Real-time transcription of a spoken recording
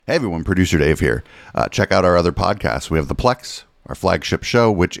Hey everyone, Producer Dave here. Check out our other podcasts. We have The Plex, our flagship show,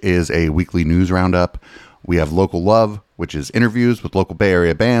 which is a weekly news roundup. We have Local Love, which is interviews with local Bay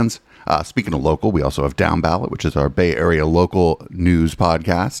Area bands. Speaking of local, we also have Down Ballot, which is our Bay Area local news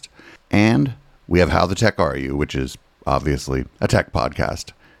podcast. And we have How the Tech Are You, which is obviously a tech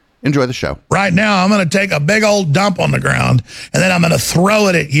podcast. Enjoy the show. Right now, I'm going to take a big old dump on the ground, and then I'm going to throw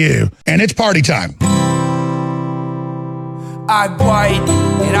it at you, and it's party time. I'm white,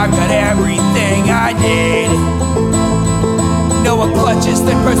 and I've got everything I need. No one clutches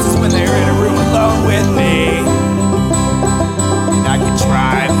their purses when they're in a room alone with me. And I can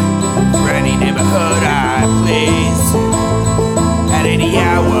drive through any neighborhood I please at any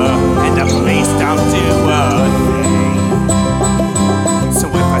hour, and the police don't do a thing. So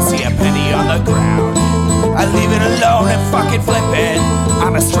if I see a penny on the ground, I leave it alone and fucking flip it.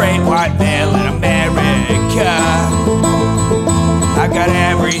 I'm a straight white male in America. I got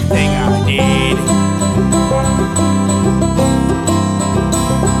everything I need.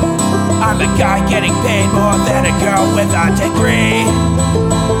 I'm a guy getting paid more than a girl with a degree.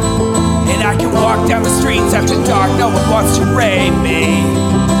 And I can walk down the streets after dark, no one wants to rape me.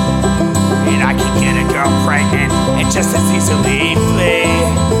 And I can get a girl pregnant and just as easily flee.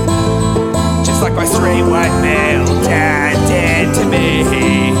 Just like my straight white male dad did to me.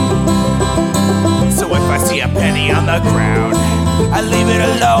 So if I see a penny on the ground, I leave it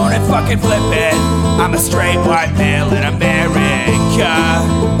alone and fucking flip it. I'm a straight white male in America.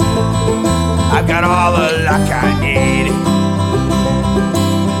 I've got all the luck I need.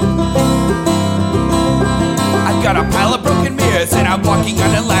 I've got a pile of broken mirrors and I'm walking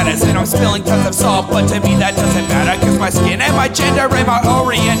under ladders and I'm spilling tons of salt, but to me that doesn't matter, cause my skin and my gender and my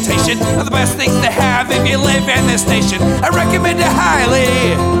orientation are the best things to have if you live in this nation. I recommend it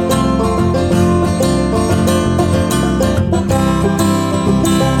highly.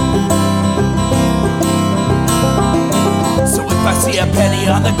 If I see a penny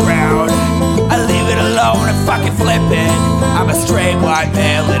on the ground, I leave it alone and fucking flip it. I'm a straight white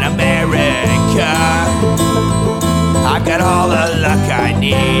male in America. I've got all the luck I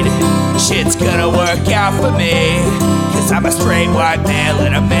need. Shit's gonna work out for me, cause I'm a straight white male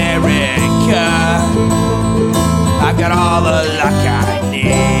in America. I've got all the luck I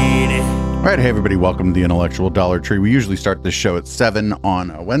need. All right, hey everybody, welcome to the Intellectual Dollar Tree. We usually start this show at 7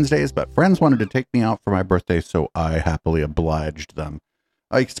 on Wednesdays, but friends wanted to take me out for my birthday, so I happily obliged them.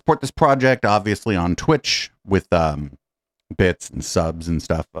 I support this project, obviously, on Twitch with bits and subs and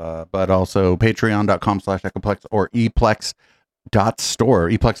stuff, but also patreon.com/echoplex or eplex.store.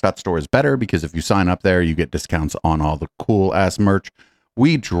 Eplex.store is better because if you sign up there, you get discounts on all the cool-ass merch.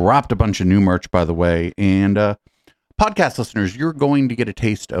 We dropped a bunch of new merch, by the way, and podcast listeners, you're going to get a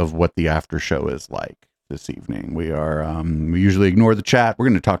taste of what the after show is like this evening. We usually ignore the chat. We're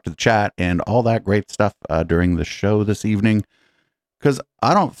going to talk to the chat and all that great stuff during the show this evening, because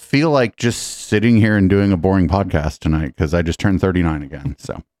I don't feel like just sitting here and doing a boring podcast tonight because I just turned 39 again.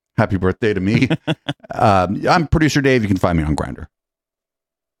 So happy birthday to me. I'm Producer Dave. You can find me on Grindr.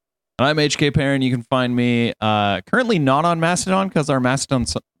 And I'm HK Perrin. You can find me currently not on Mastodon because our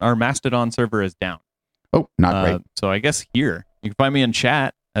Mastodon server is down. Oh, not great. So I guess here you can find me in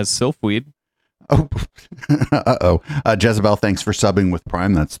chat as Sylphweed. Oh, Jezebel, thanks for subbing with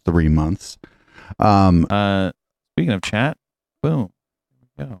Prime. That's 3 months. Speaking of chat, boom.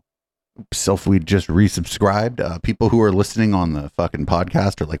 There we go. Sylphweed just resubscribed. People who are listening on the fucking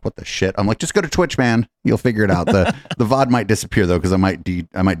podcast are like, "What the shit?" I'm like, "Just go to Twitch, man. You'll figure it out." The VOD might disappear though because I might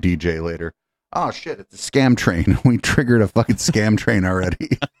DJ later. Oh shit! It's a scam train. We triggered a fucking scam train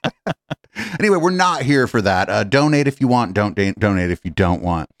already. Anyway, we're not here for that. Donate if you want. Don't donate if you don't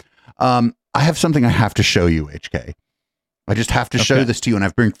want. I have something I have to show you, HK. I just have to show this to you, and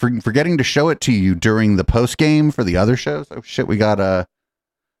I've been forgetting to show it to you during the post game for the other shows. Oh shit, we got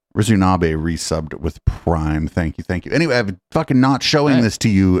Rizunabe resubbed with Prime. Thank you. Anyway, I've fucking not showing this to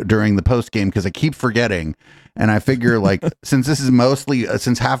you during the post game because I keep forgetting, and I figure like since this is mostly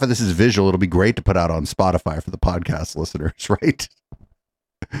since half of this is visual, it'll be great to put out on Spotify for the podcast listeners, right?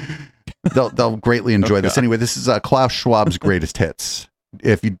 They'll greatly enjoy this. Anyway, this is Klaus Schwab's greatest hits.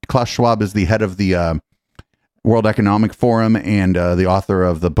 Klaus Schwab is the head of the World Economic Forum and the author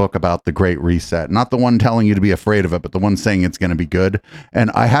of the book about the Great Reset. Not the one telling you to be afraid of it, but the one saying it's going to be good. And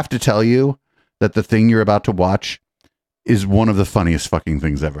I have to tell you that the thing you're about to watch is one of the funniest fucking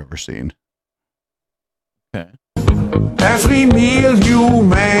things I've ever seen. Okay. Every meal you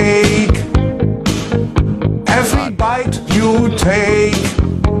make, every bite you take,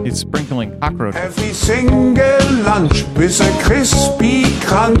 He's sprinkling cockroaches. every single lunch with a crispy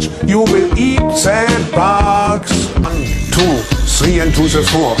crunch, you will eat that bugs. 1, 2, 3 and 2 the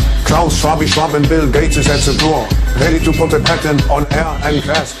 4. Klaus, Schwab and Bill Gates is at the door. Ready to put a patent on air and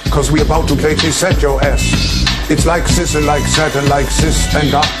gas, cause we about to greatly set your ass. It's like this and like that and like this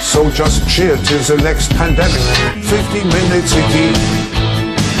and that. So just chill till the next pandemic. 15 minutes city.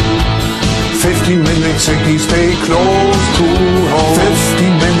 15 minutes city, stay close to home.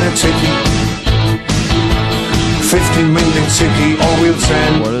 15 minutes city. 15 minutes city, or we'll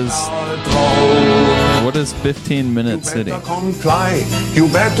send What is 15-minute you city? better comply. You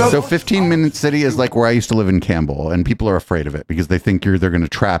better. So 15-minute city is like where I used to live in Campbell, and people are afraid of it because they think they're going to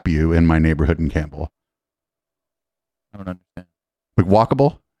trap you in my neighborhood in Campbell. I don't understand. Like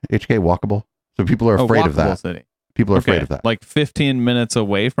walkable, HK walkable. So people are afraid of walkable that. City. People are afraid of that. Like 15 minutes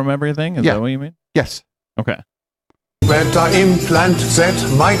away from everything? Is Yeah. that what you mean? Yes. Okay. Better implant that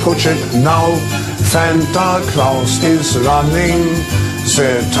microchip now. Santa Claus is running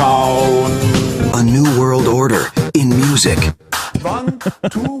the town. A new world order in music. 1,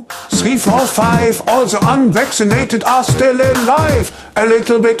 2, 3, 4, 5. All the unvaccinated are still alive. A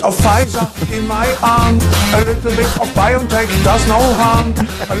little bit of Pfizer in my arm. A little bit of BioNTech does no harm.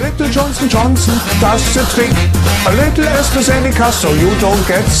 A little Johnson Johnson does the trick. A little AstraZeneca so you don't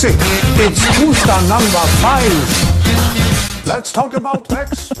get sick. It's booster number 5. Let's talk about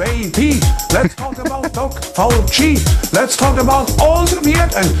Rex, baby. Let's talk about Doc Fauci. Let's talk about all the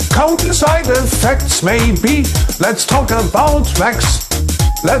weird and countless side effects, maybe. Let's talk about Rex.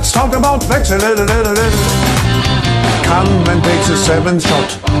 Let's talk about Rex a little. Come and take the 7th shot.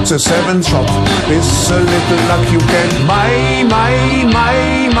 The 7th shot is a little luck you get. My.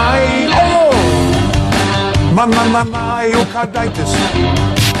 Oh! My myocarditis.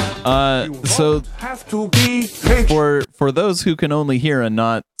 So Have to be rich. for those who can only hear and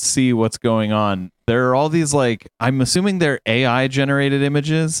not see what's going on, there are all these, like, I'm assuming they're AI generated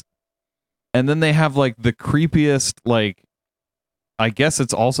images, and then they have like the creepiest, like, I guess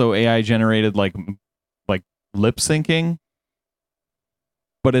it's also AI generated, like lip syncing,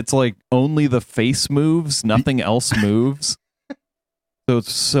 but it's like only the face moves, nothing else moves. So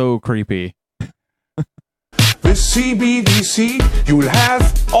it's so creepy. With CBDC, you'll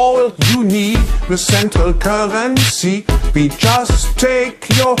have all you need. With central currency, we just take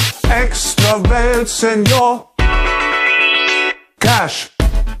your extra wealth and your cash.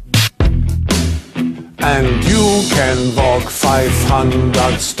 And you can walk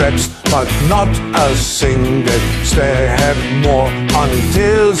 500 steps, but not a single step more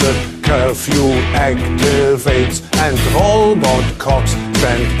until the curfew activates and robot cops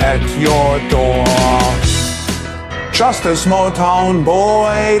stand at your door. Just a small town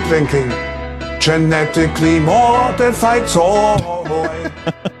boy drinking genetically modified soy.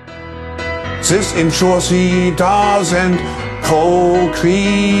 This ensures he doesn't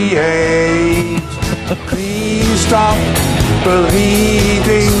procreate. Please stop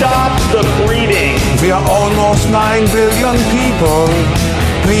breeding. Stop the breeding. We are almost 9 billion people.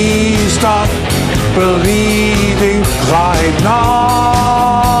 Please stop breeding right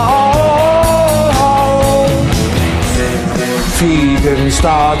now. Feed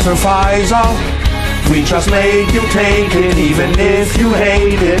start a Pfizer. We just make you take it even if you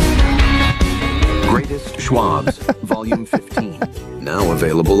hate it. Greatest Schwabs, Volume 15. Now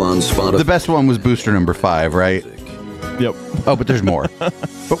available on Spotify. The best one was booster number 5, right? Yep. Oh, but there's more.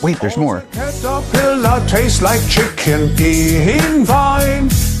 But wait, there's more. Caterpillar tastes like chicken in wine,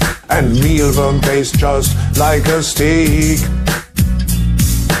 and mealworm tastes just like a steak.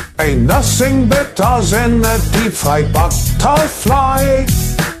 Ain't nothing better than a deep fried butterfly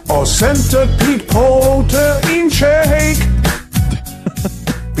or centipede protein shake.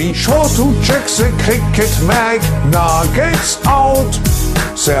 Be sure to check the Cricket McNuggets out.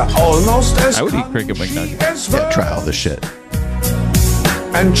 They're almost as I would eat Cricket crunchy McNuggets. as Yeah, well. try all this shit.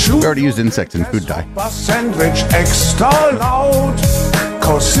 And chew We already used insects in food dye. a sandwich extra loud,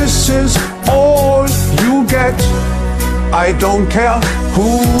 'cause this is all you get. I don't care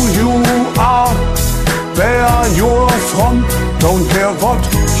who you are, where you're from, don't care what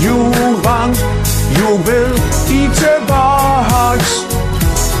you want, you will eat the bugs.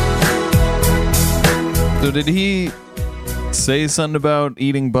 So did he say something about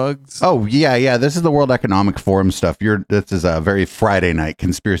eating bugs? Oh, yeah. This is the World Economic Forum stuff. This is a very Friday night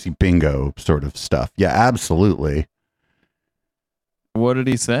conspiracy bingo sort of stuff. Yeah, absolutely. What did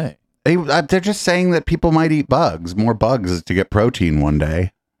he say? They're just saying that people might eat bugs, more bugs to get protein one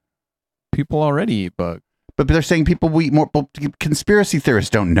day. People already eat bugs. But they're saying people will eat more. Conspiracy theorists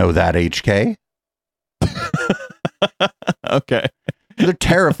don't know that, HK. Okay. They're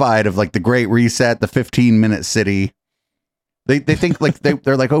terrified of like the Great Reset, the 15-minute city. They think like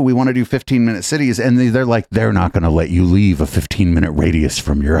they're like, oh, we want to do 15-minute cities, and they're like, they're not going to let you leave a 15-minute radius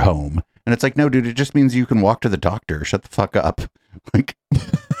from your home. And it's like, no, dude, it just means you can walk to the doctor. Shut the fuck up. Like,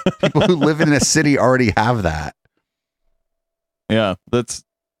 people who live in a city already have that. Yeah, that's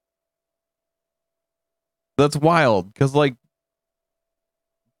wild because like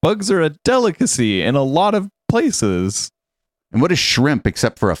bugs are a delicacy in a lot of places. And what is shrimp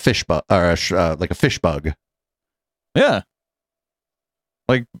except for a fish bug or like a fish bug? Yeah.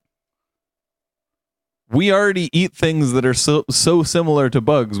 Like we already eat things that are so similar to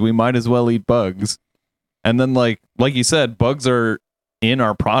bugs. We might as well eat bugs. And then like you said, bugs are in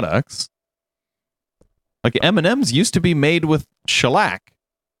our products. Like M&Ms used to be made with shellac.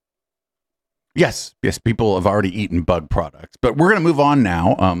 Yes, people have already eaten bug products. But we're going to move on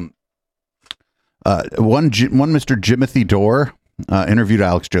now. One Mr. Jimothy Dore interviewed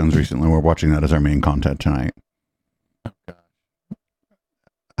Alex Jones recently. We're watching that as our main content tonight. Oh, God.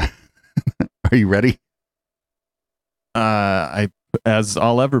 Are you ready? As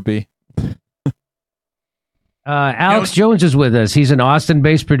I'll ever be. Alex Jones is with us. He's an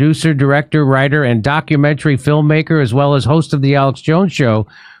Austin-based producer, director, writer, and documentary filmmaker, as well as host of the Alex Jones Show,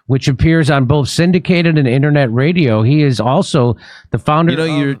 which appears on both syndicated and internet radio. He is also the founder.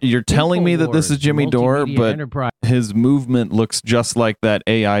 You're telling me that this is Jimmy Dore, but his movement looks just like that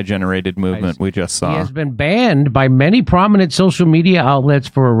AI-generated movement we just saw. He has been banned by many prominent social media outlets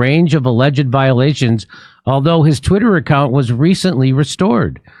for a range of alleged violations, although his Twitter account was recently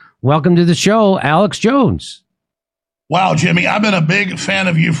restored. Welcome to the show, Alex Jones. Wow, Jimmy, I've been a big fan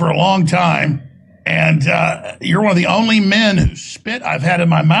of you for a long time. And you're one of the only men who spit I've had in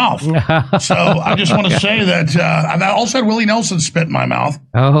my mouth. So I just want to say that I've also had Willie Nelson spit in my mouth.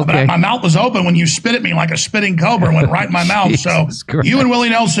 Oh, okay. But my mouth was open when you spit at me like a spitting cobra and went right in my mouth. So Christ. You and Willie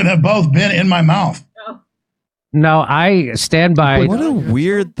Nelson have both been in my mouth. No, I stand by. What a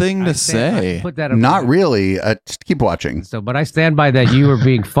weird thing to say. Put that Not really. Just keep watching. So, but I stand by that you were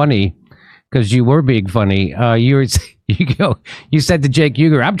being funny because you were being funny. You said to Jake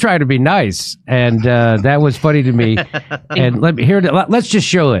Uger, "I'm trying to be nice," and that was funny to me. And let's just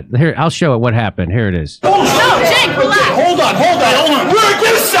show it. Here, I'll show it. What happened? Here it is. No, Jake, relax. Hold on. We're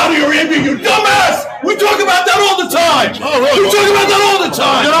get us out of your Arabia, you dumbass. We talk about that all the time. Oh, really? We talk about that all the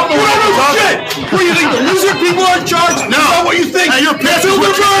time. You don't know shit. What do you think? The loser people are in charge? No. Is that what you think? Hey, you're pissed. You're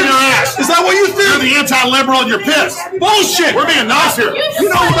in your ass. Is that what you think? You're the anti-liberal and you're pissed. Bullshit. We're being nice here. You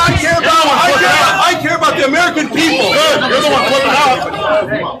know what I care about? I care about the American people. Good. You're the one flipping out.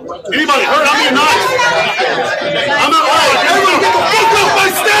 Anybody hurt? I'm being nice. I'm not right. Everybody get the fuck off my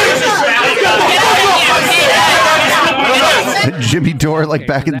stage. Get the fuck off my stage. Jimmy Dore, like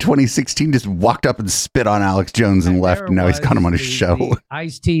back in 2016, just walked up and spit on Alex Jones and left. And now he's got him on his show. The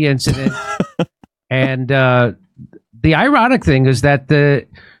Ice-T incident. And the ironic thing is that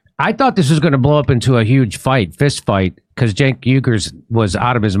I thought this was going to blow up into a huge fist fight, because Jake Ugers was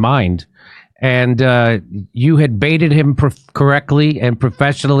out of his mind. And you had baited him correctly and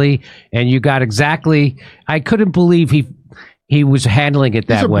professionally, and you got exactly. I couldn't believe he was handling it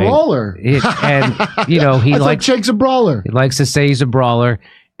that way. He's a brawler. He likes Jake's a brawler. He likes to say he's a brawler.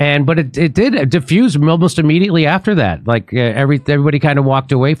 But it did diffuse almost immediately after that. Like everybody kind of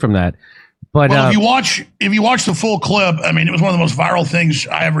walked away from that. But well, if you watch the full clip, I mean, it was one of the most viral things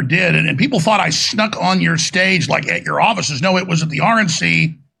I ever did, and people thought I snuck on your stage, like at your offices. No, it was at the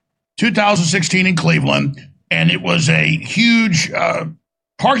RNC 2016 in Cleveland, and it was a huge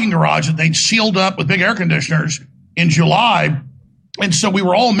parking garage that they'd sealed up with big air conditioners in July. And so we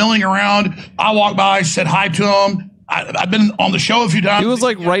were all milling around. I walked by, said hi to him. I've been on the show a few times. He was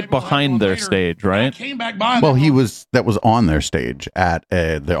like right behind their stage, right? I came back by. Well, that was on their stage at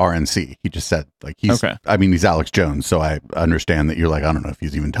the RNC. He just said, like, okay. I mean, he's Alex Jones, so I understand that you're like, I don't know if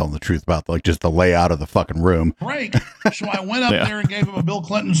he's even telling the truth about like just the layout of the fucking room. Break. So I went up there and gave him a Bill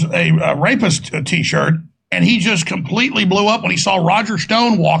Clinton's a rapist t-shirt, and he just completely blew up when he saw Roger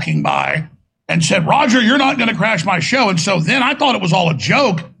Stone walking by and said, "Roger, you're not going to crash my show." And so then I thought it was all a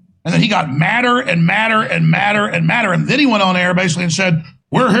joke. And then he got madder and madder and madder and madder. And then he went on air basically and said,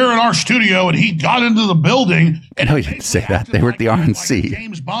 "We're here in our studio." And he got into the building. And no, you didn't say that. They were at the RNC. Like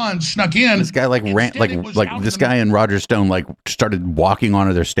James Bond snuck in. This guy like ran, like this guy and Roger Stone like started walking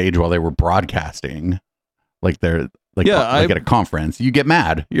onto their stage while they were broadcasting. Like they're like at a conference. You get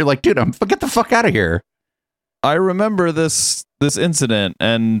mad. You're like, dude, get the fuck out of here. I remember this incident,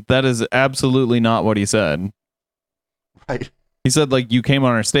 and that is absolutely not what he said. Right. He said, like, you came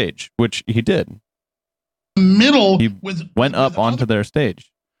on our stage, which he did. He went up onto their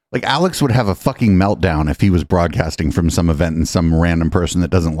stage. Like, Alex would have a fucking meltdown if he was broadcasting from some event and some random person that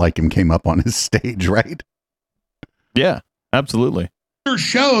doesn't like him came up on his stage, right? Yeah. absolutely.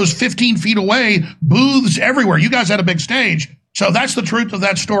 Shows 15 feet away, booths everywhere. You guys had a big stage. So that's the truth of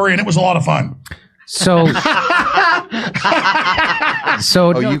that story, and it was a lot of fun. So,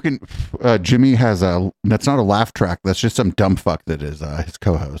 you can. Jimmy has that's not a laugh track. That's just some dumb fuck that is his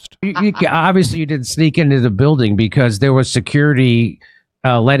co-host. Obviously, you didn't sneak into the building because there was security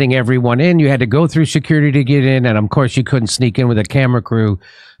letting everyone in. You had to go through security to get in, and of course, you couldn't sneak in with a camera crew.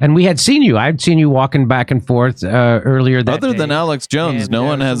 And we had seen you. I'd seen you walking back and forth earlier that Other day. than Alex Jones, no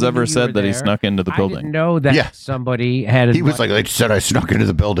one has ever said that he snuck into the I building. didn't know that somebody had. He was like, they said I snuck into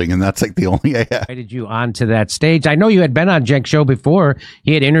the building, and that's like the only. Invited you onto that stage. I know you had been on Cenk's show before.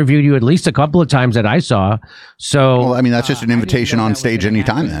 He had interviewed you at least a couple of times that I saw. So, well, I mean, that's just an invitation on stage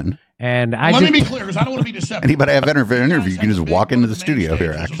anytime. Then. And let me be clear, because I don't want to be deceptive. Anybody have an interview, you can just walk into the studio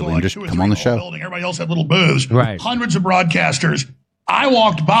here, actually, and just come on the show. Everybody else had little booths. Right. Hundreds of broadcasters. I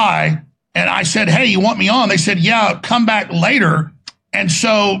walked by and I said, "Hey, you want me on?" They said, "Yeah, come back later." And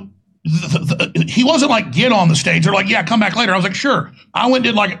so he wasn't like, "Get on the stage." They're like, "Yeah, come back later." I was like, "Sure." I went and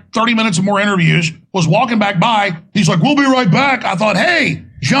did like 30 minutes of more interviews, was walking back by. He's like, "We'll be right back." I thought, hey,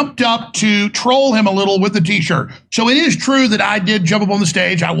 jumped up to troll him a little with the t-shirt. So it is true that I did jump up on the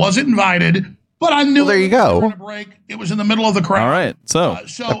stage. I wasn't invited, but I knew there you go. Break. It was in the middle of the crowd. All right. So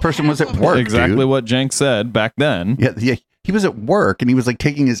that person was at work. Exactly what Cenk said back then. Yeah. He was at work and he was like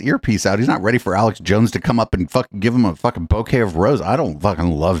taking his earpiece out. He's not ready for Alex Jones to come up and fucking give him a fucking bouquet of roses. I don't fucking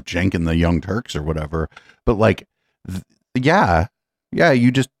love Cenk and the Young Turks or whatever. But like, yeah,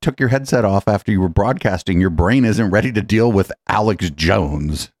 you just took your headset off after you were broadcasting. Your brain isn't ready to deal with Alex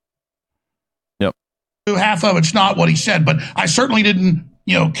Jones. Yep. Half of it's not what he said, but I certainly didn't,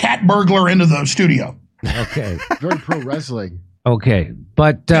 cat burglar into the studio. Okay. Very pro wrestling. Okay.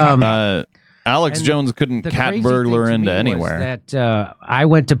 But Alex Jones couldn't cat burglar into anywhere. That I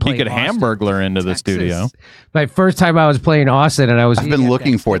went to play. He could hamburglar into the studio. My first time I was playing Austin, and I've been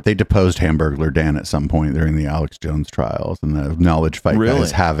looking for it. They deposed Hamburglar Dan at some point during the Alex Jones trials, and the Knowledge Fight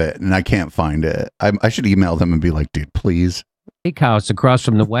guys have it, and I can't find it. I should email them and be like, dude, please. Steakhouse across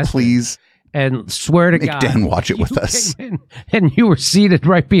from the West. Please. And swear to Make God, Dan watch it with us. And you were seated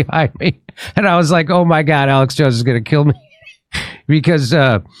right behind me, and I was like, "Oh my God, Alex Jones is going to kill me," because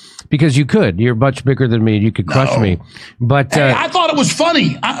you could. You're much bigger than me. You could crush me. But hey, I thought it was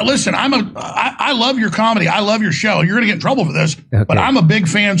funny. Listen, I love your comedy. I love your show. You're going to get in trouble for this, but I'm a big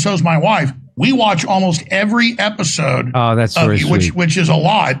fan. So's my wife. We watch almost every episode. Oh, that's very sweet. Which is a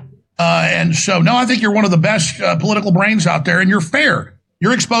lot. And so, no, I think you're one of the best political brains out there, and you're fair.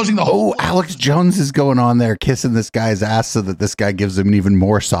 You're exposing the whole. Oh, Alex Jones is going on there kissing this guy's ass so that this guy gives him an even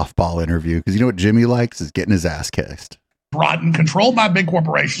more softball interview. Because you know what Jimmy likes is getting his ass kissed. Rotten, controlled by big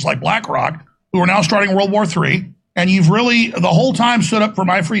corporations like BlackRock, who are now starting World War III. And you've really, the whole time, stood up for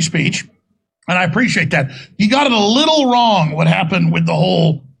my free speech. And I appreciate that. You got it a little wrong what happened with the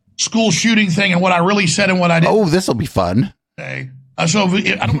whole school shooting thing and what I really said and what I did. Oh, this will be fun. Okay. I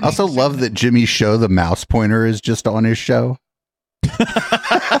also love that Jimmy's show, the mouse pointer, is just on his show.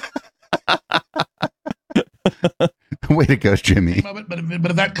 Way to go, Jimmy. But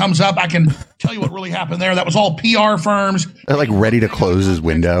if that comes up, I can tell you what really happened there. That was all PR firms. They're like ready to close his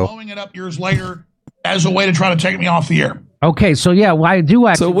window. Blowing it up years later as a way to try to take me off the air. Okay, so yeah, why do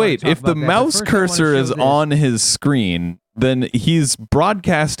I? So wait, if the mouse cursor is on his screen, then he's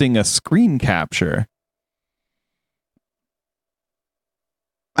broadcasting a screen capture.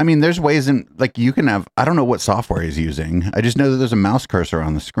 I mean, there's ways you can have, I don't know what software he's using. I just know that there's a mouse cursor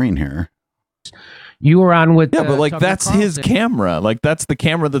on the screen here. You were on with but like that's his camera. Like that's the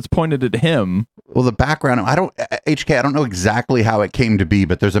camera that's pointed at him. Well, the background, I don't know exactly how it came to be,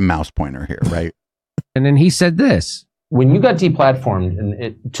 but there's a mouse pointer here, right? And then he said this. When you got deplatformed,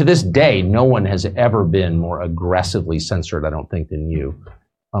 and to this day, no one has ever been more aggressively censored, I don't think, than you.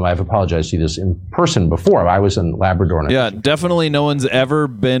 I've apologized to you this in person before. I was in Labrador. Yeah, definitely no one's ever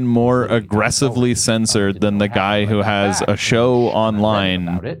been more aggressively censored than the guy who has a show online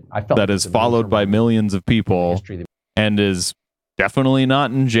that is followed by millions of people and is definitely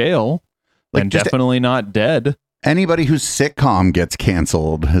not in jail and definitely not dead. Anybody whose sitcom gets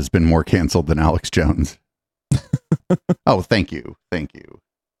canceled has been more canceled than Alex Jones. Oh, thank you. Thank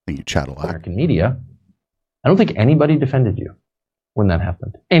you, Chatelac. American media. I don't think anybody defended you when that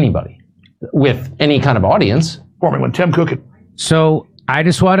happened. Anybody with any kind of audience. For me, when Tim Cook. So I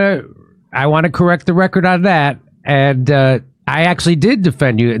want to correct the record on that. And I actually did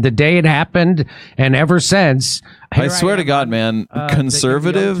defend you the day it happened, and ever since. I swear to God, man,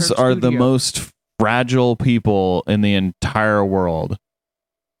 conservatives are the most fragile people in the entire world.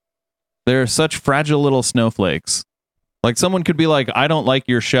 They're such fragile little snowflakes. Like someone could be like, I don't like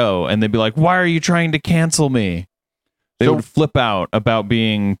your show. And they'd be like, why are you trying to cancel me? They would flip out about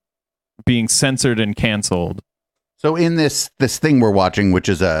being censored and canceled. So in this thing we're watching, which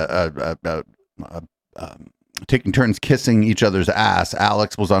is taking turns kissing each other's ass,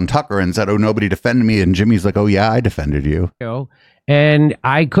 Alex was on Tucker and said, "Oh, nobody defended me," and Jimmy's like, "Oh yeah, I defended you." And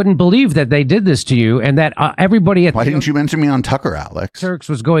I couldn't believe that they did this to you, and that everybody at Why didn't you mention me on Tucker, Alex? Turks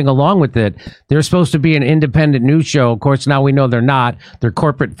was going along with it. They're supposed to be an independent news show. Of course, now we know they're not. They're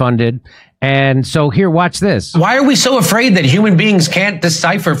corporate funded. And so here, watch this. Why are we so afraid that human beings can't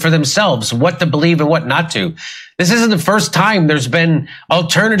decipher for themselves what to believe and what not to? This isn't the first time there's been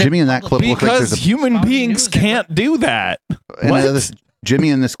alternative. Jimmy in that clip looks like because human beings can't do that. What? Jimmy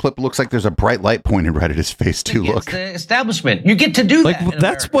in this clip looks like there's a bright light pointed right at his face too. Look, the establishment. You get to do that.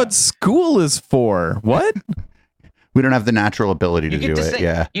 That's what school is for. What? We don't have the natural ability to do it.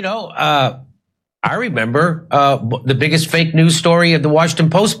 Yeah. You know, I remember the biggest fake news story of the Washington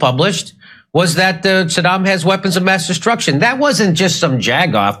Post published was that Saddam has weapons of mass destruction. That wasn't just some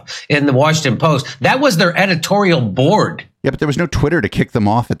jagoff in the Washington Post. That was their editorial board. Yeah, but there was no Twitter to kick them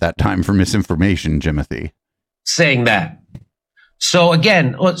off at that time for misinformation, Jimothy. Saying that. So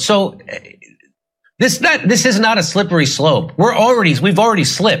again, this is not a slippery slope. We've already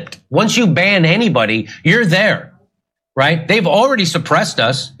slipped. Once you ban anybody, you're there, right? They've already suppressed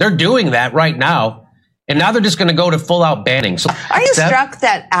us. They're doing that right now. And now they're just going to go to full out banning. So are you struck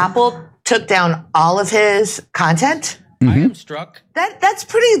that Apple took down all of his content? I am struck. That's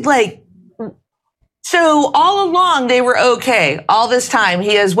pretty so all along they were okay. All this time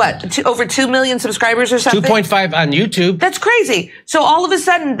he has over 2 million subscribers or something? 2.5 on YouTube. That's crazy. So all of a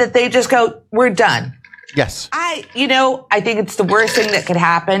sudden that they just go, we're done. Yes. I think it's the worst thing that could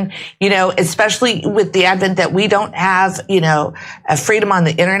happen, especially with the advent that we don't have, a freedom on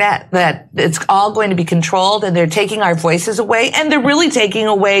the internet, that it's all going to be controlled and they're taking our voices away, and they're really taking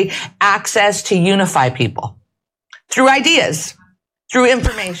away access to unify people through ideas, through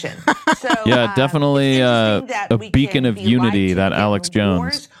information. So, yeah, definitely a beacon of unity, that Alex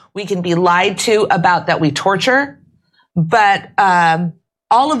Jones. We can be lied to about that we torture, but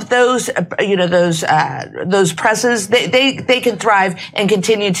all of those, those presses, they can thrive and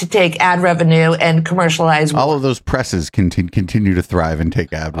continue to take ad revenue and commercialize. All of those presses continue to thrive and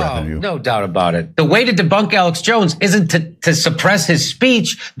take ad revenue. No doubt about it. The way to debunk Alex Jones isn't to suppress his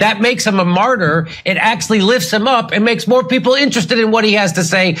speech. That makes him a martyr. It actually lifts him up and makes more people interested in what he has to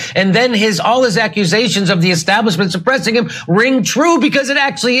say. And then all his accusations of the establishment suppressing him ring true because it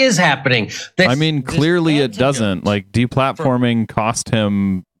actually is happening. Clearly it doesn't. Like, deplatforming cost him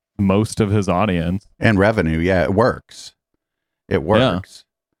most of his audience and revenue. Yeah, it works. It works.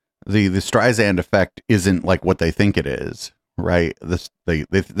 Yeah. The Streisand effect isn't like what they think it is, right?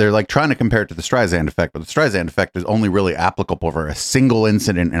 They're like trying to compare it to the Streisand effect, but the Streisand effect is only really applicable for a single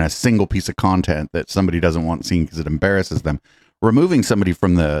incident and a single piece of content that somebody doesn't want seen because it embarrasses them. Removing somebody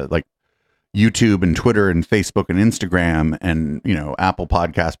from the YouTube and Twitter and Facebook and Instagram and Apple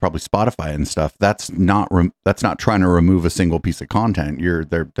Podcasts, probably Spotify and stuff. That's not trying to remove a single piece of content.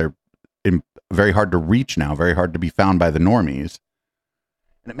 They're very hard to reach now, very hard to be found by the normies.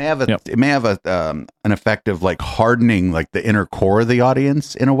 And it may have an effect of like hardening like the inner core of the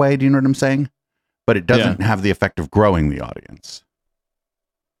audience in a way. Do you know what I'm saying? But it doesn't have the effect of growing the audience.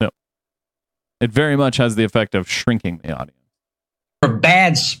 No, it very much has the effect of shrinking the audience. For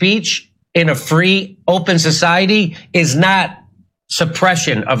bad speech in a free, open society is not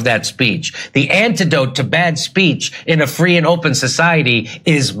suppression of that speech. The antidote to bad speech in a free and open society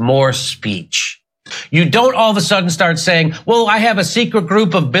is more speech. You don't all of a sudden start saying, well, I have a secret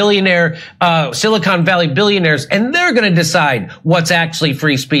group of billionaire, Silicon Valley billionaires, and they're going to decide what's actually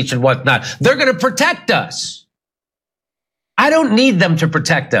free speech and what's not. They're going to protect us. I don't need them to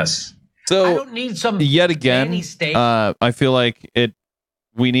protect us. So I don't need some yet again, I feel like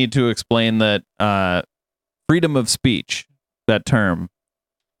we need to explain that freedom of speech, that term,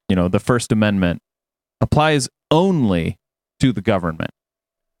 the First Amendment, applies only to the government.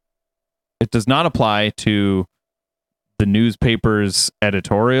 It does not apply to the newspaper's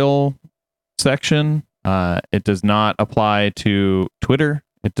editorial section. It does not apply to Twitter.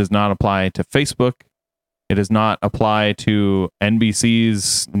 It does not apply to Facebook. It does not apply to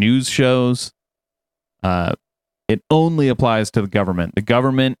NBC's news shows. It only applies to the government. The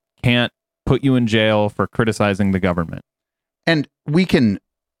government can't put you in jail for criticizing the government. And we can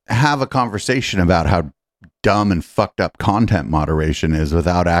have a conversation about how dumb and fucked up content moderation is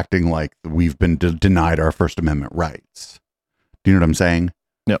without acting like we've been denied our First Amendment rights. Do you know what I'm saying?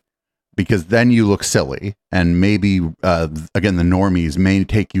 Yep. Because then you look silly, and maybe, again, the normies may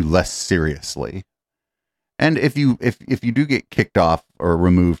take you less seriously. And if you do get kicked off or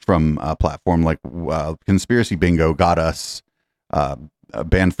removed from a platform like Conspiracy Bingo got us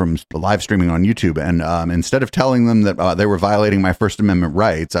banned from live streaming on YouTube. And instead of telling them that they were violating my First Amendment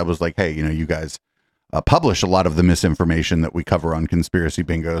rights, I was like, hey, you guys publish a lot of the misinformation that we cover on Conspiracy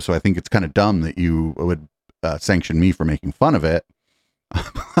Bingo. So I think it's kind of dumb that you would sanction me for making fun of it.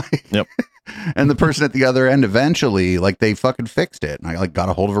 Yep. And the person at the other end eventually, like, they fucking fixed it. And I got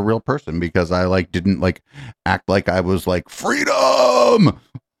a hold of a real person because I didn't act like I was like, freedom.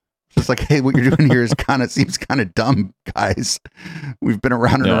 It's like, hey, what you're doing here seems kind of dumb, guys. We've been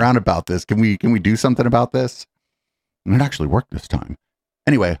around and around about this. Can we do something about this? And it actually worked this time.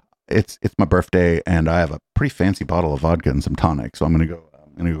 Anyway, it's my birthday and I have a pretty fancy bottle of vodka and some tonic. So I'm going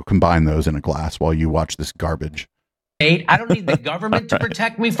to go combine those in a glass while you watch this garbage. I don't need the government to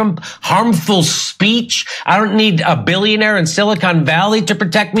protect me from harmful speech. I don't need a billionaire in Silicon Valley to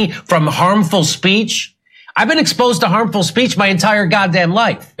protect me from harmful speech. I've been exposed to harmful speech my entire goddamn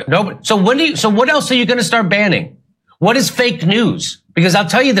life. No, so what else are you going to start banning? What is fake news? Because I'll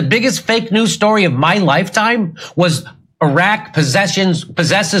tell you, the biggest fake news story of my lifetime was Iraq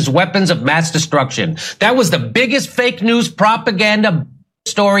possesses weapons of mass destruction. That was the biggest fake news propaganda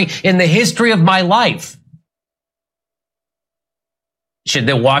story in the history of my life. Should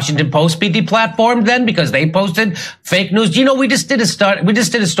the Washington Post be deplatformed then because they posted fake news? We just did a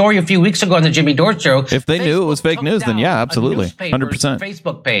story a few weeks ago on the Jimmy Dore show. If they knew it was fake news, then yeah, absolutely, 100%.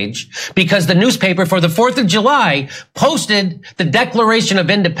 Facebook page, because the newspaper for the 4th of July posted the Declaration of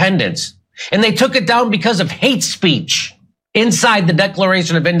Independence, and they took it down because of hate speech inside the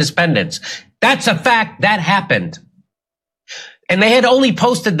Declaration of Independence. That's a fact. That happened. And they had only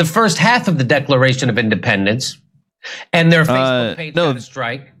posted the first half of the Declaration of Independence. And their Facebook page got a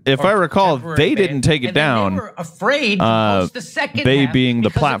strike. If I recall, they didn't take it down. They were afraid to post the second they half being the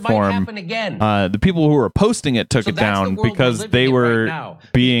because platform. It might happen again. The people who were posting it took it down because they were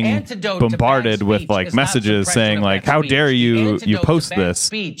being bombarded with messages saying "How dare you post this?"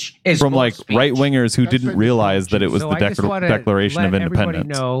 from right wingers who didn't realize that it was the Declaration of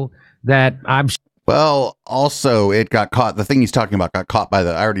Independence. Know that I'm. Well, also, it got caught. The thing he's talking about got caught by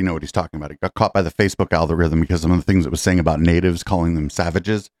I already know what he's talking about. It got caught by the Facebook algorithm because some of the things it was saying about natives, calling them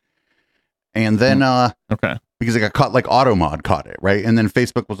savages. And then, because it got caught, AutoMod caught it, right? And then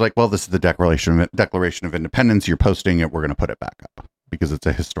Facebook was like, well, this is the Declaration of Independence. You're posting it. We're going to put it back up because it's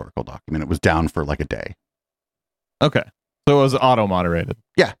a historical document. It was down for a day. Okay. So it was auto-moderated.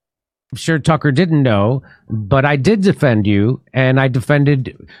 Yeah. I'm sure Tucker didn't know, but I did defend you, and I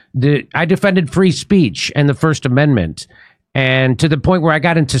defended free speech and the First Amendment, and to the point where I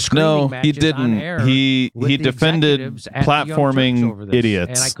got into screaming matches. No, he didn't. On air he defended platforming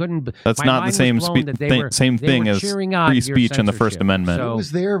idiots. And I couldn't. That's not the same same thing as free speech and the First Amendment. So, what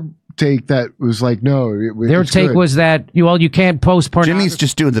was their take that was their take was that you can't post pornography. Jimmy's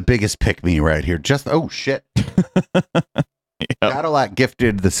just doing the biggest pick me right here. Oh shit. Yep. Cadillac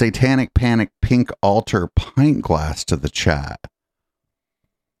gifted the Satanic Panic Pink Altar pint glass to the chat.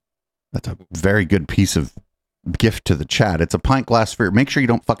 That's a very good piece of gift to the chat. It's a pint glass for. Make sure you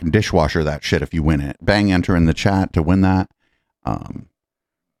don't fucking dishwasher that shit if you win it. Bang enter in the chat to win that.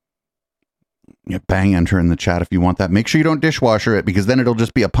 Bang enter in the chat if you want that. Make sure you don't dishwasher it because then it'll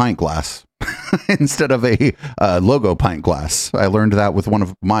just be a pint glass instead of a logo pint glass. I learned that with one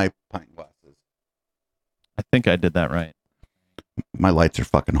of my pint glasses. I think I did that right. My lights are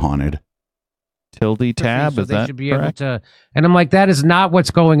fucking haunted. Tilde tab, so is that correct? And I'm like, that is not what's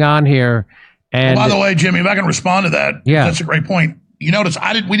going on here. And by the way, Jimmy, if I can respond to that, yeah, that's a great point. You notice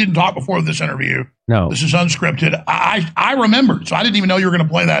we didn't talk before this interview. No, this is unscripted. I remembered, so I didn't even know you were going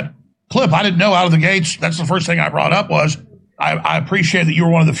to play that clip. I didn't know out of the gates. That's the first thing I brought up was I appreciate that you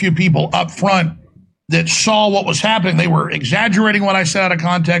were one of the few people up front that saw what was happening. They were exaggerating what I said out of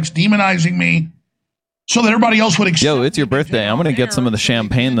context, demonizing me, so that everybody else would accept. Yo, it's your birthday. I'm going to get some of the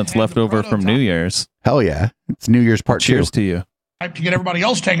champagne that's left over from New Year's. Hell yeah. It's New Year's part 2. Cheers to you. To get everybody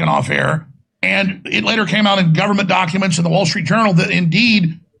else taken off air. And it later came out in government documents in the Wall Street Journal that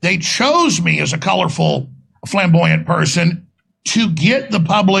indeed they chose me as a colorful, flamboyant person to get the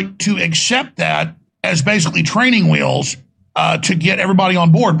public to accept that as basically training wheels to get everybody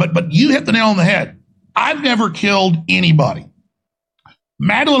on board. But you hit the nail on the head. I've never killed anybody.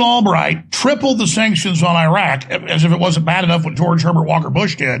 Madeleine Albright tripled the sanctions on Iraq, as if it wasn't bad enough what George Herbert Walker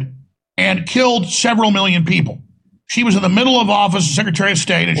Bush did, and killed several million people. She was in the middle of office as Secretary of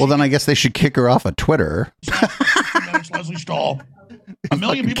State. Well, then I guess they should kick her off of Twitter. Leslie Stahl. A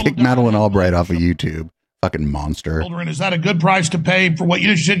million people kick Madeleine Albright off of YouTube. Fucking monster. Children, is that a good price to pay for what you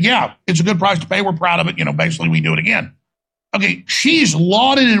did? She said, yeah, it's a good price to pay. We're proud of it. Basically, we do it again. Okay, she's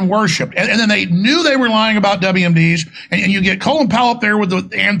lauded and worshipped. And then they knew they were lying about WMDs. And you get Colin Powell up there with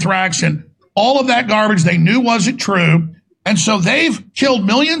the anthrax and all of that garbage they knew wasn't true. And so they've killed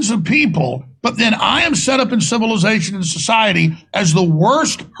millions of people. But then I am set up in civilization and society as the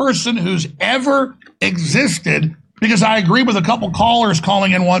worst person who's ever existed, because I agree with a couple callers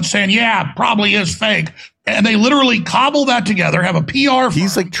calling in once saying, yeah, probably is fake. And they literally cobble that together, have a PR firm.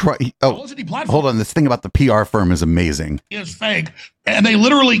 He's like, hold on. This thing about the PR firm is amazing. Is fake. And they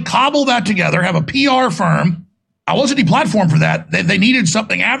literally cobble that together, have a PR firm. I wasn't deplatformed for that. They needed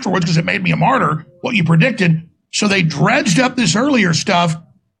something afterwards because it made me a martyr, what you predicted. So they dredged up this earlier stuff,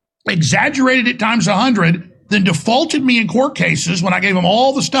 exaggerated it times 100, then defaulted me in court cases when I gave them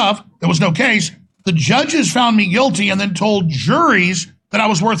all the stuff. There was no case. The judges found me guilty and then told juries that I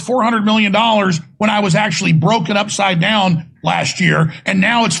was worth $400 million when I was actually broken upside down last year. And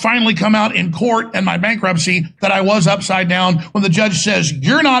now it's finally come out in court and my bankruptcy that I was upside down when the judge says,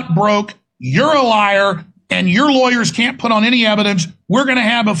 you're not broke, you're a liar, and your lawyers can't put on any evidence. We're going to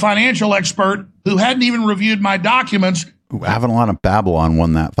have a financial expert who hadn't even reviewed my documents. Avalon of Babylon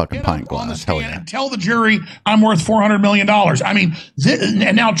won that fucking pint glass. Hell yeah. And tell the jury I'm worth $400 million. I mean,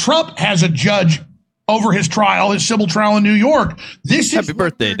 and now Trump has a judge over his trial, his civil trial in New York. This Happy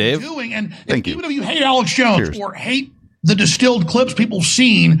birthday, Dave. Doing. And Thank you. Even if you hate Alex Jones Cheers. or hate the distilled clips people have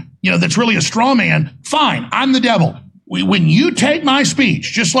seen, that's really a straw man, fine, I'm the devil. When you take my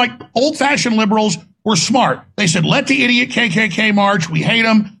speech, just like old-fashioned liberals were smart. They said, let the idiot KKK march. We hate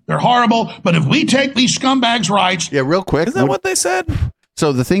them. They're horrible. But if we take these scumbags' rights. Yeah, real quick. Is that what they said?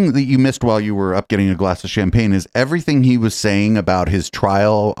 So the thing that you missed while you were up getting a glass of champagne is everything he was saying about his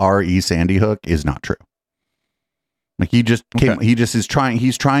trial, R.E. Sandy Hook, is not true. Like he's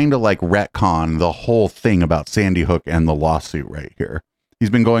trying to like retcon the whole thing about Sandy Hook and the lawsuit right here.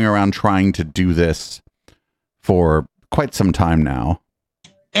 He's been going around trying to do this for quite some time now.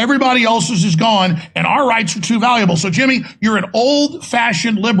 Everybody else's is gone, and our rights are too valuable. So, Jimmy, you're an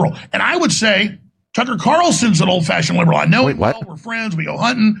old-fashioned liberal. And I would say Tucker Carlson's an old-fashioned liberal. I know him well. We're friends. We go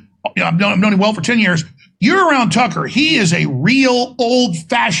hunting. I've known him well for 10 years. You're around Tucker. He is a real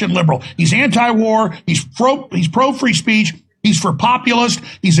old-fashioned liberal. He's anti-war. He's pro-free speech. He's for populist.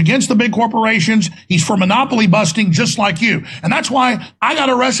 He's against the big corporations. He's for monopoly busting, just like you. And that's why I got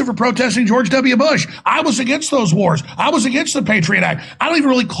arrested for protesting George W. Bush. I was against those wars. I was against the Patriot Act. I don't even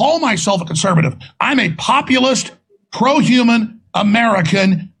really call myself a conservative. I'm a populist, pro-human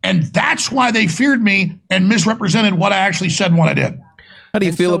American, and that's why they feared me and misrepresented what I actually said and what I did. How do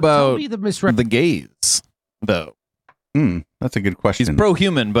you feel about the gays, though? That's a good question. He's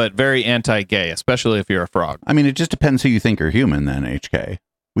pro-human, but very anti-gay, especially if you're a frog. I mean, it just depends who you think are human. Then HK,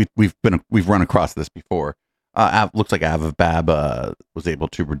 we've run across this before. Looks like Avabab was able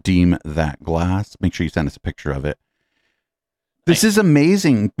to redeem that glass. Make sure you send us a picture of it. This is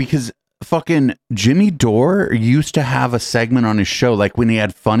amazing because fucking Jimmy Dore used to have a segment on his show, like when he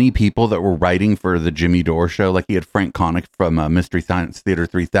had funny people that were writing for the Jimmy Dore show. Like he had Frank Connick from Mystery Science Theater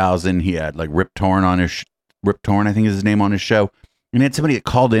 3000. He had like Rip Torn on his Rip Torn, I think is his name, on his show. And he had somebody that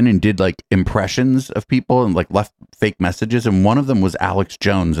called in and did like impressions of people and like left fake messages. And one of them was Alex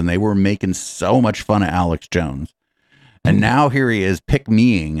Jones, and they were making so much fun of Alex Jones. And now here he is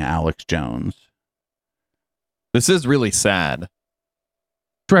pick-meing Alex Jones. This is really sad.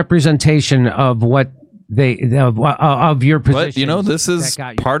 Representation of what of your position. But this is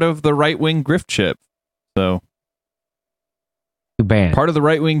part of the right-wing grift shift. So banned. Part of the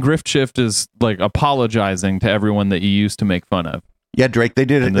right-wing grift shift is like apologizing to everyone that you used to make fun of. Yeah, Drake, they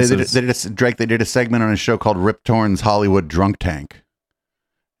did a segment on a show called Rip Torn's Hollywood Drunk Tank.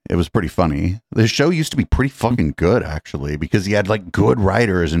 It was pretty funny. The show used to be pretty fucking good, actually, because he had like good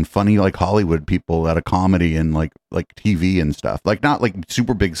writers and funny like Hollywood people out of comedy and like TV and stuff. Like not like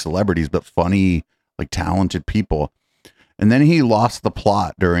super big celebrities, but funny, like talented people. And then he lost the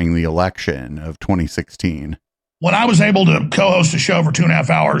plot during the election of 2016. When I was able to co-host a show for 2.5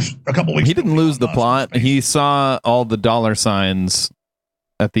 hours a couple weeks ago. He didn't lose the plot. He saw all the dollar signs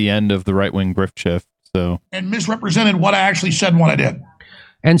at the end of the right-wing grift shift. And misrepresented what I actually said and what I did.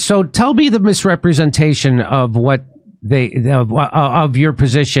 And so tell me the misrepresentation of what of your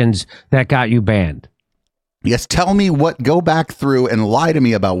positions that got you banned. Yes, tell me go back through and lie to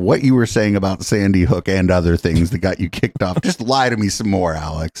me about what you were saying about Sandy Hook and other things that got you kicked off. Just lie to me some more,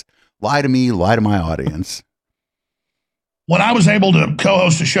 Alex. Lie to me, lie to my audience. When I was able to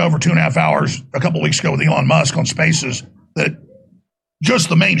co-host a show for 2.5 hours a couple weeks ago with Elon Musk on Spaces, that just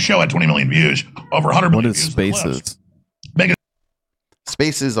the main show had 20 million views, over 100 million views. What is Spaces?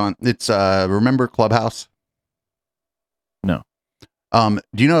 Spaces on it's remember Clubhouse? No. Do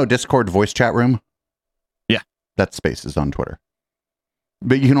you know Discord voice chat room? Yeah. That's Spaces on Twitter.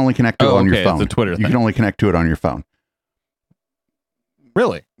 But you can only connect to it on your phone. It's a Twitter thing. You can only connect to it on your phone.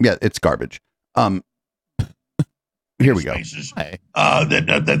 Really? Yeah, it's garbage. Here we go.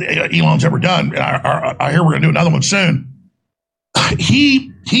 That Elon's ever done. And I hear we're going to do another one soon.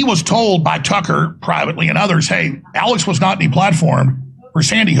 He was told by Tucker privately and others, hey, Alex was not deplatformed for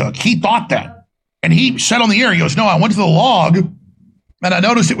Sandy Hook. He thought that. And he said on the air, he goes, no, I went to the log and I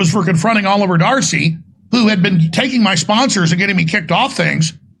noticed it was for confronting Oliver Darcy, who had been taking my sponsors and getting me kicked off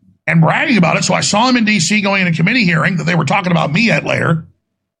things and bragging about it. So I saw him in D.C. going in a committee hearing that they were talking about me at later.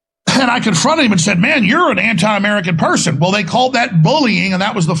 And I confronted him and said, man, you're an anti-American person. Well, they called that bullying, and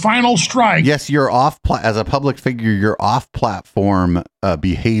that was the final strike. Yes, you're off as a public figure. Your off-platform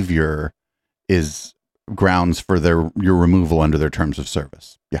behavior is grounds for your removal under their terms of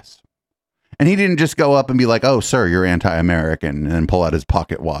service. Yes. And he didn't just go up and be like, oh, sir, you're anti-American, and then pull out his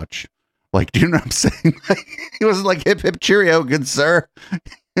pocket watch. Like, do you know what I'm saying? He wasn't like, hip, hip, cheerio, good sir.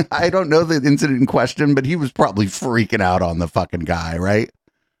 I don't know the incident in question, but he was probably freaking out on the fucking guy, right?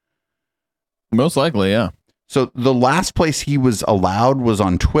 Most likely, yeah. So the last place he was allowed was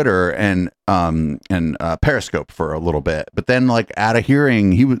on Twitter and Periscope for a little bit, but then like at a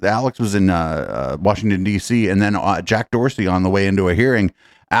hearing, Alex was in Washington D.C. and then Jack Dorsey on the way into a hearing,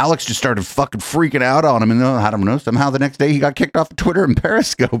 Alex just started fucking freaking out on him, and I don't know, somehow the next day he got kicked off of Twitter and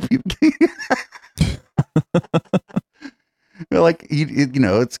Periscope. Like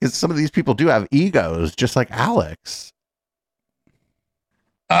it's some of these people do have egos, just like Alex.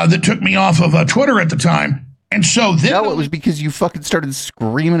 That took me off of Twitter at the time. And so then... No, it was because you fucking started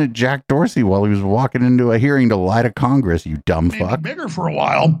screaming at Jack Dorsey while he was walking into a hearing to lie to Congress, you dumb fuck. Bigger for a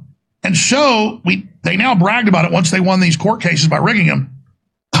while. And so they now bragged about it once they won these court cases by rigging them.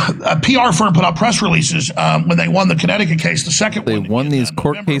 A PR firm put out press releases when they won the Connecticut case, the second one. They won these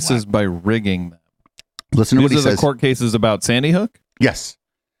court cases by rigging them. Listen to what he says. These are the court cases about Sandy Hook? Yes.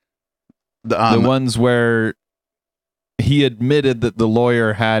 The ones where he admitted that the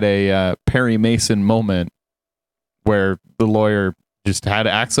lawyer had a Perry Mason moment where the lawyer just had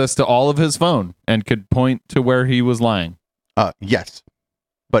access to all of his phone and could point to where he was lying. Yes.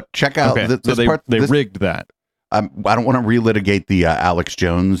 But check out so they rigged that. I don't want to relitigate the Alex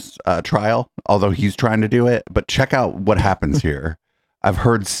Jones trial, although he's trying to do it. But check out what happens here. I've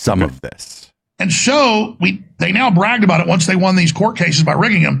heard some of this. And so they now bragged about it once they won these court cases by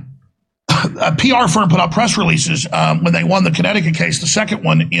rigging them. A PR firm put out press releases when they won the Connecticut case, the second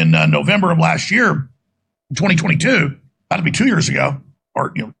one in November of last year, 2022. That'd be 2 years ago,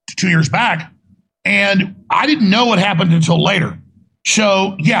 or 2 years back. And I didn't know what happened until later.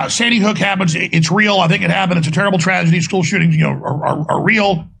 So yeah, Sandy Hook happens. It's real. I think it happened. It's a terrible tragedy. School shootings, are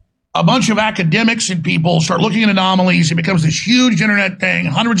real. A bunch of academics and people start looking at anomalies. It becomes this huge internet thing.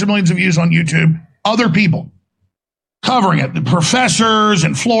 Hundreds of millions of views on YouTube. Other people covering it. The professors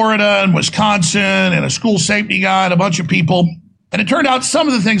in Florida and Wisconsin and a school safety guy and a bunch of people. And it turned out some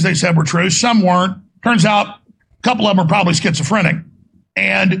of the things they said were true. Some weren't. Turns out a couple of them are probably schizophrenic.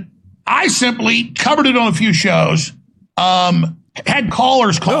 And I simply covered it on a few shows. Had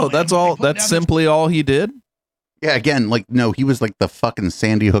callers call. No, that's all. That's simply all he did. Yeah, again, he was like the fucking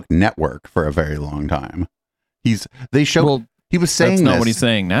Sandy Hook network for a very long time. He was saying that's not what he's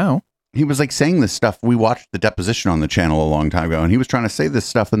saying now. He was like saying this stuff. We watched the deposition on the channel a long time ago, and he was trying to say this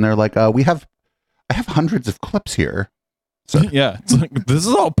stuff, and they're like, I have hundreds of clips here. So yeah, it's like, this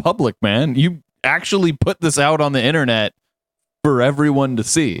is all public, man. You actually put this out on the internet for everyone to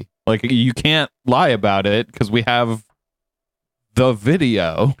see. Like, you can't lie about it because we have the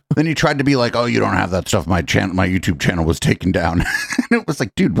video. Then he tried to be like, oh, you don't have that stuff. My YouTube channel was taken down. And it was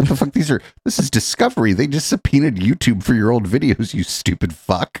like, dude, what the fuck? This is Discovery. They just subpoenaed YouTube for your old videos, you stupid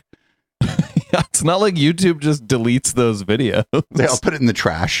fuck. Yeah, it's not like YouTube just deletes those videos. They all put it in the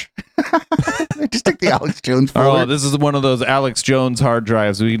trash. They just took the Alex Jones folder. Oh, this is one of those Alex Jones hard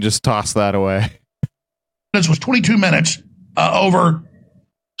drives. We can just toss that away. This was 22 minutes over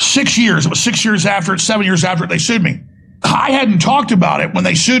 6 years. It was 7 years after they sued me. I hadn't talked about it when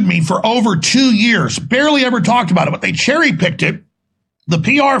they sued me for over 2 years. Barely ever talked about it, but they cherry picked it. The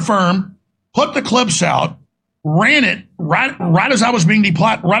PR firm put the clips out, ran it right as I was being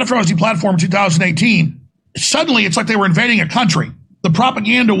right after I was deplatformed in 2018. Suddenly, it's like they were invading a country. The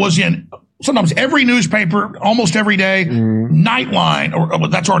propaganda was in sometimes every newspaper, almost every day, Nightline, or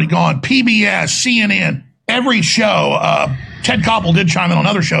that's already gone, PBS, CNN, every show. Ted Koppel did chime in on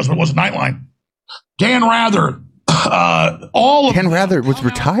other shows, but it wasn't Nightline. Dan Rather, Dan Rather was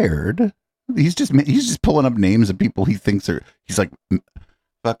retired. He's just pulling up names of people he thinks are. He's like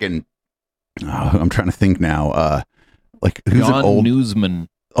fucking. I'm trying to think now. Like who's John an old newsman?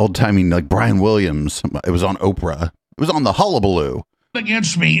 old timey like Brian Williams. It was on Oprah. It was on the Hullabaloo.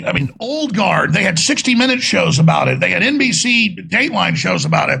 Against me. I mean, Old Guard, they had 60-minute shows about it. They had NBC Dateline shows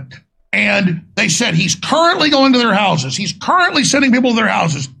about it. And they said he's currently going to their houses. He's currently sending people to their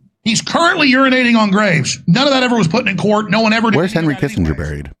houses. He's currently urinating on graves. None of that ever was put in court. No one ever did. Where's Henry Kissinger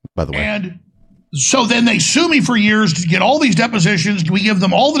buried, by the way? And so then they sue me for years to get all these depositions. We give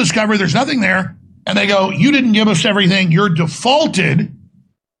them all the discovery. There's nothing there. And they go, you didn't give us everything. You're defaulted.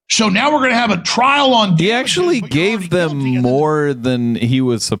 So now we're going to have a trial on. He actually gave them more than he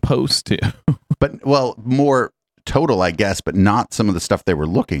was supposed to. But, well, more total, I guess, but not some of the stuff they were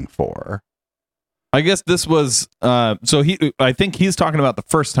looking for. I guess this was, I think he's talking about the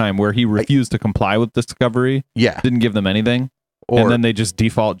first time where he refused to comply with discovery. Yeah. Didn't give them anything. And then they just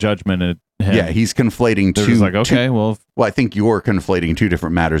default judgment at him. Yeah, he's conflating They're two. just like, okay, well, I think you're conflating two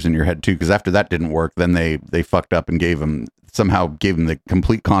different matters in your head too, because after that didn't work, then they fucked up and gave him the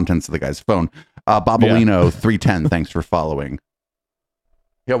complete contents of the guy's phone. Bobolino 310, thanks for following.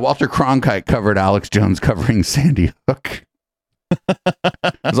 Yeah, Walter Cronkite covered Alex Jones covering Sandy Hook.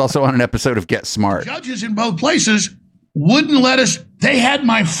 Was also on an episode of Get Smart. Judges in both places wouldn't let us. They had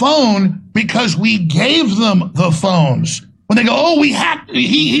my phone because we gave them the phones. When they go, oh, we hacked.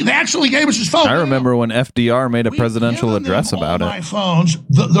 He actually gave us his phone. I remember when FDR made a presidential address about it. My phones.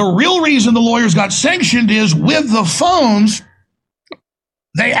 The real reason the lawyers got sanctioned is with the phones,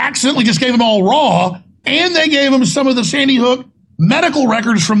 they accidentally just gave them all raw, and they gave them some of the Sandy Hook medical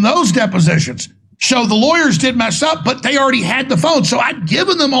records from those depositions. So the lawyers did mess up, but they already had the phones. So I'd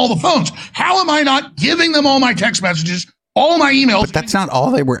given them all the phones. How am I not giving them all my text messages, all my emails? But that's not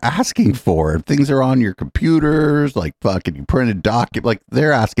all they were asking for. Things are on your computers, like fucking you printed document. Like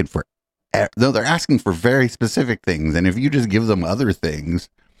they're asking for, no, they're asking for very specific things. And if you just give them other things,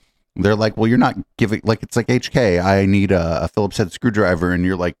 they're like, well, you're not giving, like, it's like HK. I need a Phillips head screwdriver. And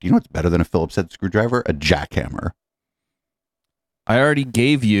you're like, you know what's better than a Phillips head screwdriver? A jackhammer. I already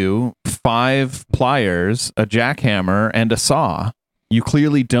gave you 5 pliers, a jackhammer, and a saw. You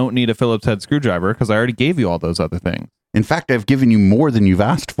clearly don't need a Phillips head screwdriver because I already gave you all those other things. In fact, I've given you more than you've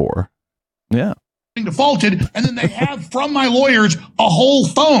asked for. Yeah. Defaulted, and then they have from my lawyers a whole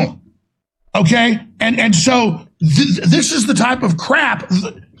phone. Okay? And so this is the type of crap.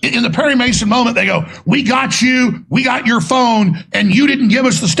 In the Perry Mason moment, they go, we got you, we got your phone, and you didn't give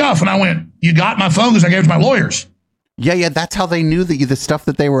us the stuff. And I went, you got my phone because I gave it to my lawyers. Yeah, that's how they knew that the stuff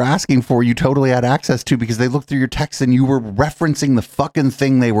that they were asking for, you totally had access to because they looked through your texts and you were referencing the fucking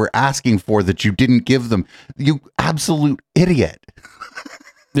thing they were asking for that you didn't give them. You absolute idiot.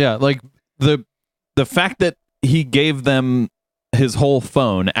 Yeah, like the fact that he gave them his whole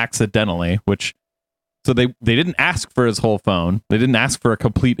phone accidentally, which so they didn't ask for his whole phone. They didn't ask for a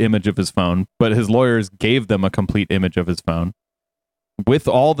complete image of his phone, but his lawyers gave them a complete image of his phone with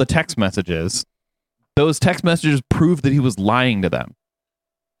all the text messages. Those text messages proved that he was lying to them.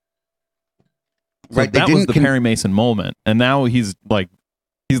 So right. That was the Perry Mason moment. And now he's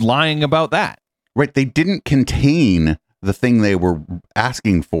lying about that. Right. They didn't contain the thing they were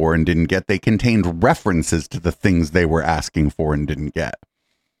asking for and didn't get. They contained references to the things they were asking for and didn't get.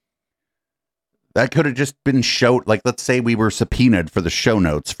 That could have just been showed. Like, let's say we were subpoenaed for the show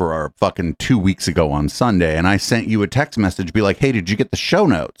notes for our fucking 2 weeks ago on Sunday. And I sent you a text message, be like, hey, did you get the show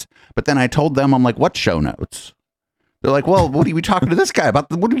notes? But then I told them, I'm like, what show notes? They're like, well, what are you talking to this guy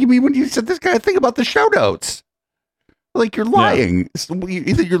about? What do you mean when you said this guy thing about the show notes? Like, you're lying. Yeah. So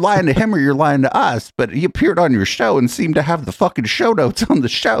either you're lying to him or you're lying to us. But he appeared on your show and seemed to have the fucking show notes on the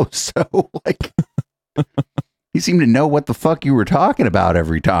show. So, like, he seemed to know what the fuck you were talking about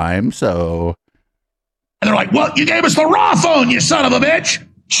every time. So... And they're like, well, you gave us the raw phone, you son of a bitch.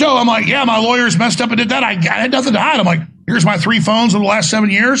 So I'm like, yeah, my lawyers messed up and did that. I had nothing to hide. I'm like, here's my 3 phones of the last 7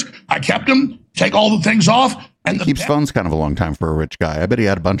 years. I kept them, take all the things off. And he keeps phones kind of a long time for a rich guy. I bet he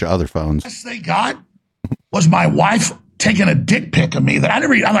had a bunch of other phones. The best they got was my wife taking a dick pic of me that I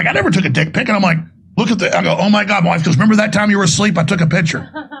never took a dick pic. And I'm like, look at I go, oh my God, my wife goes, remember that time you were asleep? I took a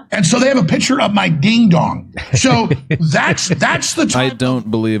picture. And so they have a picture of my ding dong. So that's the type I don't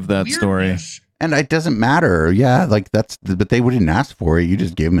believe that story. And it doesn't matter. Yeah, like but they didn't ask for it. You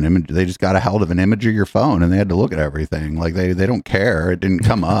just gave them an image. They just got a held of an image of your phone and they had to look at everything. Like they don't care. It didn't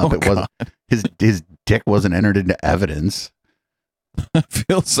come up. It wasn't his dick wasn't entered into evidence. I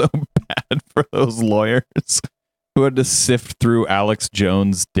feel so bad for those lawyers who had to sift through Alex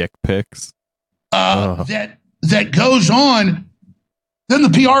Jones' dick pics. That goes on. Then the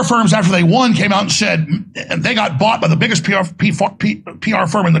PR firms, after they won, came out and said, and they got bought by the biggest PR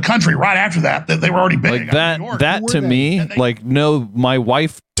firm in the country right after that they were already big. Like that to me, like, no, my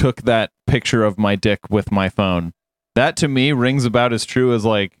wife took that picture of my dick with my phone That to me rings about as true as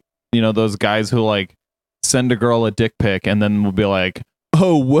like, you know, those guys who like send a girl a dick pic and then will be like,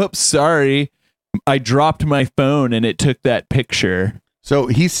 oh, whoops, sorry. I dropped my phone and it took that picture. So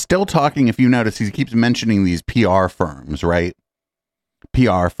he's still talking. If you notice, he keeps mentioning these PR firms, right?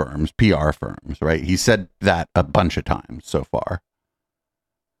 PR firms, right? He said that a bunch of times so far.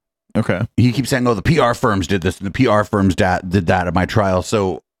 Okay. He keeps saying, oh, the PR firms did this and the PR firms did that at my trial.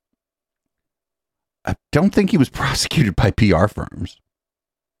 So I don't think he was prosecuted by PR firms.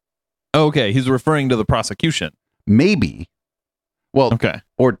 Okay. He's referring to the prosecution. Maybe. Well, okay.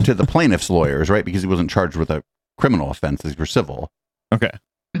 Or to the plaintiff's lawyers, right? Because he wasn't charged with a criminal offense. These were civil. Okay.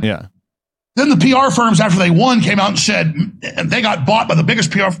 Yeah. Then the PR firms, after they won, came out and said, and they got bought by the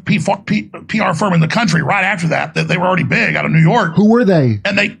biggest PR firm in the country right after that they were already big out of New York. Who were they?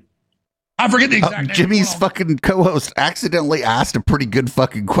 And I forget the exact name. Jimmy's fucking co-host accidentally asked a pretty good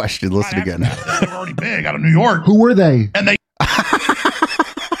fucking question. Listen again. They were already big out of New York. Who were they? And they...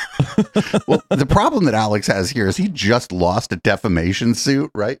 Well, the problem that Alex has here is he just lost a defamation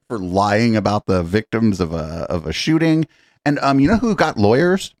suit, right? For lying about the victims of a shooting. And you know who got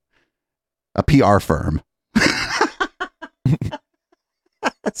lawyers? A PR firm.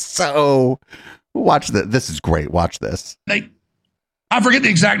 So watch this. This is great. Watch this. I forget the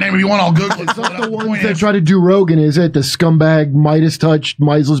exact name. If you want, I'll Google it. It's not the ones that try to do Rogan, is it? The scumbag Midas Touch,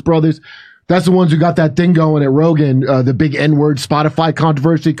 Misless Brothers. That's the ones who got that thing going at Rogan, the big N-word Spotify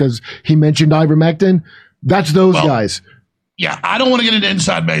controversy because he mentioned ivermectin. That's those guys. Yeah, I don't want to get into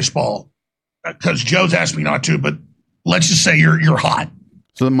inside baseball because Joe's asked me not to, but let's just say you're hot.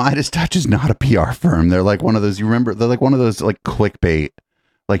 So the Midas Touch is not a PR firm. They're like one of those, you remember, they're like one of those like clickbait,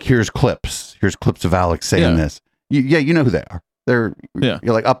 like here's clips of Alex saying this. You know who they are. You're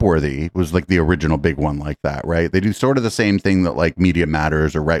like Upworthy was like the original big one like that, right? They do sort of the same thing that like Media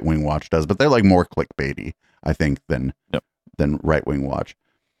Matters or Right Wing Watch does, but they're like more clickbaity, I think, than Right Wing Watch.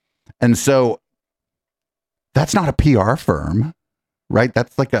 And so that's not a PR firm, right?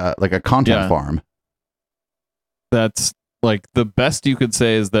 That's like a content farm. That's like the best you could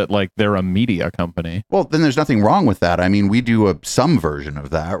say is that like they're a media company. Well, then there's nothing wrong with that. I mean, we do some version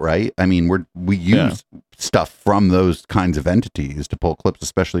of that, right? I mean, we use stuff from those kinds of entities to pull clips,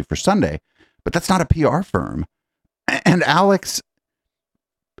 especially for Sunday, but that's not a PR firm. And Alex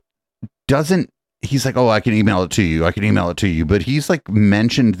he's like, oh, I can email it to you. But he's like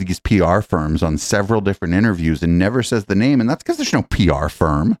mentioned these PR firms on several different interviews and never says the name. And that's because there's no PR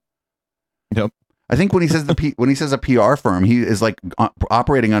firm. Yep. I think when he says when he says a PR firm, he is like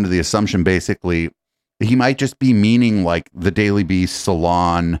operating under the assumption basically he might just be meaning like the Daily Beast,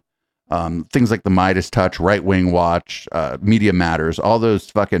 Salon, things like the Midas Touch, Right Wing Watch, Media Matters, all those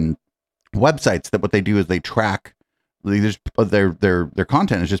fucking websites that what they do is they track their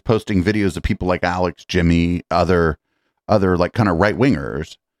content is just posting videos of people like Alex, Jimmy, other like kind of right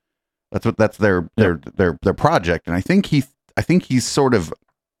wingers. That's their project, and I think he's sort of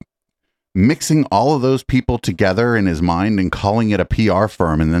mixing all of those people together in his mind and calling it a PR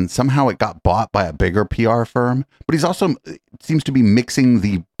firm, and then somehow it got bought by a bigger PR firm. But he's also seems to be mixing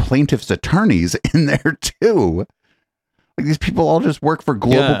the plaintiff's attorneys in there too. Like these people all just work for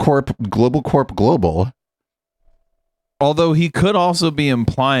Global. Although he could also be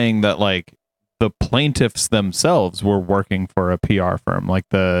implying that like the plaintiffs themselves were working for a PR firm, like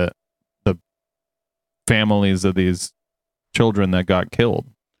the families of these children that got killed.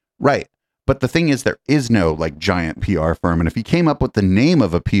 Right. But the thing is, there is no like giant PR firm, and if he came up with the name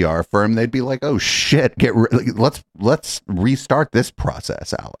of a PR firm, they'd be like, "Oh shit, let's restart this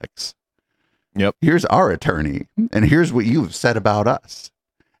process, Alex." Yep. Here's our attorney, and here's what you've said about us,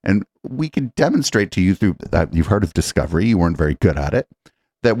 and we can demonstrate to you through that. You've heard of discovery; you weren't very good at it.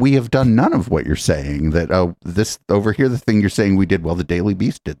 That we have done none of what you're saying. That this over here, the thing you're saying we did. Well, the Daily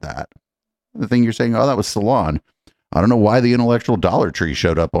Beast did that. The thing you're saying, that was Salon. I don't know why the intellectual Dollar Tree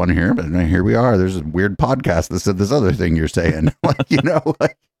showed up on here, but here we are. There's a weird podcast that said this other thing you're saying.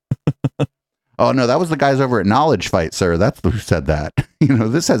 Oh no, that was the guys over at Knowledge Fight, sir. That's who said that.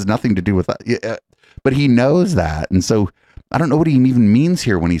 This has nothing to do with that. But he knows that. And so I don't know what he even means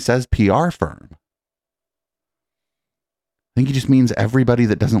here when he says PR firm. I think he just means everybody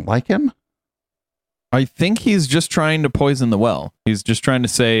that doesn't like him. I think he's just trying to poison the well. He's just trying to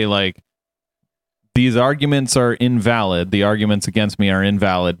say like, these arguments are invalid. The arguments against me are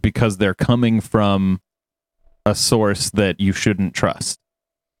invalid because they're coming from a source that you shouldn't trust.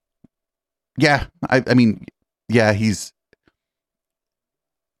 Yeah. I mean, yeah, he's...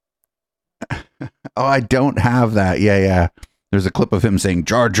 I don't have that. Yeah. There's a clip of him saying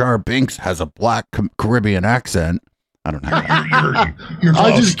Jar Jar Binks has a black Caribbean accent. I don't know. You're I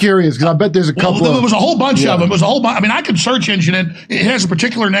was close. just curious because I bet there's a couple. There was a whole bunch Yeah. of them. It was a whole bunch. I mean, I could search engine it. It has a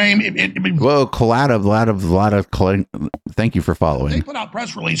particular name. Whoa, thank you for They following. put out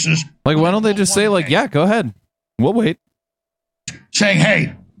press releases Like, why don't they just say, like, yeah, go ahead. We'll wait. saying,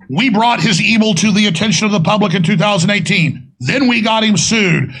 hey, we brought his evil to the attention of the public in 2018. Then we got him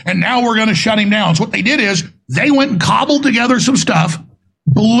sued, and now we're going to shut him down. So what they did is they went and cobbled together some stuff,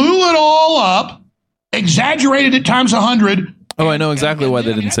 blew it all up, exaggerated it times 100. Oh, I know exactly why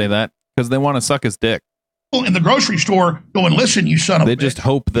they didn't say that. Because they want to suck his dick. In the grocery store going, listen, you son of They a bitch. just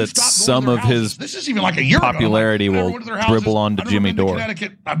hope that some of his This is even like a year popularity ago. will dribble onto Jimmy Dore.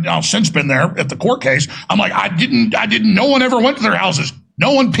 Connecticut. I've now since been there at the court case. I'm like, I didn't, no one ever went to their houses.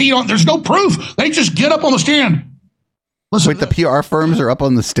 No one peed on, there's no proof. They just get up on the stand. Listen, Wait, the PR firms are up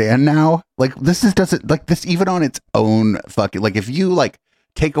on the stand now? Like, doesn't, like, this even on its own fucking, like, if you, like,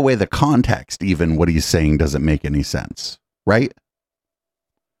 take away the context, even what he's saying doesn't make any sense, right?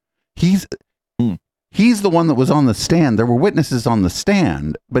 He's the one that was on the stand. There were witnesses on the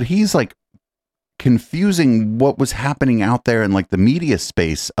stand, but he's, like, confusing what was happening out there in, like, the media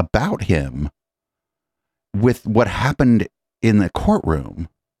space about him with what happened in the courtroom.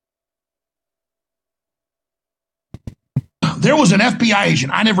 There was an FBI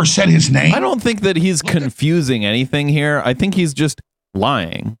agent. I never said his name. I don't think that he's confusing anything here. I think he's just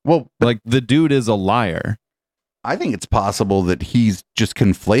lying. Well, like, the dude is a liar. I think it's possible that he's just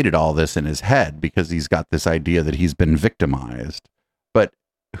conflated all this in his head because he's got this idea that he's been victimized. But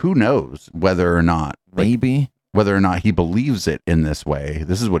who knows whether or not, maybe whether or not he believes it in this way.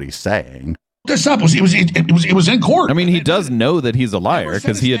 This is what he's saying. This up was it was in court. I mean, he does know that he's a liar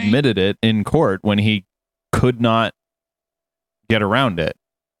because he admitted it in court when he could not get around it.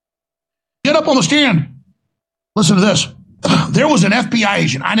 Get up on the stand. Listen to this. There was an FBI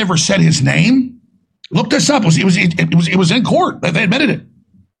agent. I never said his name. Look this up. It was in court. They admitted it.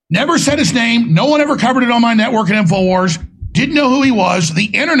 Never said his name. No one ever covered it on my network at InfoWars. Didn't know who he was. The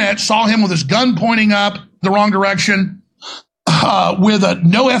internet saw him with his gun pointing up the wrong direction, with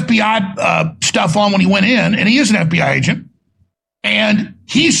no FBI stuff on when he went in, and he is an FBI agent. And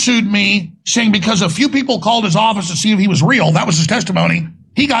he sued me saying because a few people called his office to see if he was real. That was his testimony.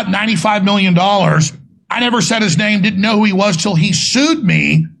 He got $95 million. I never said his name, didn't know who he was till he sued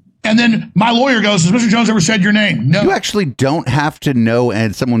me. And then my lawyer goes, has Mr. Jones ever said your name? No. You actually don't have to know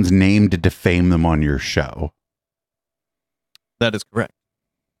and someone's name to defame them on your show. That is correct.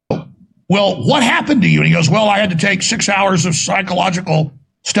 Well, what happened to you? And he goes, well, I had to take 6 hours of psychological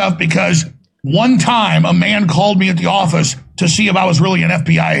stuff because one time a man called me at the office to see if I was really an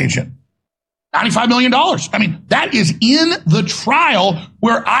FBI agent. $95 million. I mean, that is in the trial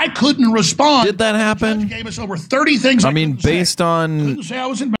where I couldn't respond. Did that happen? The judge gave us over 30 things. I mean, based on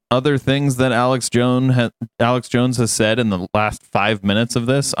other things that Alex Jones has said in the last 5 minutes of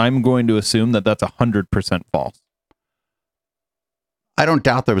this, I'm going to assume that that's 100% false. I don't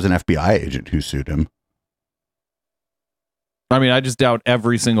doubt there was an FBI agent who sued him. I mean, I just doubt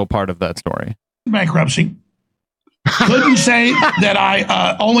every single part of that story. Bankruptcy. Couldn't say that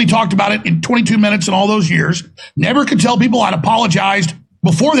I only talked about it in 22 minutes in all those years. Never could tell people I'd apologized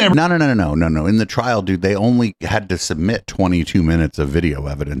before they ever. No. In the trial, dude, they only had to submit 22 minutes of video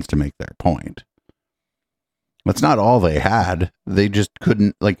evidence to make their point. That's not all they had. They just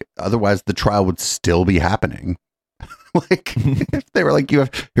couldn't, like, otherwise the trial would still be happening. Like, if they were like, you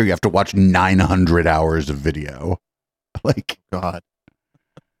have to watch 900 hours of video. Like, God.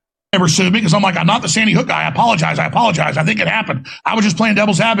 Never sued me because I'm like, I'm not the Sandy Hook guy. I apologize. I think it happened. I was just playing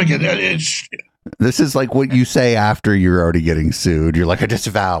devil's advocate. This is like what you say after you're already getting sued. You're like, I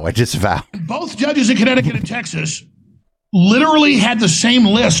disavow. Both judges in Connecticut and Texas literally had the same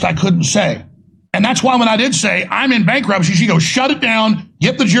list I couldn't say. And that's why when I did say, I'm in bankruptcy, she goes, shut it down,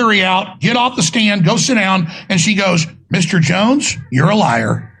 get the jury out, get off the stand, go sit down. And she goes, Mr. Jones, you're a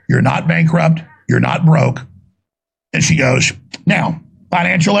liar. You're not bankrupt. You're not broke. And she goes, now,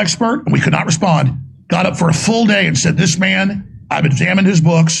 financial expert, and we could not respond, got up for a full day and said, this man, I've examined his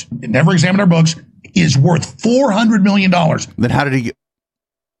books, never examined our books, is worth $400 million. Then how did he,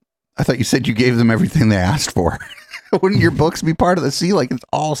 I thought you said you gave them everything they asked for. Wouldn't your books be part of the sea? Like, it's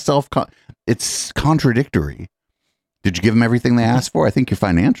all it's contradictory. Did you give them everything they asked for? I think your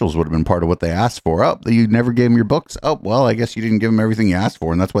financials would have been part of what they asked for. Oh, you never gave them your books. Oh, well, I guess you didn't give them everything you asked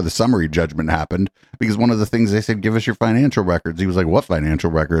for. And that's why the summary judgment happened, because one of the things they said, give us your financial records. He was like, what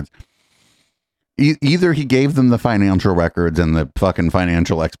financial records? Either he gave them the financial records and the fucking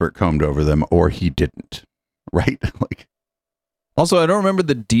financial expert combed over them, or he didn't. Right? Like, also, I don't remember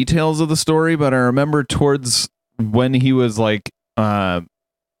the details of the story, but I remember towards when he was like,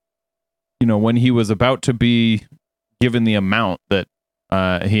 when he was about to be given the amount that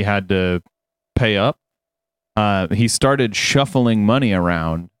he had to pay up, he started shuffling money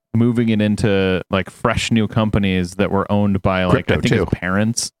around, moving it into like fresh new companies that were owned by like Crypto I think too. his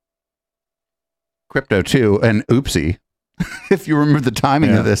parents. Crypto too, and oopsie. If you remember the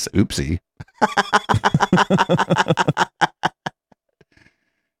timing of this, oopsie.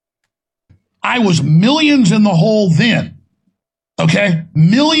 I was millions in the hole then. Okay,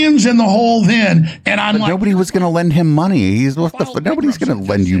 millions in the hole then, and I'm But like, nobody was going to lend him money. He's what the nobody's going to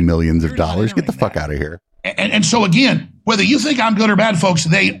lend you millions of dollars. Get the fuck out of here. and so again, whether you think I'm good or bad, folks,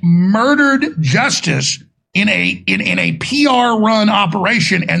 they murdered justice in a PR run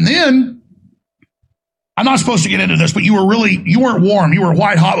operation, and then I'm not supposed to get into this, but you weren't warm. You were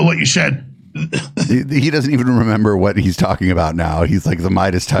white hot with what you said. He doesn't even remember what he's talking about now. He's like the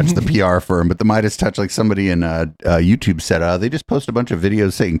Midas Touch, the PR firm, but the Midas Touch, like somebody in YouTube said, they just post a bunch of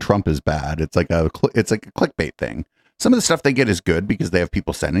videos saying Trump is bad. It's like a clickbait thing. Some of the stuff they get is good because they have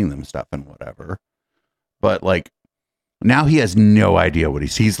people sending them stuff and whatever. But like now he has no idea what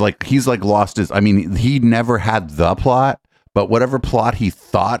he's like lost his. I mean, he never had the plot, but whatever plot he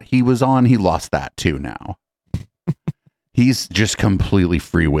thought he was on, he lost that too now. He's just completely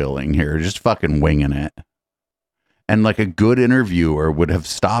freewheeling here, just fucking winging it. And like a good interviewer would have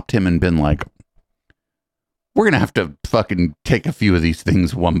stopped him and been like, we're going to have to fucking take a few of these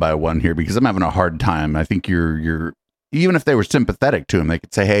things one by one here because I'm having a hard time. I think you're even if they were sympathetic to him, they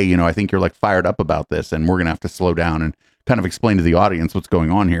could say, hey, I think you're like fired up about this and we're going to have to slow down and kind of explain to the audience what's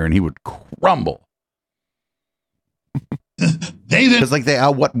going on here. And he would crumble.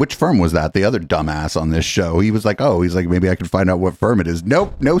 Which firm was that? The other dumbass on this show. He was like, maybe I can find out what firm it is.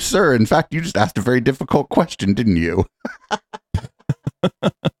 Nope, no, sir. In fact, you just asked a very difficult question, didn't you?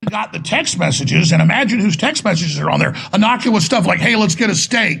 Got the text messages, and imagine whose text messages are on there. Innocuous stuff like, hey, let's get a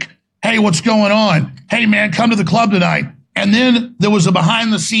steak. Hey, what's going on? Hey, man, come to the club tonight. And then there was a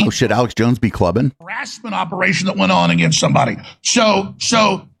behind the scenes. Oh shit, Alex Jones be clubbing? Harassment operation that went on against somebody. So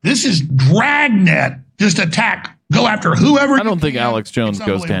this is dragnet, just attack. Go after whoever. I don't think Alex Jones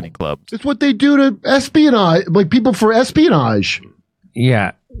goes to any clubs. It's what they do to espionage, like people for espionage.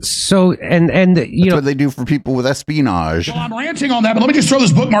 Yeah. So and you know what they do for people with espionage. Well, I'm ranting on that, but let me just throw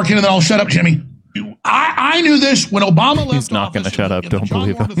this bookmark in and then I'll shut up, Jimmy. I knew this when Obama left. He's not going to shut up. Don't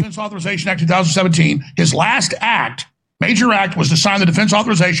believe him. Defense Authorization Act 2017. His last act. Major act was to sign the defense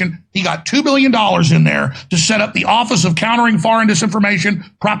authorization. He got $2 billion in there to set up the Office of Countering Foreign Disinformation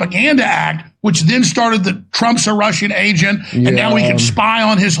Propaganda Act, which then started the Trump's a Russian agent. Yeah. And now we can spy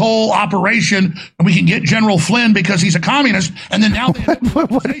on his whole operation and we can get General Flynn because he's a communist. And then now they have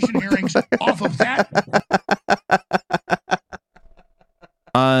authorization hearings off of that.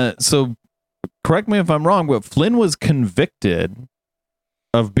 So correct me if I'm wrong, but Flynn was convicted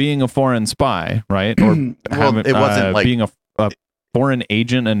of being a foreign spy, right? Or it wasn't like being a foreign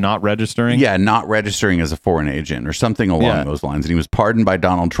agent and not registering. Yeah, not registering as a foreign agent or something along those lines. And he was pardoned by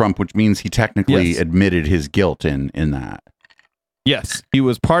Donald Trump, which means he technically admitted his guilt in that. Yes, he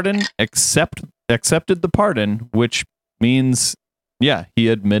was pardoned, accepted the pardon, which means, he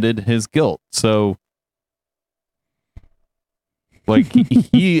admitted his guilt. So, like,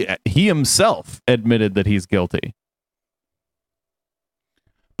 he himself admitted that he's guilty.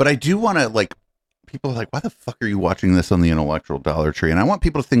 But I do want to, people are like, why the fuck are you watching this on the Intellectual Dollar Tree? And I want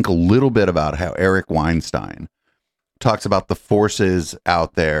people to think a little bit about how Eric Weinstein talks about the forces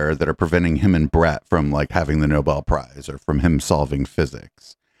out there that are preventing him and Brett from having the Nobel Prize or from him solving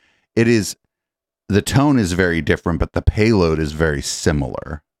physics. The tone is very different, but the payload is very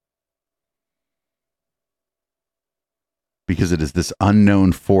similar. Because it is this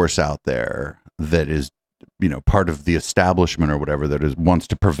unknown force out there that is part of the establishment or whatever that wants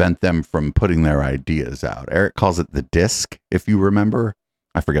to prevent them from putting their ideas out. Eric calls it the disc, if you remember.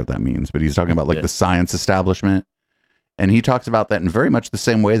 I forget what that means, but he's talking about the science establishment. And he talks about that in very much the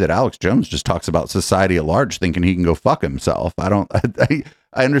same way that Alex Jones just talks about society at large, thinking he can go fuck himself. I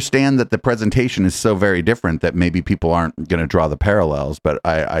understand that the presentation is so very different that maybe people aren't going to draw the parallels, but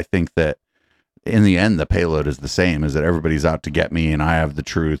I think that in the end, the payload is the same, is that everybody's out to get me and I have the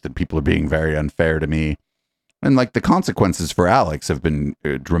truth and people are being very unfair to me. And the consequences for Alex have been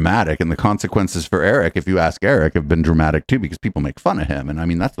dramatic, and the consequences for Eric, if you ask Eric, have been dramatic too, because people make fun of him. And I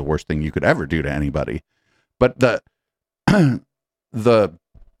mean, that's the worst thing you could ever do to anybody. But the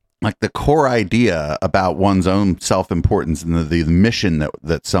core idea about one's own self-importance and the mission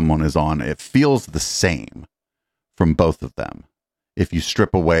that someone is on, it feels the same from both of them. If you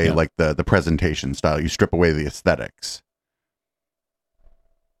strip away the presentation style, you strip away the aesthetics.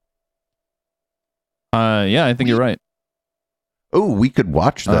 I think you're right. Oh, we could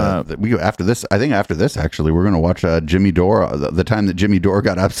watch we after this. I think after this, actually, we're going to watch Jimmy Dore. The time that Jimmy Dore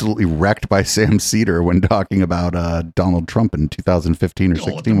got absolutely wrecked by Sam Cedar when talking about Donald Trump in 2015 or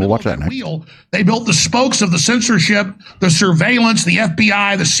 16. We'll watch that next. They built the spokes of the censorship, the surveillance, the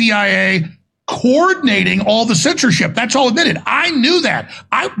FBI, the CIA, coordinating all the censorship. That's all admitted. I knew that.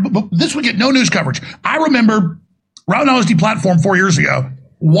 This would get no news coverage. I remember right when I was deplatformed 4 years ago,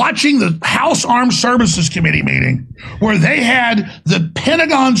 watching the House Armed Services Committee meeting where they had the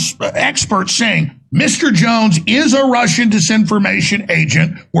Pentagon's experts saying, Mr. Jones is a Russian disinformation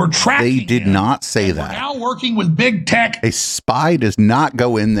agent. We're tracking They did not say that. We're now working with big tech. A spy does not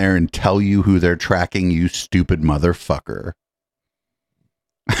go in there and tell you who they're tracking, you stupid motherfucker.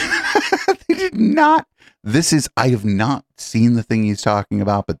 They did not. I have not seen the thing he's talking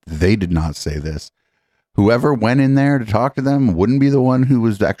about, but they did not say this. Whoever went in there to talk to them wouldn't be the one who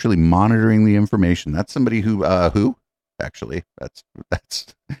was actually monitoring the information. That's somebody who actually, that's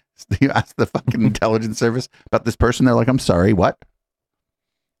you ask the fucking intelligence service about this person. They're like, I'm sorry, what?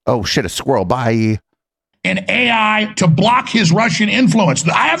 Oh shit, a squirrel. Bye. And AI to block his Russian influence.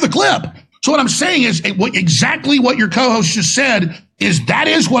 I have the clip. So what I'm saying is exactly what your co-host just said is that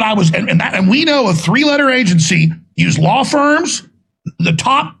is what I was, and we know a 3-letter agency used law firms. The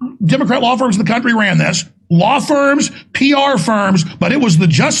top Democrat law firms in the country ran this. Law firms, PR firms, but it was the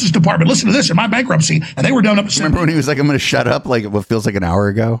Justice Department. Listen to this in my bankruptcy, and they were done up. Remember when he was like, I'm going to shut up, like what feels like an hour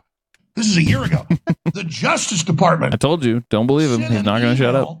ago? This is a year ago. The Justice Department. I told you, don't believe him. He's not going to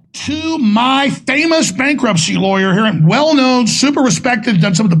shut up. To my famous bankruptcy lawyer here, and well-known, super respected,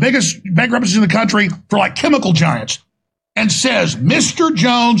 done some of the biggest bankruptcies in the country for like chemical giants, and says, Mr.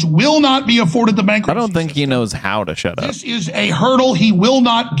 Jones will not be afforded the bankruptcy. I don't think he knows how to shut up. This is a hurdle he will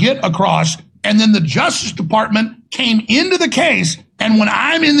not get across. And then the Justice Department came into the case, and when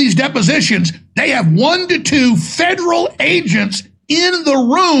I'm in these depositions, they have 1 to 2 federal agents in the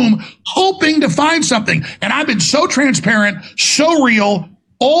room hoping to find something. And I've been so transparent, so real,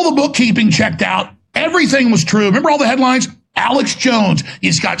 all the bookkeeping checked out, everything was true. Remember all the headlines? Alex Jones,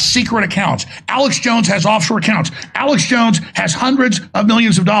 he's got secret accounts. Alex Jones has offshore accounts. Alex Jones has hundreds of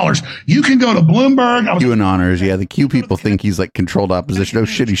millions of dollars. You can go to Bloomberg. QAnoners, yeah, the Q people think he's like controlled opposition. Oh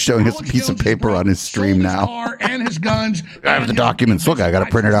shit, he's showing us a piece of paper on his stream now. Car and his guns. I have the documents. Look, I got to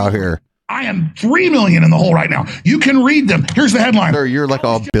print it out here. I am 3 million in the hole right now. You can read them. Here's the headline. Sir, you're like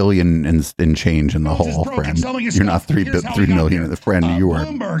all billion in change in the hole, friend. You're not 3 million in the friend. You are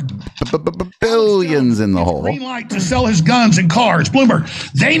billions in the hole. Green light to sell his guns and cars. Bloomberg.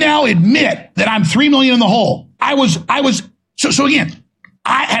 They now admit that I'm 3 million in the hole. So again,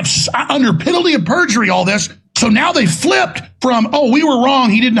 I have under penalty of perjury all this. So now they flipped from, we were wrong.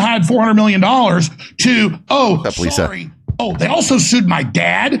 He didn't hide $400 million to, sorry. Oh, they also sued my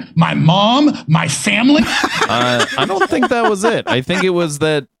dad, my mom, my family. I don't think that was it. I think it was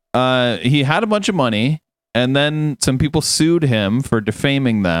that he had a bunch of money, and then some people sued him for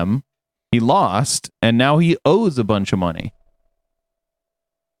defaming them. He lost, and now he owes a bunch of money.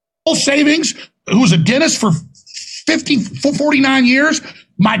 Savings, who was a dentist for 49 years.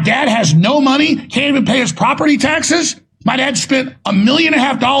 My dad has no money, can't even pay his property taxes. My dad spent $1.5 million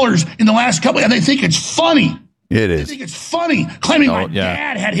in the last couple, and they think it's funny. It is. I think it's funny claiming my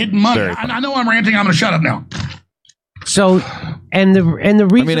dad had hidden money. I know I'm ranting. I'm going to shut up now. So, and the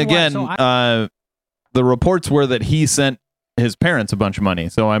reason. I mean, again, the reports were that he sent his parents a bunch of money.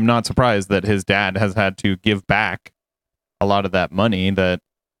 So I'm not surprised that his dad has had to give back a lot of that money that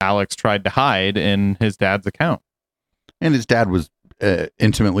Alex tried to hide in his dad's account. And his dad was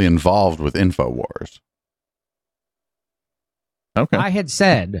intimately involved with InfoWars. Okay. I had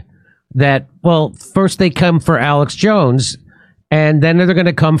said that, well, first they come for Alex Jones, and then they're going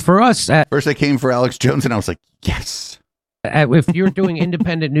to come for us. First they came for Alex Jones, and I was like, yes. If you're doing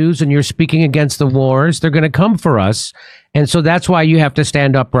independent news and you're speaking against the wars, they're going to come for us. And so that's why you have to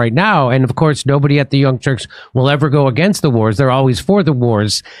stand up right now. And of course, nobody at the Young Turks will ever go against the wars. They're always for the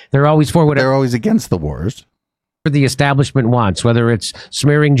wars. They're always for whatever. They're always against the wars. The establishment wants, whether it's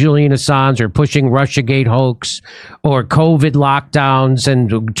smearing Julian Assange or pushing Russiagate hoax or COVID lockdowns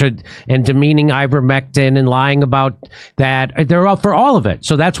and demeaning ivermectin and lying about that. They're all for all of it.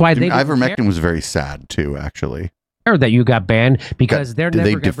 So that's why ivermectin was very sad too, actually. That you got banned because they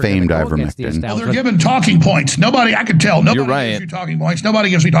defamed ivermectin. Well, they're given talking points. Nobody, I could tell. Nobody gives you talking points. Nobody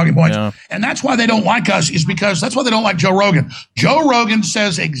gives me talking points. Yeah. And that's why they don't like us, is because that's why they don't like Joe Rogan. Joe Rogan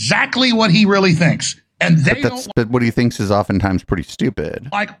says exactly what he really thinks. And but what he thinks is oftentimes pretty stupid.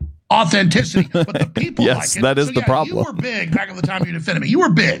 Like authenticity. But the people yes, like it. That is the problem. You were big back at the time you defended me. You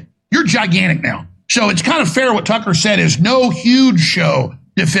were big. You're gigantic now. So it's kind of fair what Tucker said is no huge show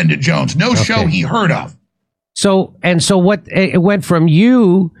defended Jones. No show he heard of. So what it went from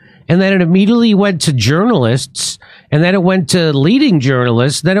you, and then it immediately went to journalists, and then it went to leading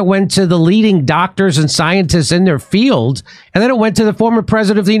journalists, then it went to the leading doctors and scientists in their field, and then it went to the former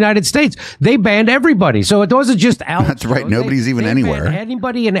president of the United States. They banned everybody. So it wasn't just Alex. That's right. Nobody's even anywhere.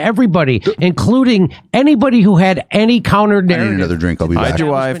 Anybody and everybody, including anybody who had any counter narrative. I need another drink. I'll be back. Hide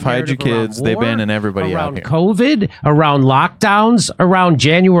your wife, hide your kids. They banning everybody out around here. COVID, around lockdowns, around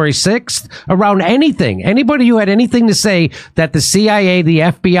January 6th, around anything. Anybody who had anything to say that the CIA, the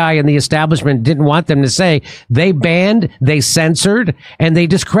FBI, and the establishment didn't want them to say, they banned, they censored, and they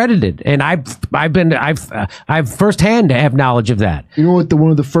discredited. And I've firsthand have knowledge of that. You know what?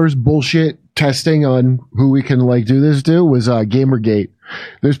 One of the first bullshit testing on who we can do this to was Gamergate.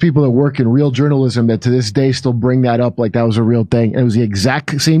 There's people that work in real journalism that to this day still bring that up like that was a real thing. And it was the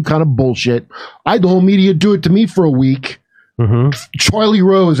exact same kind of bullshit. I had the whole media do it to me for a week. Charlie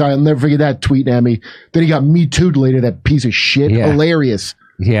Rose, I'll never forget that tweet at me. Then he got me too'd later, that piece of shit. Yeah. Hilarious.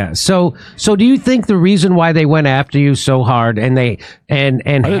 Yeah. So do you think the reason why they went after you so hard and I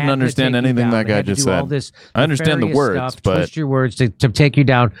didn't understand anything that guy just said. I understand the words, but twist your words to take you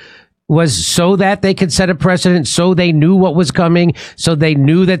down, was so that they could set a precedent, so they knew what was coming, so they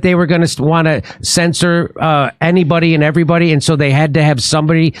knew that they were going to want to censor anybody and everybody, and so they had to have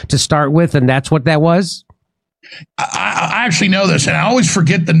somebody to start with, and that's what that was? I actually know this, and I always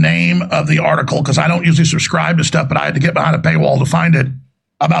forget the name of the article because I don't usually subscribe to stuff, but I had to get behind a paywall to find it.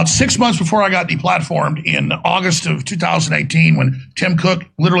 About 6 months before I got deplatformed in August of 2018, when Tim Cook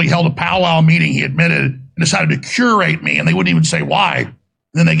literally held a powwow meeting, he admitted and decided to curate me, and they wouldn't even say why. And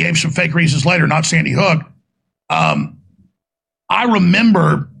then they gave some fake reasons later, not Sandy Hook. I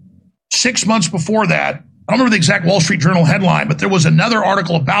remember 6 months before that, I don't remember the exact Wall Street Journal headline, but there was another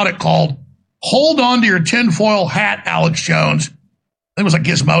article about it called "Hold on to your tinfoil hat, Alex Jones." I think it was like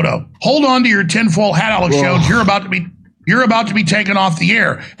Gizmodo. "Hold on to your tinfoil hat, Alex Jones. You're about to be taken off the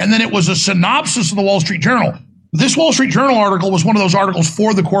air." And then it was a synopsis of the Wall Street Journal. This Wall Street Journal article was one of those articles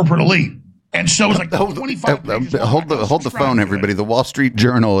for the corporate elite. And so it was like 25 pages. Hold the phone, everybody. The Wall Street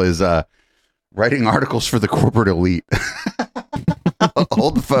Journal is writing articles for the corporate elite.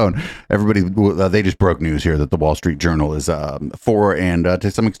 Hold the phone, everybody. They just broke news here that the Wall Street Journal is for and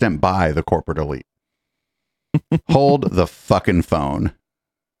to some extent by the corporate elite. Hold the fucking phone.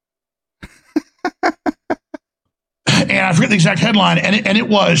 And I forget the exact headline, and it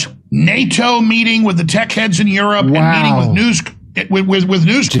was NATO meeting with the tech heads in Europe and meeting with news.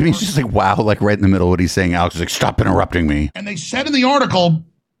 Jimmy's just like, wow, like right in the middle of what he's saying. Alex is like, stop interrupting me. And they said in the article,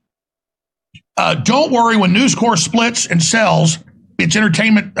 don't worry, when News Corp splits and sells its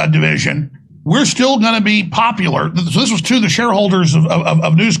entertainment division, we're still going to be popular. So this was to the shareholders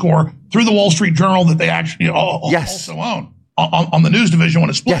of News Corp through the Wall Street Journal that they actually also own on the news division when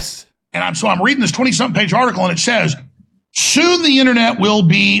it splits. Yes. And I'm reading this 20-something page article, and it says, soon the internet will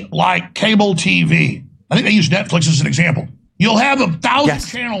be like cable TV. I think they use Netflix as an example. You'll have 1,000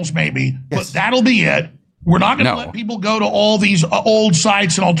 channels maybe, but that'll be it. We're not going to let people go to all these old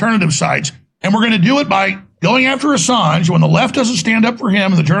sites and alternative sites. And we're going to do it by going after Assange when the left doesn't stand up for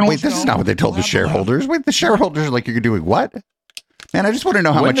him and the journalists. Wait, this is not what they told the shareholders. Wait, the shareholders are like, you're doing what? Man, I just want to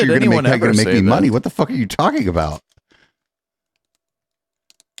know how much you're going to make me money. What the fuck are you talking about?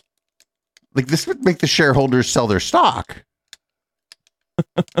 Like, this would make the shareholders sell their stock.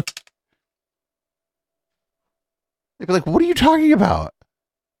 They'd be like, what are you talking about?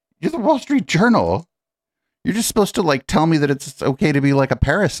 You're the Wall Street Journal. You're just supposed to, like, tell me that it's okay to be like a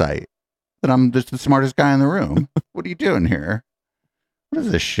parasite, that I'm just the smartest guy in the room. What are you doing here? What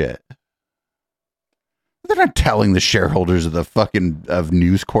is this shit? They're not telling the shareholders of the fucking of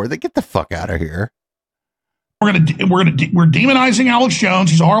News Corp. They get the fuck out of here. We're demonizing Alex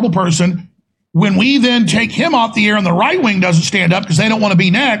Jones. He's a horrible person. When we then take him off the air and the right wing doesn't stand up because they don't want to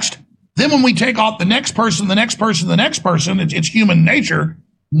be next, then when we take off the next person, it's human nature.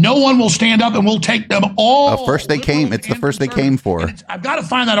 No one will stand up and we'll take them all. First they came. It's the first they came for. I've got to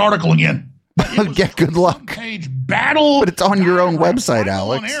find that article again. Yeah, good luck. Page battle. But it's on your own website,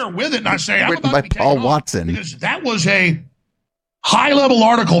 Alex. On air with it, and I say, I'm written about by to be Paul taken off Watson. because that was a high-level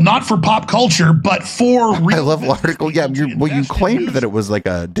article, not for pop culture, but for real high-level article. Yeah, you claimed that it was like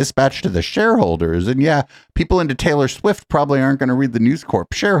a dispatch to the shareholders, and yeah, people into Taylor Swift probably aren't going to read the News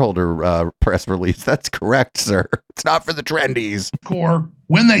Corp shareholder press release. That's correct, sir. It's not for the trendies.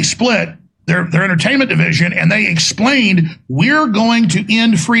 When they split their entertainment division, and they explained, we're going to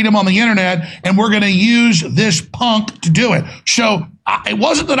end freedom on the internet, and we're going to use this punk to do it. So it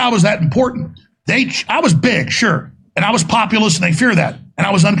wasn't that I was that important. I was big, sure. And I was populist, and they fear that. And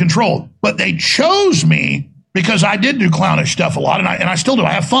I was uncontrolled. But they chose me because I did do clownish stuff a lot, and I still do.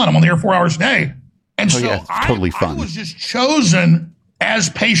 I have fun. I'm on the air 4 hours a day. And Oh, so yeah, it's totally I fun. was just chosen as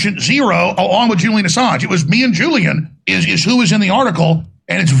patient zero along with Julian Assange. It was me and Julian is who was in the article,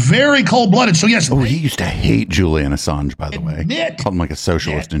 and it's very cold-blooded. So yes, Oh, he used to hate Julian Assange, by the way. Called him like a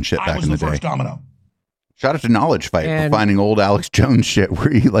socialist and shit I back was in the the day. first domino. Shout out to Knowledge Fight And- for finding old Alex Jones shit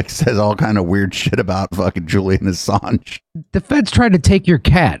where he like says all kind of weird shit about fucking Julian Assange. The feds tried to take your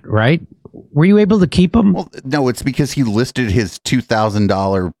cat, right? Were you able to keep him? Well, no, it's because he listed his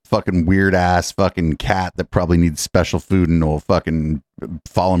 $2,000 fucking weird ass fucking cat that probably needs special food and will fucking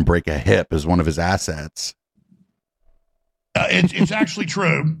fall and break a hip as one of his assets. It's actually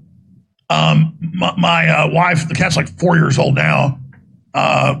true. My wife, the cat's like 4 years old now.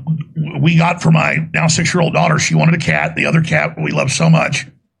 We got for my now 6-year-old daughter. She wanted a cat. The other cat we love so much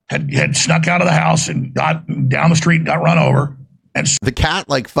had snuck out of the house and got down the street and got run over. And The cat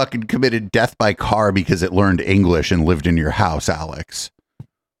like fucking committed death by car because it learned English and lived in your house, Alex.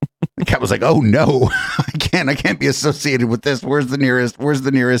 The cat was like, "Oh no, I can't be associated with this. Where's the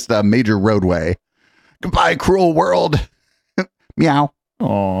nearest major roadway? Goodbye, cruel world." Meow.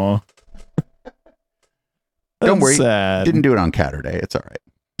 Aw. Don't That's worry. sad. Didn't do it on Catterday. It's all right.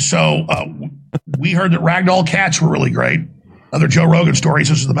 So we heard that ragdoll cats were really great. Other Joe Rogan stories.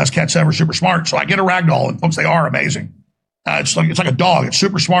 This is the best cats ever. Super smart. So I get a ragdoll, and folks, they are amazing. It's like a dog. It's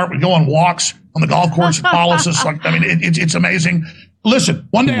super smart. We go on walks on the golf course. It follows us. It's amazing. Listen,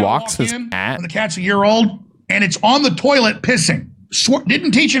 one day He I walks walk his in cat? when the cat's a year old, and it's on the toilet pissing.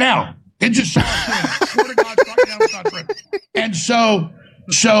 Didn't teach it out. It just saw it doing it. Swear to God, it's not true. And so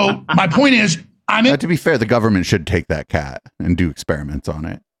my point is, To be fair, the government should take that cat and do experiments on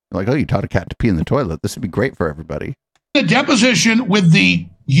it. Like, oh, you taught a cat to pee in the toilet. This would be great for everybody. a deposition with the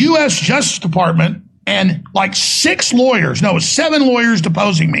U.S. Justice Department and like 7 lawyers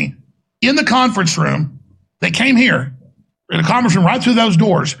deposing me in the conference room. They came here in a conference room right through those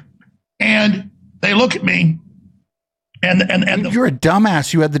doors, and they look at me. And you're a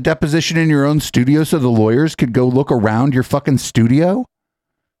dumbass. You had the deposition in your own studio so the lawyers could go look around your fucking studio.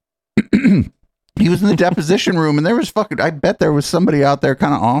 He was in the deposition room, and there was I bet there was somebody out there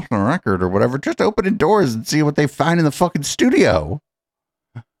kind of off the record or whatever, just opening doors and see what they find in the fucking studio.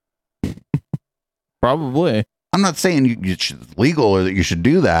 Probably. I'm not saying it's legal or that you should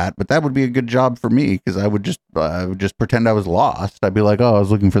do that, but that would be a good job for me because I would just pretend I was lost. I'd be like, oh, I was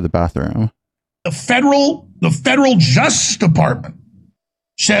looking for the bathroom. The federal Justice Department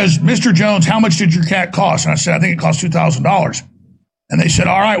says, Mr. Jones, how much did your cat cost? And I said, I think it cost $2,000. And they said,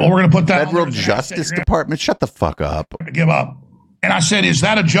 all right, well, we're going to put that Federal Justice Department. Shut the fuck up. Give up. And I said, is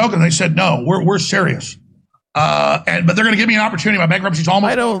that a joke? And they said, no, we're serious. But they're going to give me an opportunity. My bankruptcy's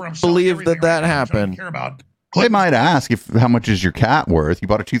almost over. I don't believe that happened. Care about. They might ask how much is your cat worth? You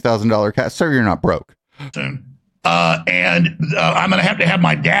bought a $2,000 cat, sir. You're not broke. Soon. And I'm going to have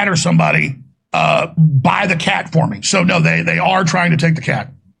my dad or somebody buy the cat for me. So no, they are trying to take the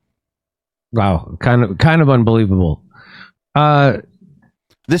cat. Wow, kind of unbelievable.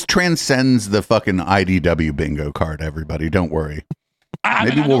 This transcends the fucking IDW bingo card, everybody. Don't worry.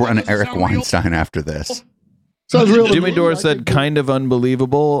 Maybe we'll run Eric Weinstein after this. Jimmy Dore said kind of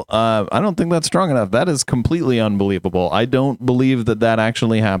unbelievable. I don't think that's strong enough. That is completely unbelievable. I don't believe that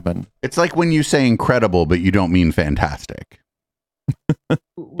actually happened. It's like when you say incredible, but you don't mean fantastic.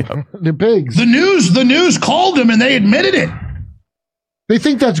 The pigs. The news called them and they admitted it. They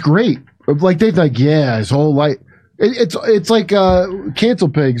think that's great. Like they think, yeah, his whole life. It's like cancel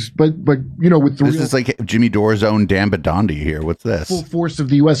pigs, but you know, with the this is like Jimmy Dore's own Dan Badandi here. What's this? full force of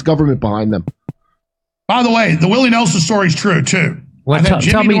the U.S. government behind them. By the way, the Willie Nelson story is true too. Well,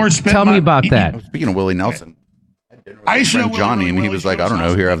 tell me about that. Speaking of Willie Nelson, I used to know friend Johnny, and he was like, I don't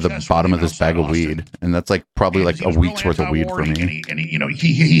know, here I have the bottom of this bag of weed, and that's like probably like a week's worth of weed for me. And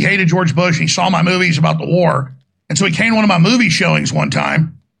he hated George Bush. And he saw my movies about the war, and so he came to one of my movie showings one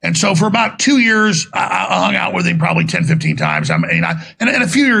time. And so for about 2 years, I hung out with him probably 10, 15 times. And a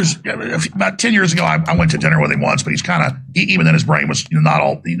few years, about 10 years ago, I went to dinner with him once, but he's kind of, even then his brain was not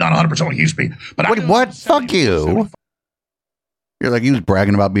 100% what he used to be. But what? Fuck you. You're like, he was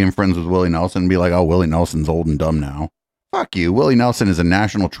bragging about being friends with Willie Nelson and be like, oh, Willie Nelson's old and dumb now. Fuck you. Willie Nelson is a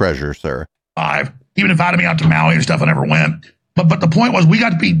national treasure, sir. He even invited me out to Maui and stuff. I never went. But the point was, we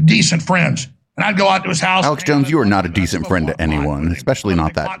got to be decent friends. And I'd go out to his house. Alex Jones, you are not a decent friend to anyone, especially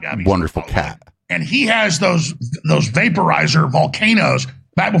not that wonderful cat. And he has those vaporizer volcanoes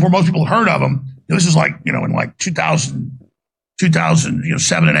back before most people had heard of them. This is like, in like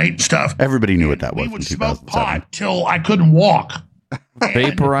 2007 and 8 and stuff. Everybody knew what that was. We would smoke pot till I couldn't walk.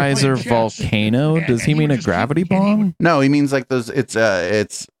 Vaporizer volcano? Does he mean a gravity bomb? No, he means like those. It's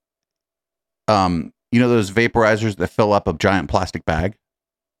those vaporizers that fill up a giant plastic bag.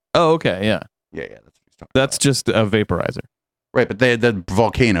 Oh, okay, yeah. Yeah, that's That's just a vaporizer. Right, but the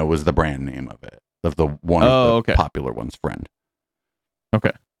Volcano was the brand name of it, of the one of the popular ones, friend.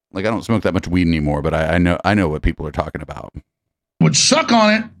 Okay. Like, I don't smoke that much weed anymore, but I know what people are talking about. Would suck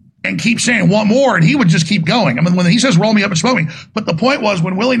on it and keep saying, want more, and he would just keep going. I mean, when he says, roll me up and smoke me. But the point was,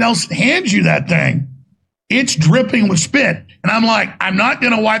 when Willie Nelson hands you that thing, it's dripping with spit. And I'm like, I'm not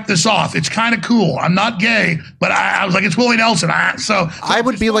going to wipe this off. It's kind of cool. I'm not gay, but I was like, it's Willie Nelson. So I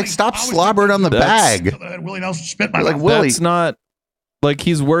would be like, stop slobbering on the bag. Willie Nelson spit my like, mouth. Willie. That's not like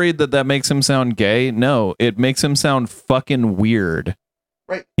he's worried that makes him sound gay. No, it makes him sound fucking weird.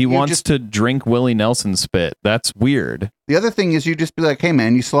 Right. He wants to drink Willie Nelson spit. That's weird. The other thing is you just be like, hey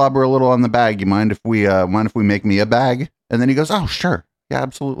man, you slobber a little on the bag. You mind if we make me a bag? And then he goes, oh sure. Yeah,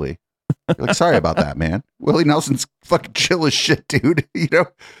 absolutely. You're like, sorry about that, man. Willie Nelson's fucking chill as shit, dude. You know,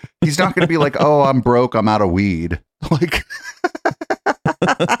 he's not going to be like, oh, I'm broke, I'm out of weed. Like,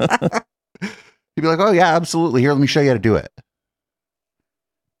 he'd be like, oh yeah, absolutely. Here, let me show you how to do it.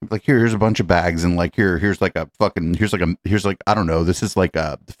 Like, here's a bunch of bags, and like here's like I don't know. This is like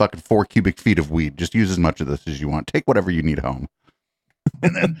a fucking 4 cubic feet of weed. Just use as much of this as you want. Take whatever you need home.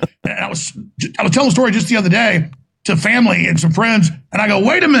 And then I was telling a story just the other day to family and some friends, and I go,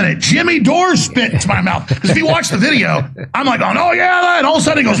 wait a minute, Jimmy Dore spit into my mouth. Because if you watch the video, I'm like, oh yeah, and all of a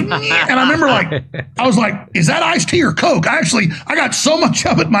sudden he goes, Meh. And I remember I was like, is that iced tea or Coke? I got so much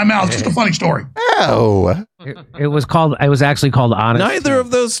of it in my mouth. It's just a funny story. Oh. It was actually called Honest. Neither of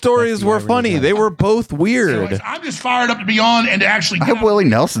those stories were funny. They were both weird. Anyways, I'm just fired up to be on and to actually. I hope Willie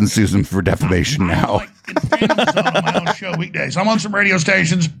Nelson sues him for defamation now. On my own show weekdays. I'm on some radio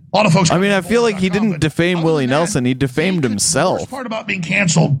stations. A lot of folks. I mean, I feel like he didn't defame Willie Nelson. He defamed himself. The worst part about being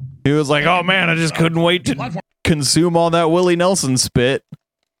canceled. He was like, oh man, I just couldn't wait to consume all that Willie Nelson spit.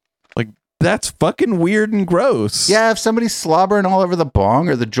 Like, that's fucking weird and gross. Yeah, if somebody's slobbering all over the bong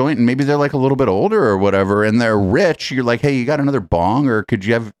or the joint, and maybe they're like a little bit older or whatever, and they're rich, you're like, hey, you got another bong, or could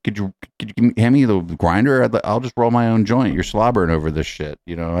you hand me the grinder? I'll just roll my own joint. You're slobbering over this shit.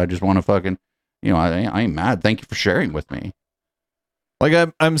 You know, I just want to fucking, you know, I ain't mad. Thank you for sharing with me.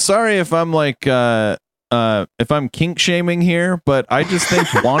 Like, I'm sorry if I'm like, if I'm kink shaming here, but I just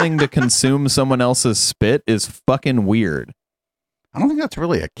think wanting to consume someone else's spit is fucking weird. I don't think that's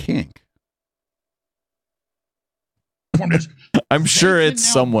really a kink. I'm sure it's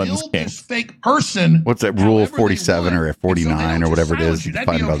someone's kink. Fake person. What's that, rule 47 or 49 or whatever it is you can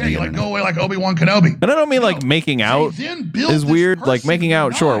find about the internet? Like, go away like Obi-Wan Kenobi. And I don't mean like making out is weird. Like making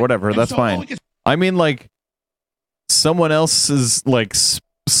out, sure, whatever, that's fine. I mean like someone else's like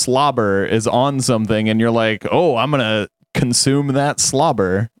slobber is on something and you're like, oh, I'm gonna consume that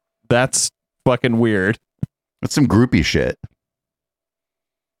slobber. That's fucking weird. That's some groupie shit.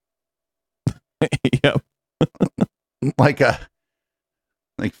 Yep. Like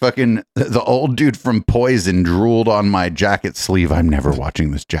fucking the old dude from Poison drooled on my jacket sleeve. I'm never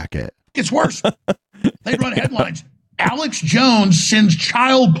watching this jacket. It's worse. They run headlines. Alex Jones sends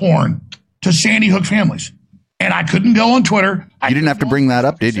child porn to Sandy Hook families. And I couldn't go on Twitter. You didn't have to bring that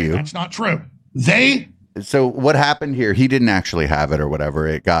up, did you? That's not true. So what happened here? He didn't actually have it or whatever.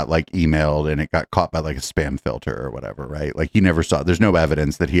 It got like emailed and it got caught by like a spam filter or whatever, right? Like he never saw. There's no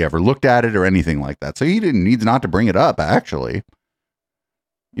evidence that he ever looked at it or anything like that. So he didn't need not to bring it up. Actually,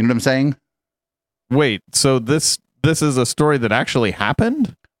 you know what I'm saying? Wait. So this is a story that actually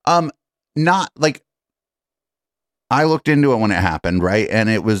happened? Not like I looked into it when it happened, right? And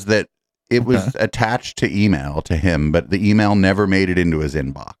it was that it was attached to email to him, but the email never made it into his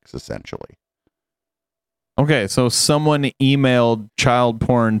inbox. Essentially. Okay, so someone emailed child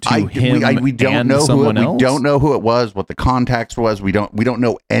porn to him. We don't and know someone who else? We don't know who it was, what the context was. We don't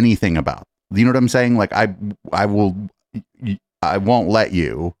know anything about. You know what I'm saying? Like I won't let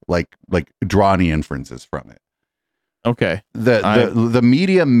you like draw any inferences from it. Okay. The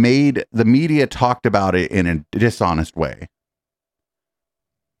media talked about it in a dishonest way.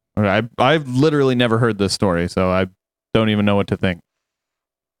 I've literally never heard this story, so I don't even know what to think.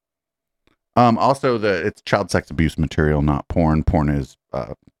 Also, it's child sex abuse material, not porn. Porn is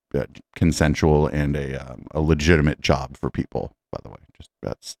consensual and a legitimate job for people. By the way, just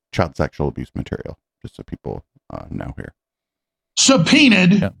that's child sexual abuse material. Just so people know here.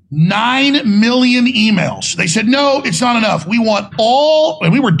 Subpoenaed 9 million emails. They said no, it's not enough. We want all,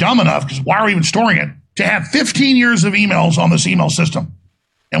 and we were dumb enough because why are we even storing it? To have 15 years of emails on this email system,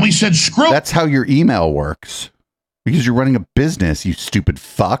 and we said screw. That's how your email works because you're running a business. You stupid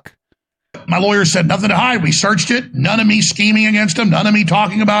fuck. My lawyer said nothing to hide. We searched it. None of me scheming against him. None of me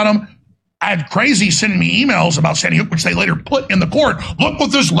talking about him. I had crazy sending me emails about Sandy Hook, which they later put in the court. Look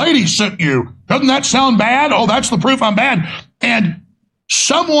what this lady sent you. Doesn't that sound bad? Oh, that's the proof I'm bad. And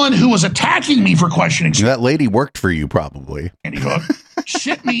someone who was attacking me for questioning That lady worked for you, probably. Sandy Hook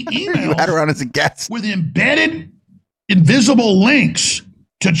sent me You emails had her on as a guest. with embedded invisible links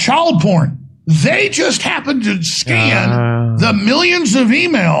to child porn. They just happened to scan the millions of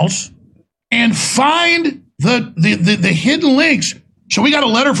emails and find the hidden links. So we got a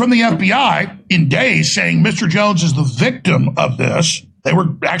letter from the FBI in days saying Mr. Jones is the victim of this. They were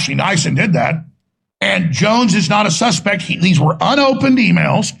actually nice and did that. And Jones is not a suspect. These were unopened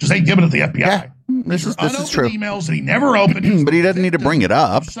emails because they give it to the FBI. Yeah, this is true. Emails that he never opened. But he doesn't need to bring it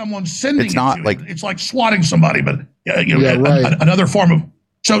up. Someone sending It's not it to like him. It's like swatting somebody, but right. another form of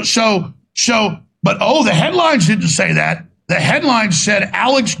But the headlines didn't say that. The headlines said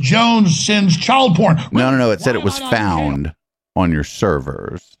Alex Jones sends child porn. No. It said it was found on your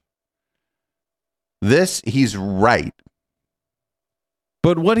servers. He's right.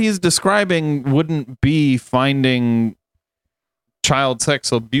 But what he's describing wouldn't be finding child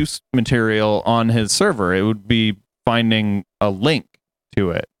sex abuse material on his server. It would be finding a link to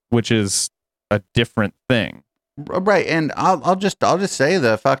it, which is a different thing. Right, and I'll just say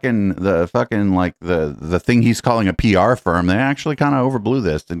the fucking like the thing he's calling a PR firm, they actually kind of overblew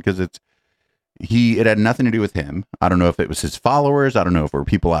this, and because it had nothing to do with him. I don't know if it was his followers. I don't know if there were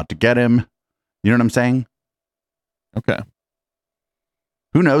people out to get him. You know what I'm saying? Okay.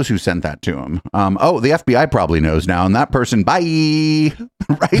 Who knows who sent that to him? The FBI probably knows now, and that person, bye.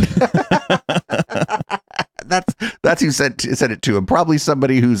 Right? that's who sent it to him. Probably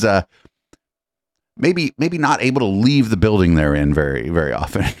somebody who's maybe not able to leave the building they're in very, very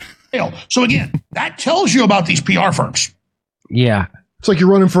often. So again, that tells you about these PR firms. Yeah. It's like you're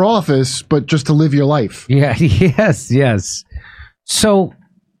running for office, but just to live your life. Yeah. Yes. So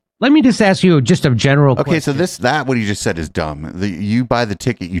let me just ask you just a general question. So what he just said is dumb. You buy the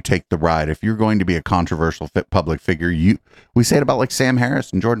ticket, you take the ride. If you're going to be a controversial public figure, we say it about like Sam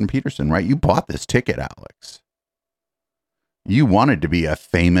Harris and Jordan Peterson, right? You bought this ticket, Alex. You wanted to be a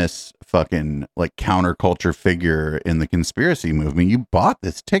famous fucking like counterculture figure in the conspiracy movement. You bought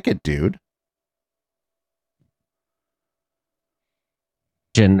this ticket, dude.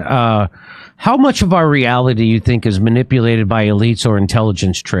 How much of our reality do you think is manipulated by elites or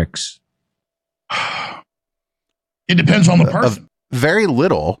intelligence tricks? It depends on the person. Very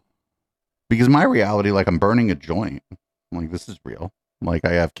little, because my reality, like I'm burning a joint. I'm like, this is real. Like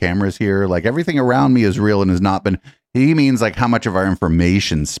I have cameras here. Like everything around me is real and has not been. He means like how much of our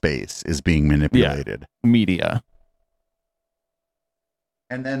information space is being manipulated. Yeah. Media.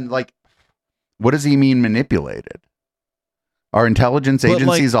 And then like, what does he mean manipulated? Are intelligence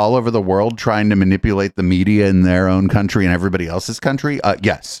agencies all over the world trying to manipulate the media in their own country and everybody else's country?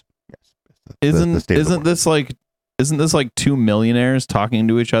 Yes. Isn't this like two millionaires talking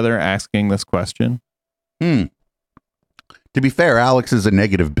to each other asking this question? To be fair, Alex is a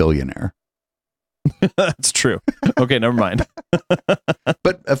negative billionaire. That's true. Okay, never mind.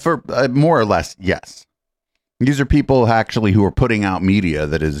 But for more or less, yes. These are people actually who are putting out media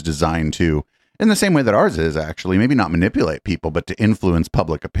that is designed to, in the same way that ours is actually, maybe not manipulate people, but to influence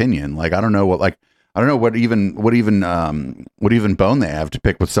public opinion. Like I don't know what even bone they have to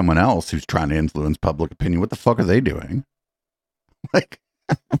pick with someone else who's trying to influence public opinion. What the fuck are they doing? Like,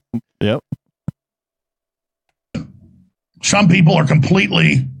 yep. Some people are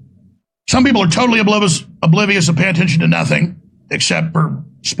totally oblivious and pay attention to nothing except for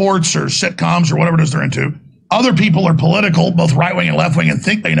sports or sitcoms or whatever it is they're into. Other people are political, both right wing and left wing, and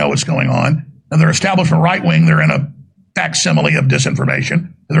think they know what's going on. And they're establishment right wing, they're in a facsimile of disinformation.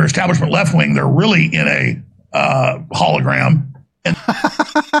 And they're establishment left wing, they're really in a hologram.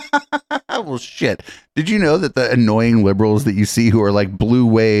 Well, shit. Did you know that the annoying liberals that you see who are like blue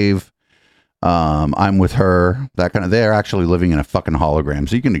wave, I'm with her, that kind of, they're actually living in a fucking hologram,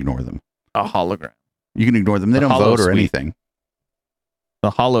 so you can ignore them. A hologram. You can ignore them. They don't vote or anything. The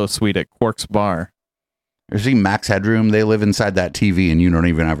Hollow Suite at Quark's Bar. You see Max Headroom, they live inside that TV and you don't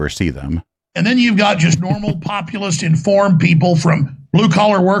even ever see them. And then you've got just normal populist informed people from blue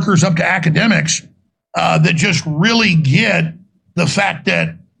collar workers up to academics that just really get the fact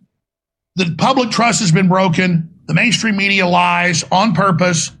that the public trust has been broken. The mainstream media lies on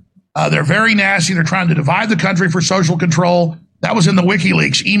purpose. They're very nasty. They're trying to divide the country for social control. That was in the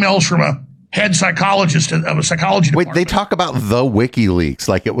WikiLeaks emails from a head psychologist of a psychology department. Wait, they talk about the WikiLeaks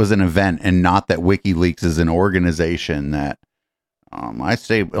like it was an event and not that WikiLeaks is an organization that I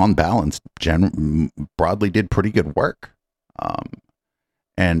say on balance broadly did pretty good work.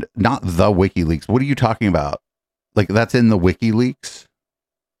 And not the WikiLeaks. What are you talking about? Like that's in the WikiLeaks?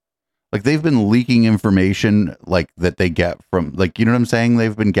 Like they've been leaking information like that they get from like, you know what I'm saying?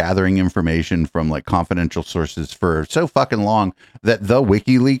 They've been gathering information from like confidential sources for so fucking long that the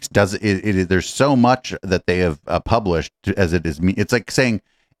WikiLeaks does there's so much that they have published as it is. It's like saying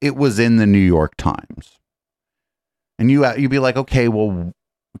it was in the New York Times. And you'd be like, okay, well,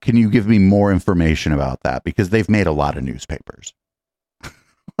 can you give me more information about that? Because they've made a lot of newspapers.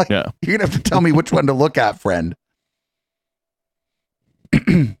 Like, yeah. You're going to have to tell me which one to look at, friend.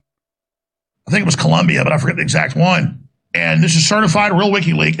 I think it was Columbia, but I forget the exact one. And this is certified real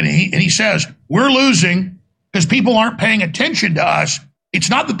WikiLeaks. And he says, we're losing because people aren't paying attention to us. It's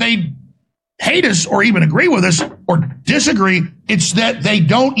not that they hate us or even agree with us or disagree. It's that they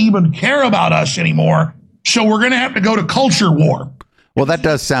don't even care about us anymore. So we're going to have to go to culture war. Well, that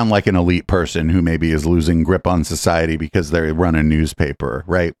does sound like an elite person who maybe is losing grip on society because they run a newspaper,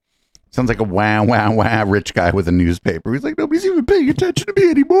 right? Sounds like a wah rich guy with a newspaper. He's like, nobody's even paying attention to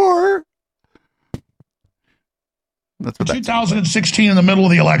me anymore. That's what 2016 in the middle of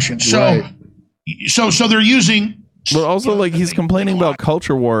the election. So, Right. so they're using. But also, like, he's complaining about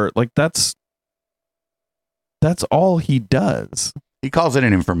culture war. Like, that's all he does. He calls it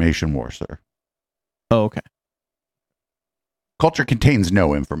an information war, sir. Oh, okay. Culture contains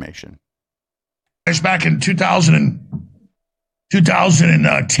no information. Back in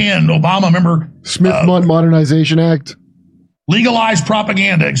 2010, Obama, remember? Smith-Mundt Modernization Act. Legalized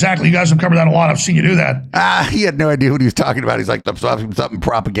propaganda. Exactly. You guys have covered that a lot. I've seen you do that. He had no idea what he was talking about. He's like, something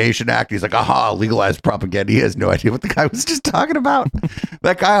Propagation Act. He's like, aha, legalized propaganda. He has no idea what the guy was just talking about.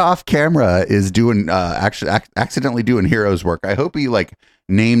 That guy off camera is doing, accidentally doing hero's work. I hope he like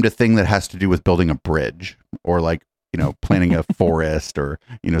named a thing that has to do with building a bridge or like, you know, planting a forest or,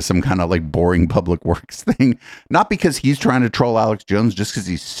 you know, some kind of like boring public works thing. Not because he's trying to troll Alex Jones, just because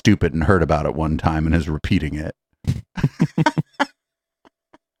he's stupid and heard about it one time and is repeating it.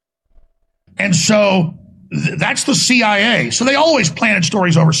 And so that's the CIA. So they always planted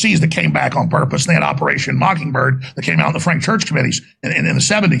stories overseas that came back on purpose. They had Operation Mockingbird that came out in the Frank Church committees in the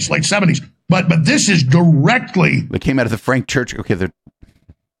 70s, late 70s. But this is directly. They came out of the Frank Church. Okay, the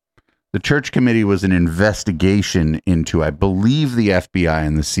Church Committee was an investigation into, I believe, the FBI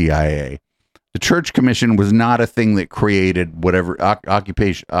and the CIA. The Church Commission was not a thing that created whatever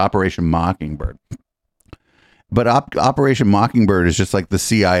Operation Mockingbird. But Operation Mockingbird is just like the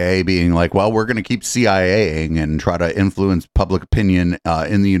CIA being like, well, we're going to keep CIAing and try to influence public opinion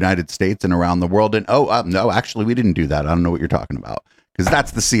in the United States and around the world. And no, actually, we didn't do that. I don't know what you're talking about, because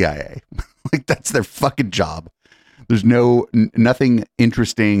that's the CIA. Like, that's their fucking job. There's nothing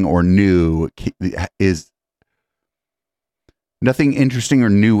interesting or new is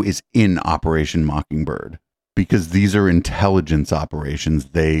in Operation Mockingbird, because these are intelligence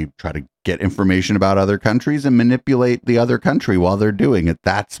operations. They try to get information about other countries and manipulate the other country while they're doing it.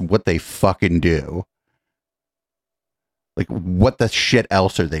 That's what they fucking do. Like, what the shit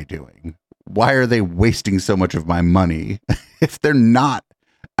else are they doing? Why are they wasting so much of my money if they're not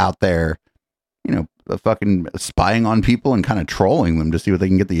out there, you know, fucking spying on people and kind of trolling them to see what they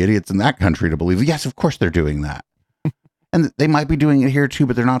can get the idiots in that country to believe? Yes, of course they're doing that. And they might be doing it here too,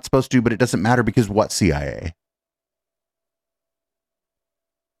 but they're not supposed to. But it doesn't matter, because what CIA?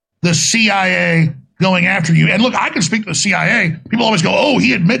 The CIA going after you. And look, I can speak to the CIA. People always go, oh,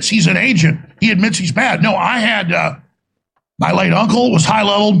 he admits he's an agent. He admits he's bad. No, I had my late uncle was high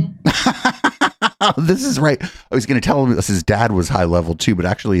level. This is right. I was going to tell him this. His dad was high level too, but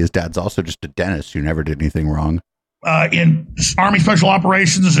actually his dad's also just a dentist who never did anything wrong. In Army Special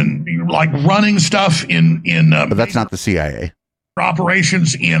Operations and like running stuff in but that's not the CIA.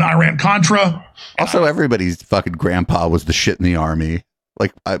 Operations in Iran-Contra. Also, everybody's fucking grandpa was the shit in the Army.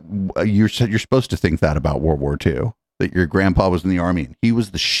 Like, you're supposed to think that about World War II, that your grandpa was in the Army and he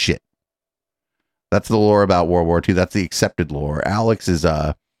was the shit. That's the lore about World War II. That's the accepted lore. Alex is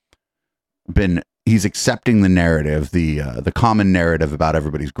he's accepting the narrative, the common narrative about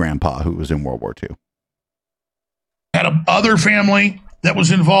everybody's grandpa who was in World War II. Had a other family that was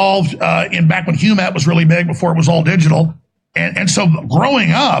involved in back when HUMAT was really big, before it was all digital. And so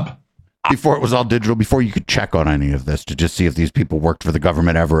growing up, before it was all digital, before you could check on any of this to just see if these people worked for the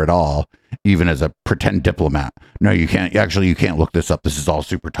government ever at all, even as a pretend diplomat. No, you can't. Actually, you can't look this up. This is all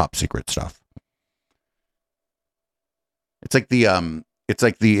super top secret stuff. It's like the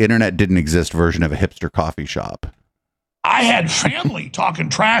internet didn't exist version of a hipster coffee shop. I had family talking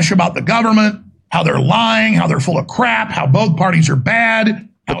trash about the government, how they're lying, how they're full of crap, how both parties are bad.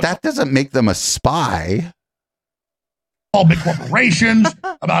 But that doesn't make them a spy. All big corporations,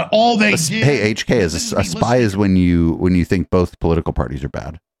 about all they did. Hey, HK, a spy is when you think both political parties are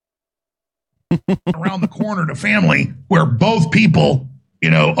bad. Around the corner to family where both people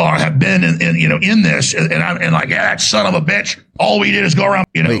have been in this, and like, yeah, that son of a bitch. All we did is go around,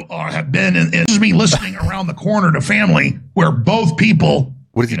 have been in. This is me listening around the corner to family where both people.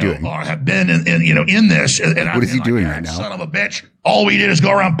 What is he doing? Have been in this, and what is he doing like, right now? Son of a bitch! All we did is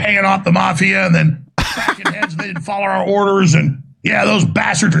go around paying off the mafia, and then backing heads. They didn't follow our orders, and yeah, those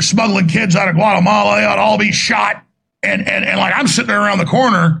bastards are smuggling kids out of Guatemala. They ought to all be shot. And like, I'm sitting there around the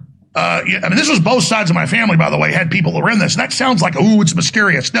corner. This was both sides of my family, by the way, had people that were in this. And that sounds like, ooh, it's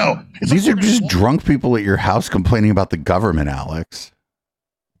mysterious. No. These are just drunk people at your house complaining about the government, Alex.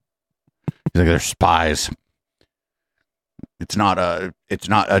 He's like, they're spies. It's not a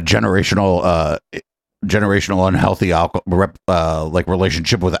generational unhealthy like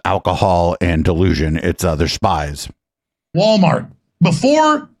relationship with alcohol and delusion. It's they're spies. Walmart.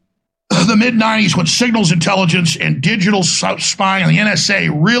 Before the mid-90s, when signals intelligence and digital spying and the NSA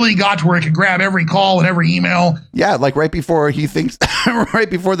really got to where it could grab every call and every email. Yeah, like right before right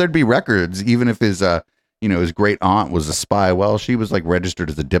before there'd be records, even if his great aunt was a spy. Well, she was like registered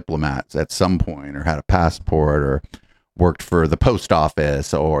as a diplomat at some point, or had a passport, or worked for the post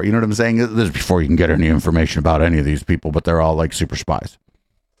office, or, you know what I'm saying? This is before you can get any information about any of these people, but they're all like super spies.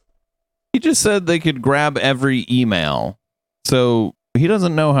 He just said they could grab every email. So he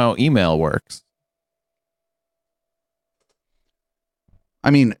doesn't know how email works. I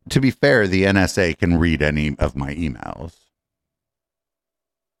mean, to be fair, the NSA can read any of my emails.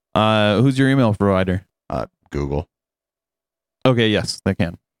 Who's your email provider? Google. Okay, yes, they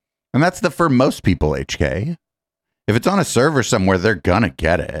can. And that's for most people, HK. If it's on a server somewhere, they're gonna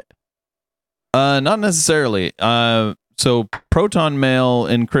get it. Not necessarily. So Proton Mail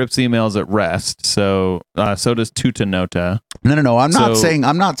encrypts emails at rest. So does Tutanota. No. I'm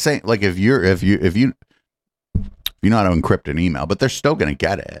not saying like if you know how to encrypt an email, but they're still gonna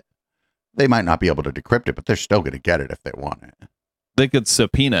get it. They might not be able to decrypt it, but they're still gonna get it if they want it. They could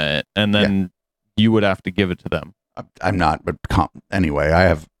subpoena it, and then you would have to give it to them. I'm not, but anyway, I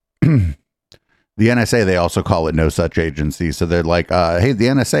have the NSA. They also call it no such agency. So they're like, hey, the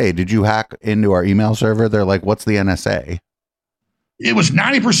NSA, did you hack into our email server? They're like, what's the NSA? It was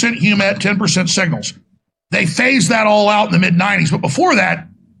 90% human, 10% signals. They phased that all out in the mid-90s. But before that,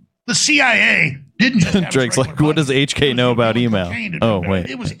 the CIA didn't just have Drake's like, what does HK know about email? Oh, wait.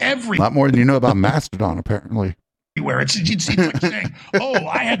 It was every... A lot more than you know about Mastodon, apparently. Everywhere. It seems like saying, oh,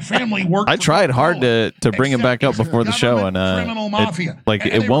 I had family work. I tried hard to bring him back up before the show, and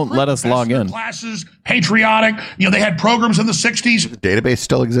it won't let us log in. Classes, patriotic. They had programs in the 60s. Does the database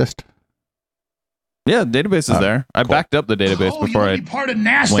still exist? Yeah, the database is there. I backed up the database before I part of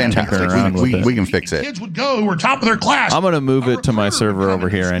NASA. went tinkering around with it. We can fix it. Kids would go who were top of their class. I'm going to move it to my server over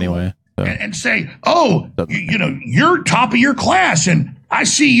here anyway. So. And say, oh, you're top of your class, and I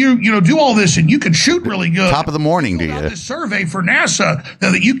see you, do all this, and you can shoot really good. Top of the morning, do you? This survey for NASA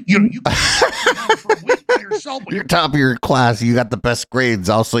that you for a week by yourself. You're top of your class. You got the best grades.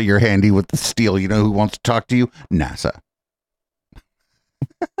 Also, you're handy with the steel. You know who wants to talk to you? NASA.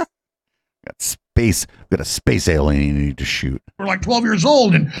 Got a space alien you need to shoot. We're like 12 years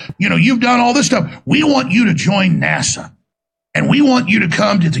old, and you've done all this stuff. We want you to join NASA. And we want you to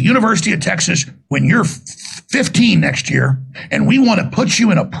come to the University of Texas when you're 15 next year, and we want to put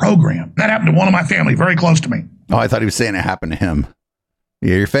you in a program. That happened to one of my family very close to me. Oh, I thought he was saying it happened to him.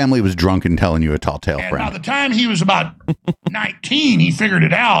 Yeah, your family was drunk and telling you a tall tale, friend. By the time he was about 19, he figured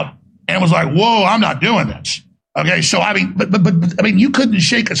it out and was like, whoa, I'm not doing this. Okay, so I mean, you couldn't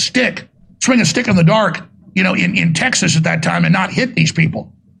swing a stick in the dark, in Texas at that time and not hit these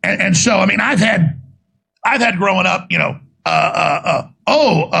people. And so, I mean, I've had growing up, a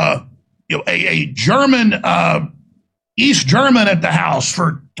German, East German at the house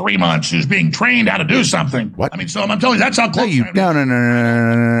for 3 months who's being trained how to do something. What? I mean, so I'm telling you, that's how close.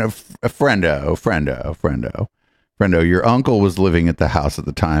 No. Friendo. Your uncle was living at the house at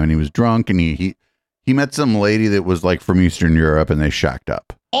the time, and he was drunk, and he met some lady that was like from Eastern Europe, and they shacked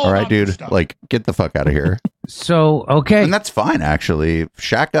up. All right, dude, like get the fuck out of here. So, okay. And that's fine, actually.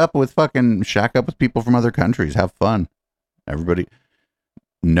 Shack up with people from other countries. Have fun. Everybody.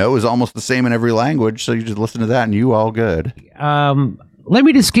 No is almost the same in every language, so you just listen to that and you all good. Let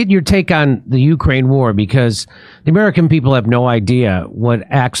me just get your take on the Ukraine war, because the American people have no idea what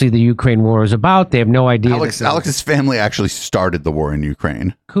actually the Ukraine war is about. They have no idea. Alex's family actually started the war in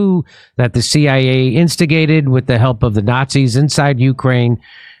Ukraine. Coup that the CIA instigated with the help of the Nazis inside Ukraine.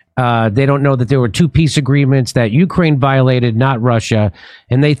 They don't know that there were two peace agreements that Ukraine violated, not Russia.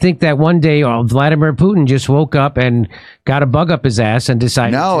 And they think that one day Vladimir Putin just woke up and got a bug up his ass and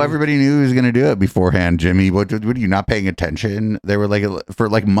decided. No, everybody knew he was going to do it beforehand, Jimmy. What are you not paying attention? They were like, for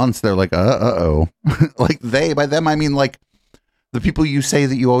like months, they're like, uh-oh. Like by them, I mean like The people you say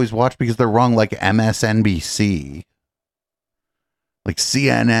that you always watch because they're wrong, like MSNBC, like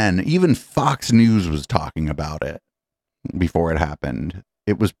CNN, even Fox News was talking about it before it happened.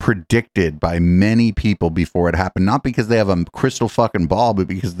 It was predicted by many people before it happened, not because they have a crystal fucking ball, but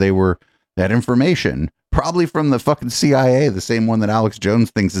because they had information, probably from the fucking CIA, the same one that Alex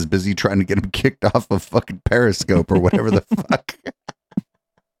Jones thinks is busy trying to get him kicked off of fucking Periscope or whatever the fuck.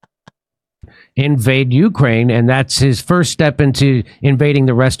 Invade Ukraine, and that's his first step into invading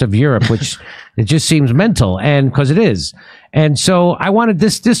the rest of Europe, which it just seems mental, and because it is. And so I wanted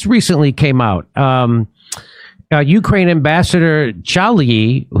this recently came out. Ukraine Ambassador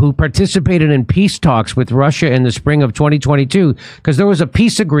Chalyi, who participated in peace talks with Russia in the spring of 2022, because there was a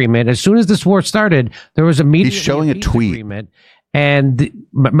peace agreement. As soon as this war started, there was He's showing a tweet. Agreement. And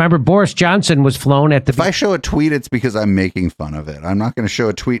remember, Boris Johnson was flown at the... If I show a tweet, it's because I'm making fun of it. I'm not going to show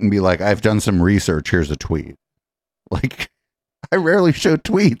a tweet and be like, I've done some research. Here's a tweet. Like, I rarely show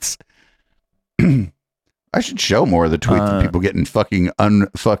tweets. I should show more of the tweets of people getting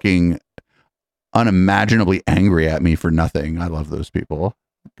fucking unimaginably angry at me for nothing. I love those people.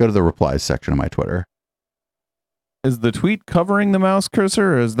 Go to the replies section of my Twitter. Is the tweet covering the mouse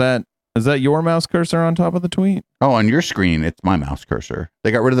cursor, or is that your mouse cursor on top of the tweet? Oh, on your screen, it's my mouse cursor.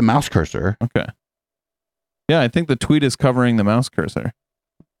 They got rid of the mouse cursor. Okay. Yeah, I think the tweet is covering the mouse cursor.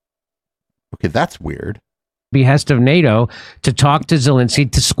 Okay, that's weird. Behest of NATO to talk to Zelensky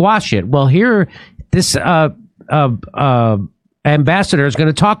to squash it. Well, here, this ambassador is going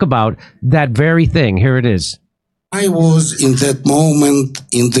to talk about that very thing. Here it is. I was in that moment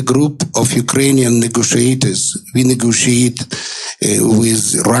in the group of Ukrainian negotiators. We negotiated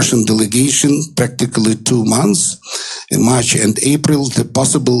with Russian delegation practically 2 months, in March and April, the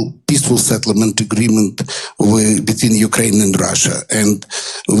possible peaceful settlement agreement between Ukraine and Russia. And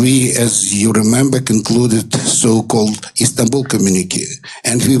we, as you remember, concluded so-called Istanbul communique.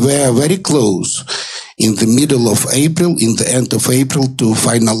 And we were very close in the middle of April, in the end of April, to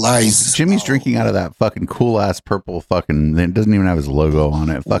finalize. Jimmy's drinking out of that fucking cool ass purple fucking. It doesn't even have his logo on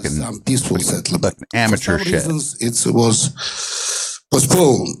it. Fucking some peaceful settlement. Amateur For some shit. reasons, it was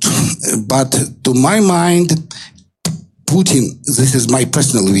postponed. But to my mind, Putin, this is my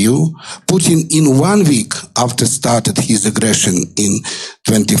personal view, Putin in 1 week after started his aggression in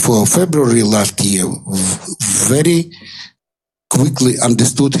 24 February last year, very quickly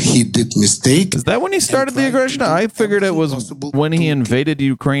understood he did mistake. Is that when he started the aggression? I figured it was when he invaded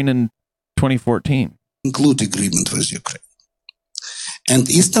Ukraine in 2014. Include agreement with Ukraine. And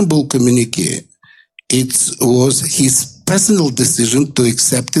Istanbul communique, it was his personal decision to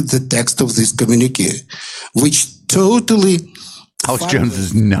accept the text of this communique, which totally... Alex Jones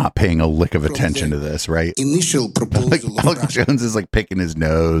is not paying a lick of attention to this, right? Initial proposal like, Alex Jones is like picking his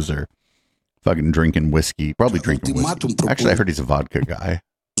nose or fucking drinking whiskey, probably drinking whiskey. Actually, I heard he's a vodka guy.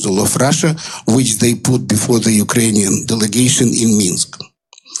 Of Russia, which they put before the Ukrainian delegation in Minsk.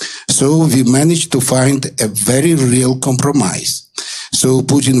 So we managed to find a very real compromise. So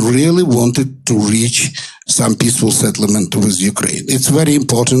Putin really wanted to reach some peaceful settlement with Ukraine. It's very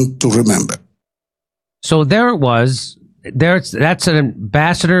important to remember. So there it was. That's an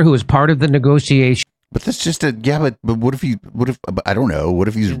ambassador who was part of the negotiation. But that's just but what if I don't know, what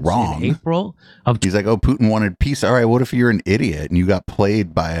if he's wrong? April he's like, oh, Putin wanted peace. All right, what if you're an idiot and you got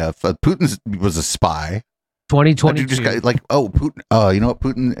played by Putin was a spy. 2022. Just got, like, oh, Putin, you know what,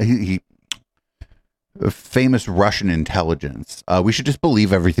 Putin, he famous Russian intelligence. We should just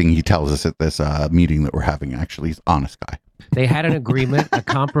believe everything he tells us at this meeting that we're having. Actually, he's an honest guy. They had an agreement, a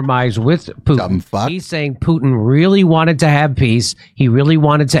compromise with Putin. Dumb fuck. He's saying Putin really wanted to have peace. He really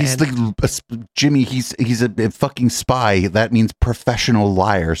wanted to end. Jimmy, he's a fucking spy. That means professional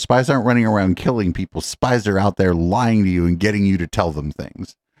liar. Spies aren't running around killing people. Spies are out there lying to you and getting you to tell them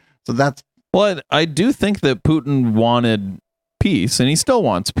things. So that's... Well, I do think that Putin wanted peace, and he still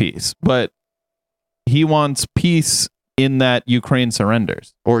wants peace, but he wants peace in that Ukraine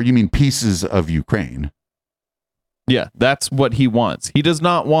surrenders. Or you mean pieces of Ukraine? Yeah, that's what he wants. He does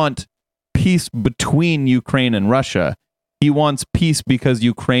not want peace between Ukraine and Russia. He wants peace because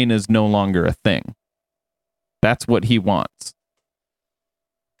Ukraine is no longer a thing. That's what he wants.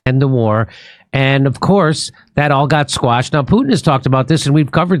 And the war. And of course, that all got squashed. Now, Putin has talked about this, and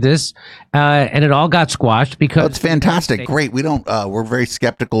we've covered this, and it all got squashed because... That's fantastic. Great. We don't, we're very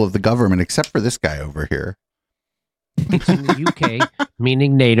skeptical of the government, except for this guy over here. The UK,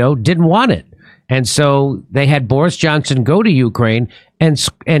 meaning NATO, didn't want it. And so they had Boris Johnson go to Ukraine and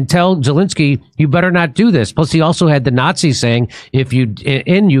tell Zelensky, you better not do this. Plus, he also had the Nazis saying,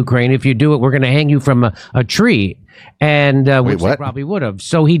 in Ukraine, if you do it, we're going to hang you from a tree. And which they probably would have.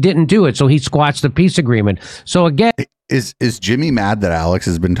 So he didn't do it. So he squashed the peace agreement. So again, Is Jimmy mad that Alex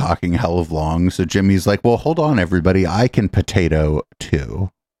has been talking hell of long? So Jimmy's like, well, hold on, everybody. I can potato too.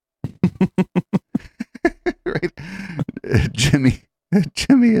 Right? Jimmy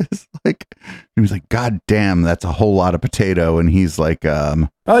is like, he was like, God damn, that's a whole lot of potato. And he's like, I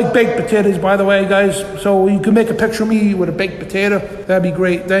like baked potatoes, by the way, guys. So you can make a picture of me with a baked potato. That'd be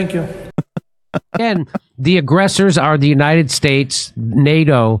great. Thank you. And the aggressors are the United States,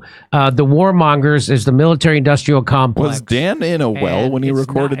 NATO. The warmongers is the military-industrial complex. Was Dan in a well when he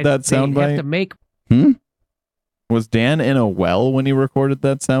recorded that soundbite? Was Dan in a well when he recorded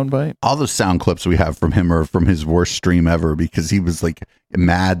that soundbite? All those sound clips we have from him are from his worst stream ever, because he was like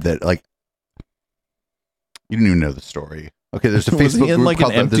mad that, like, you didn't even know the story. Okay, there's a was Facebook he in group like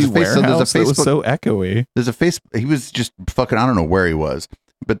called an empty warehouse that was so echoey. There's a face. He was just fucking. I don't know where he was,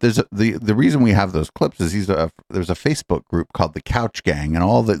 but there's the reason we have those clips is there's a Facebook group called the Couch Gang, and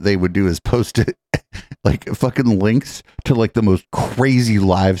all that they would do is post it like fucking links to like the most crazy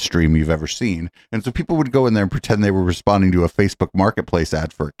live stream you've ever seen, and so people would go in there and pretend they were responding to a Facebook Marketplace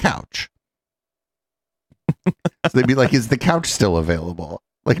ad for a couch. So they'd be like, "Is the couch still available?"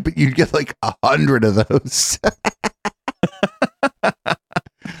 Like, but you'd get like 100 of those.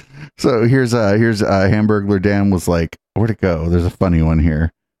 So here's Hamburglar Dan was like, where'd it go? There's a funny one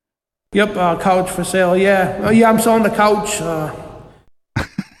here. Yep, couch for sale. Yeah. Yeah, I'm selling the couch.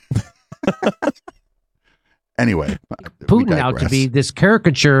 Anyway, Putin out to be this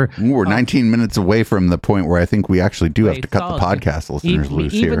caricature. We're 19 minutes away from the point where I think we actually do have to cut the podcast listeners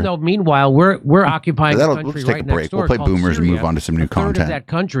loose here. Even though, meanwhile, we're occupying the country let's take right a break. next door. We'll play called Boomers Syria, and move on to some new a third content. of that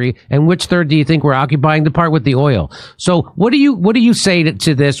country, and which third do you think we're occupying? The part with the oil. So, what do you say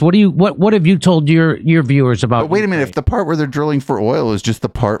to this? What have you told your viewers about? But wait a minute, if the part where they're drilling for oil is just the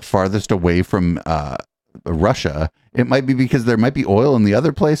part farthest away from Russia, it might be because there might be oil in the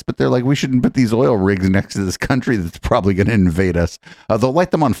other place, but they're like, we shouldn't put these oil rigs next to this country that's probably going to invade us. They'll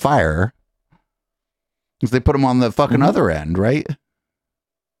light them on fire because they put them on the fucking other end, right?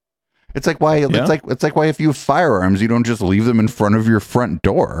 It's like why it's like why if you have firearms, you don't just leave them in front of your front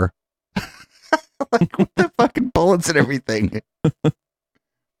door. Like with the fucking bullets and everything.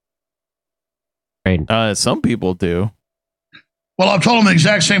 Some people do. Well, I've told them the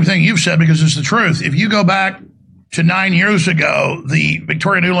exact same thing you've said because it's the truth. If you go back to 9 years ago, the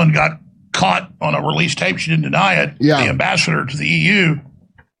Victoria Nuland got caught on a release tape. She didn't deny it. Yeah. The ambassador to the EU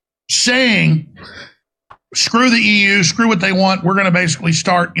saying, screw the EU, screw what they want. We're going to basically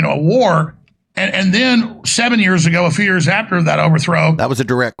start, a war. And then 7 years ago, a few years after that overthrow. That was a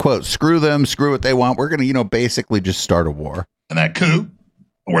direct quote. Screw them, screw what they want. We're going to, basically just start a war. And that coup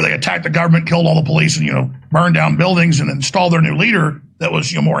where they attacked the government, killed all the police, and, burned down buildings and installed their new leader that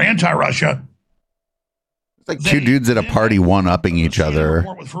was, more anti-Russia. It's like two dudes at a party one-upping each other.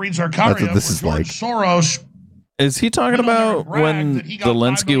 That's what this is like. Soros. Is he talking about when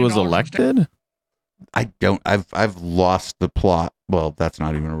Zelensky was elected? I've lost the plot. Well, that's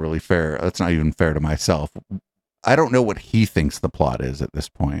not even really fair. That's not even fair to myself. I don't know what he thinks the plot is at this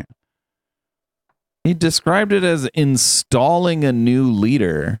point. He described it as installing a new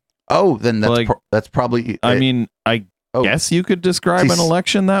leader. Oh, then that's probably. I guess you could describe an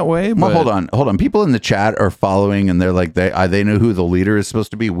election that way. But well, hold on. People in the chat are following, and they're like, they know who the leader is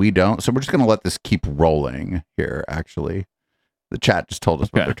supposed to be. We don't, so we're just going to let this keep rolling here. Actually, the chat just told us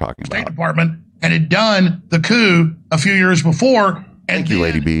what they're talking about. State Department and had done the coup a few years before. And thank you,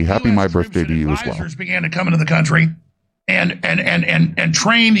 Lady B. Happy my birthday to you as well. Began to come into the country and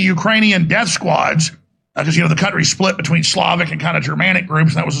train the Ukrainian death squads because the country split between Slavic and kind of Germanic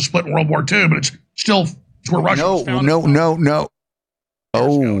groups. And that was a split in World War II, but it's where Russia was founded. No.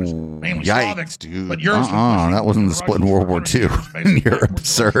 Oh, mainly yikes, Slavic, dude. but Europe that wasn't the split in World War II in Europe,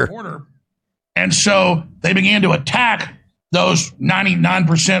 sir. And so they began to attack those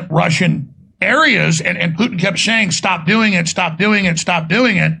 99% Russian areas, and Putin kept saying, stop doing it, stop doing it, stop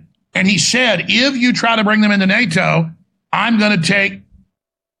doing it. And he said, if you try to bring them into NATO, I'm going to take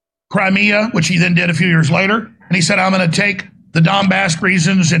Crimea, which he then did a few years later. And he said, I'm going to take the Donbass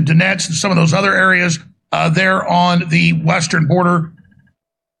regions and Donetsk and some of those other areas there on the western border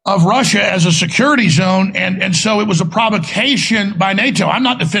of Russia as a security zone. And so it was a provocation by NATO. I'm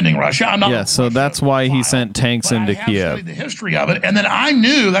not defending Russia. I'm not. Yeah, so that's why he sent tanks into Kiev. The history of it. And then I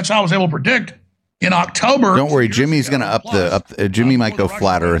knew, that's how I was able to predict in October. Don't worry, Jimmy's going to up Jimmy might go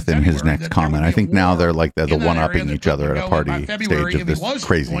flat earth in his next comment. I think now they're like the one-upping each other at a party stage of this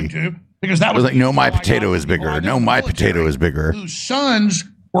crazy. Because that was like, no, my potato is bigger. No, my potato is bigger. Whose sons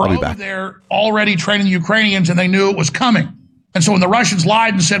were over there already training the Ukrainians, and they knew it was coming. And so when the Russians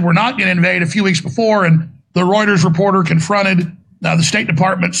lied and said, we're not going to invade a few weeks before, and the Reuters reporter confronted the State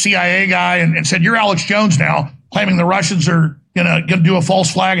Department CIA guy and said, you're Alex Jones now. claiming the Russians are gonna do a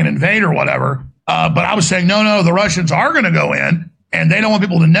false flag and invade or whatever. But I was saying, no, the Russians are going to go in, and they don't want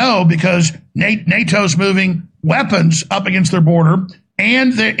people to know because NATO's moving weapons up against their border.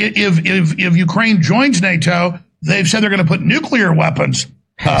 And if Ukraine joins NATO, they've said they're going to put nuclear weapons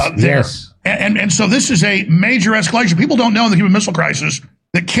there. Yes. And so this is a major escalation. People don't know in the Cuban Missile Crisis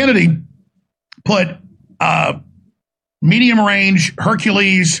that Kennedy put medium-range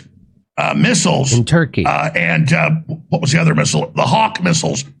Hercules missiles in Turkey, and what was the other missile? The Hawk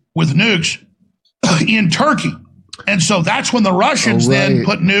missiles with nukes in Turkey, and so that's when the Russians then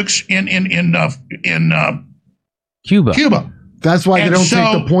put nukes in Cuba. That's why they don't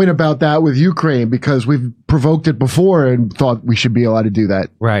take the point about that with Ukraine, because we've provoked it before and thought we should be allowed to do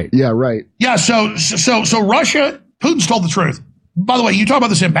that. Right. Yeah. Right. Yeah. So Russia, Putin's told the truth. By the way, you talk about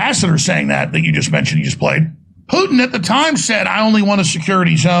this ambassador saying that you just mentioned, you just played. Putin at the time said, I only want a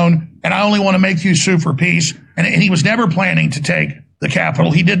security zone and I only want to make you sue for peace. And he was never planning to take the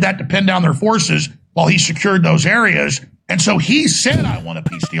capital. He did that to pin down their forces while he secured those areas. And so he said, I want a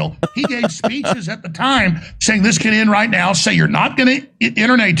peace deal. He gave speeches at the time saying this can end right now. Say you're not going to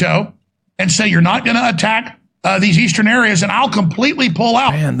enter NATO and say you're not going to attack these eastern areas, and I'll completely pull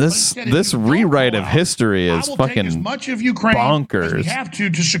out. Man, this rewrite of history is fucking as much of Ukraine bonkers. As we have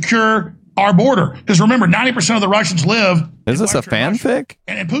to secure our border. Because remember, 90% of the Russians live. Is this a fanfic?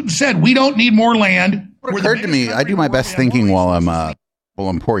 And Putin said, we don't need more land. What occurred to me, I do my best thinking while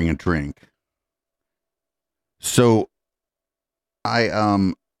I'm pouring a drink. So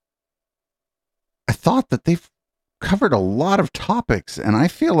I thought that they've covered a lot of topics, and I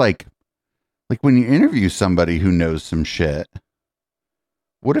feel like when you interview somebody who knows some shit,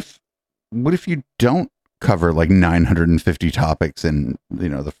 what if you don't cover like 950 topics in,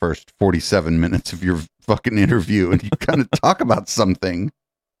 the first 47 minutes of your fucking interview, and you kind of talk about something?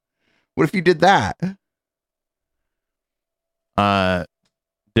 What if you did that?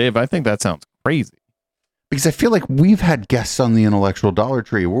 Dave, I think that sounds crazy. Because I feel like we've had guests on the Intellectual Dollar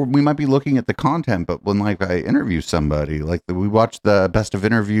Tree where we might be looking at the content, but when I interview somebody, we watched the best of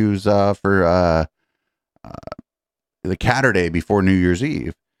interviews for the Catterday before New Year's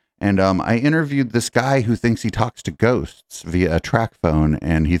Eve. And I interviewed this guy who thinks he talks to ghosts via a track phone,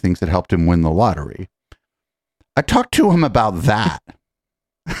 and he thinks it helped him win the lottery. I talked to him about that.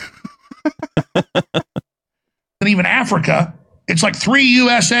 And even Africa, it's like 3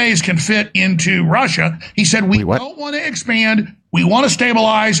 USAs can fit into Russia. He said, we don't want to expand. We want to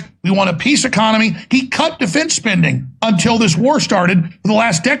stabilize. We want a peace economy. He cut defense spending until this war started for the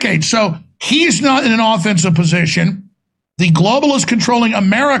last decade. So he's not in an offensive position. The globalists controlling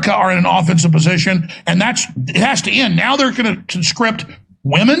America are in an offensive position, and it has to end. Now they're going to conscript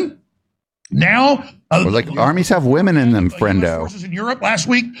women. Now, armies have women in them, friendo. Forces in Europe last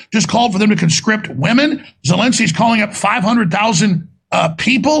week just called for them to conscript women. Zelensky's calling up 500,000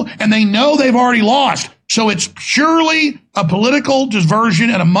 people, and they know they've already lost. So it's purely a political diversion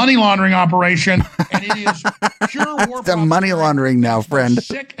and a money laundering operation, and it is pure war. It's a money laundering now, friend.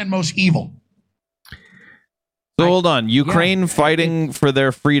 Sick and most evil. So hold on, Ukraine fighting for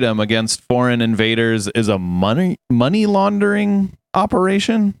their freedom against foreign invaders is a money laundering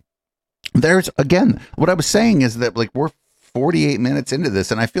operation? There's, again, what I was saying is that we're 48 minutes into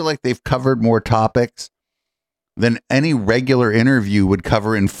this, and I feel like they've covered more topics than any regular interview would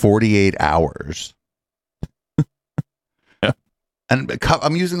cover in 48 hours. Yeah. And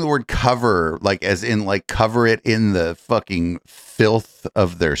I'm using the word cover, as in cover it in the fucking filth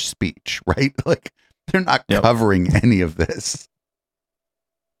of their speech, right? They're not covering any of this.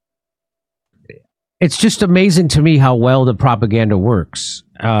 It's just amazing to me how well the propaganda works.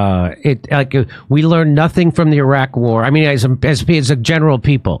 We learn nothing from the Iraq War. I mean, as a general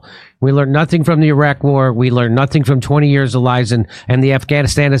people, we learn nothing from the Iraq War. We learn nothing from 20 years of lies and the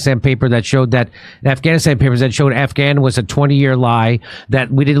Afghanistan paper that showed that Afghan was a 20-year lie. That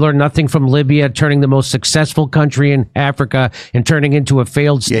we did learn nothing from Libya turning the most successful country in Africa and turning into a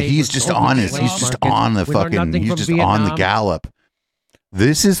failed state. Yeah, he's just honest. He's just on the fucking. He's just on the Gallup.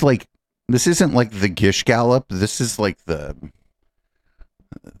 This isn't like the Gish Gallop. This is like the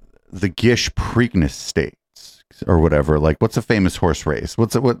Gish Preakness states or whatever. What's a famous horse race?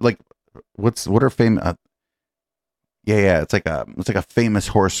 What are famous? It's like a famous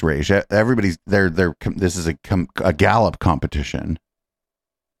horse race. Everybody's there. This is a Gallup competition.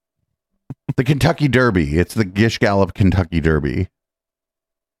 The Kentucky Derby. It's the Gish Gallop Kentucky Derby.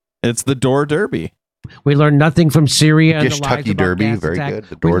 It's the Dore Derby. We learned nothing from Syria. Gish Tucky Derby, very good.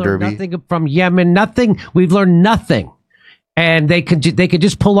 The Dore Derby. Nothing from Yemen. Nothing. We've learned nothing. And they could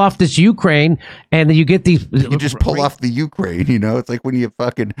just pull off this Ukraine, and then you get these. You just pull off the Ukraine. It's like when you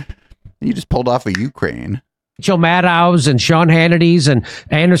just pulled off a Ukraine. Rachel Maddow's and Sean Hannity's and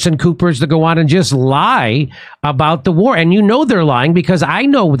Anderson Cooper's to go on and just lie about the war. And you know they're lying because I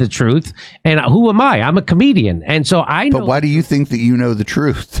know the truth. And who am I? I'm a comedian. And so I know. But why do you think that you know the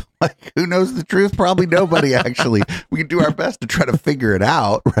truth? Like, who knows the truth? Probably nobody, actually. We can do our best to try to figure it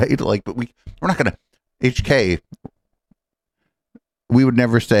out, right? Like, but we're not going to. HK, we would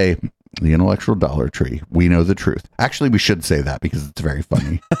never say the intellectual Dollar Tree. We know the truth. Actually, we should say that because it's very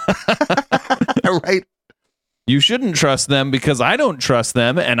funny. Right? You shouldn't trust them because I don't trust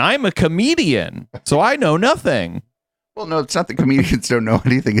them, and I'm a comedian, so I know nothing. Well, no, it's not that comedians don't know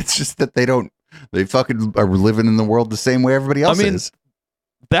anything. It's just that they fucking are living in the world the same way everybody else is.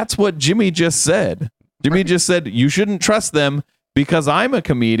 That's what Jimmy just said. Jimmy just said, you shouldn't trust them because I'm a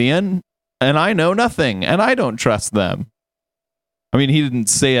comedian, and I know nothing, and I don't trust them. I mean, he didn't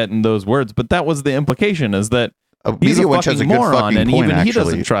say it in those words, but that was the implication, is that he's a fucking moron, and point, even he actually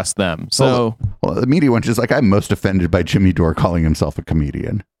doesn't trust them. So, well, the media wench is like, I'm most offended by Jimmy Dore calling himself a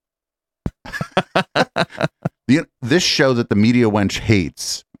comedian. This show that the media wench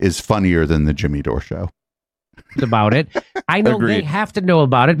hates is funnier than the Jimmy Dore show. About it, I know Agreed. they have to know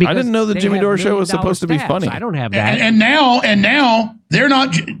about it because I didn't know the they Jimmy have Dore show was $1 million supposed to be staffs. funny. I don't have that. And now they're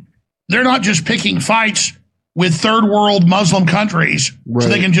not just picking fights with third world Muslim countries so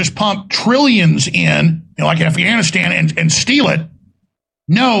they can just pump trillions in, like Afghanistan, and steal it.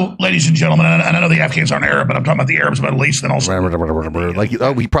 No, ladies and gentlemen, and I know the Afghans aren't Arab, but I'm talking about the Arabs, Middle East, and also like,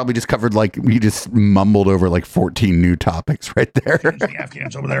 we probably just covered we just mumbled over 14 new topics right there. The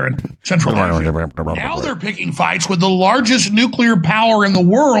Afghans over there in Central Asia. Now they're picking fights with the largest nuclear power in the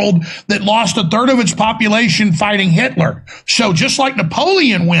world that lost a third of its population fighting Hitler. So just like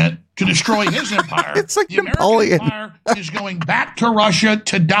Napoleon went to destroy his empire, it's like the Napoleon. American empire is going back to Russia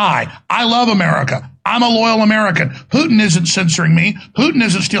to die. I love America. I'm a loyal American. Putin isn't censoring me. Putin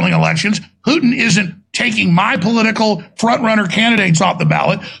isn't stealing elections. Putin isn't taking my political front-runner candidates off the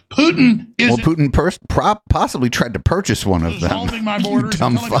ballot. Putin is possibly tried to purchase one of them. Dissolving my borders.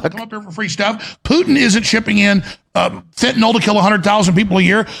 Dumb Telling people fuck. to come up here for free stuff. Putin isn't shipping in fentanyl to kill 100,000 people a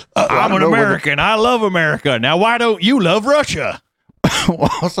year. I'm an American. I love America. Now, why don't you love Russia?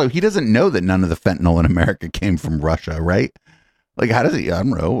 Well, also, he doesn't know that none of the fentanyl in America came from Russia, right? Like, how does he? I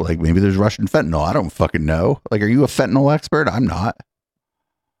don't know. Like, maybe there's Russian fentanyl. I don't fucking know. Like, are you a fentanyl expert? I'm not.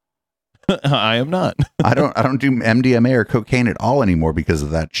 I am not. I don't do MDMA or cocaine at all anymore because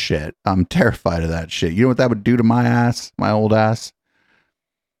of that shit. I'm terrified of that shit. You know what that would do to my ass, my old ass?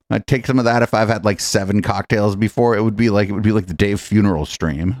 I'd take some of that if I've had 7 cocktails before. It would be like the Dave funeral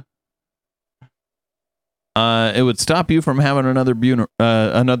stream. It would stop you from having another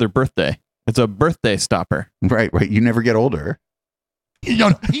birthday. It's a birthday stopper. Right. You never get older.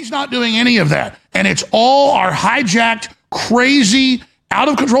 He's not doing any of that. And it's all our hijacked, crazy, out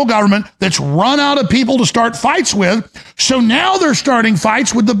of control government that's run out of people to start fights with. So now they're starting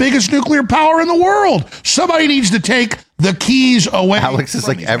fights with the biggest nuclear power in the world. Somebody needs to take the keys away. Alex is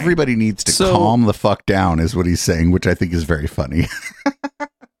like, everybody needs to calm the fuck down, is what he's saying, which I think is very funny.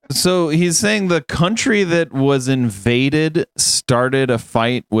 So he's saying the country that was invaded started a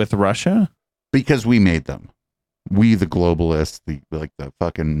fight with Russia? Because we made them. We, the globalists, the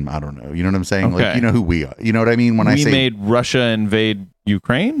fucking, I don't know. You know what I'm saying? Okay. Like, you know who we are. You know what I mean? When I say made Russia invade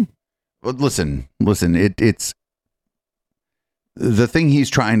Ukraine? Well, listen, it's the thing he's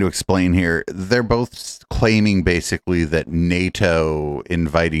trying to explain here. They're both claiming basically that NATO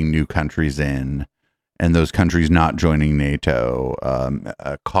inviting new countries in and those countries not joining NATO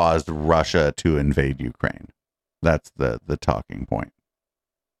caused Russia to invade Ukraine. That's the talking point.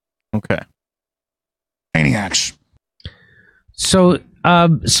 Okay. Maniacs. So,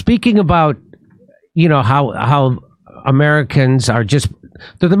 speaking about, how Americans are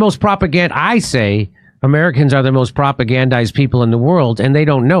they're the most propaganda. I say Americans are the most propagandized people in the world, and they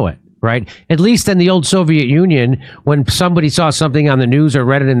don't know it, right? At least in the old Soviet Union, when somebody saw something on the news or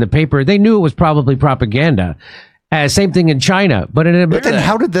read it in the paper, they knew it was probably propaganda. Same thing in China, but in America. But then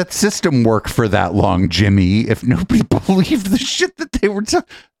how did that system work for that long, Jimmy? If nobody believed the shit that they were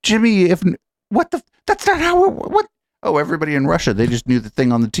Jimmy, that's not how what? Oh, everybody in Russia, they just knew the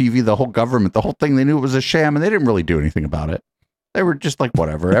thing on the TV, the whole government, the whole thing, they knew it was a sham, and they didn't really do anything about it. They were just like,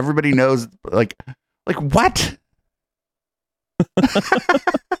 whatever. Everybody knows, like what?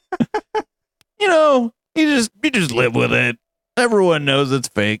 You just live with it. Everyone knows it's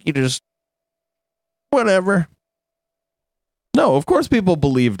fake. You just whatever. No, of course people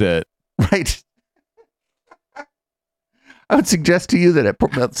believed it. Right. I would suggest to you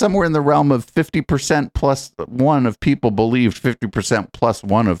that somewhere in the realm of 50% plus 1 of people believed 50% plus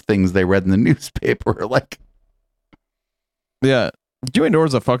 1 of things they read in the newspaper. Yeah, Jimmy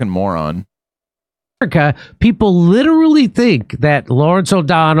Dore's a fucking moron. America, people literally think that Lawrence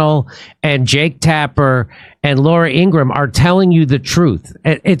O'Donnell and Jake Tapper and Laura Ingraham are telling you the truth.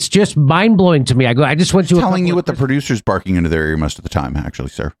 It's just mind blowing to me. I just went to telling you what the producer's barking into their ear most of the time. Actually,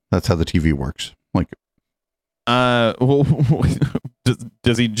 sir, that's how the TV works. Like, does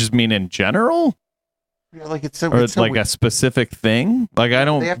he just mean in general? Yeah, like it's so, or it's so like weird. a specific thing. Like I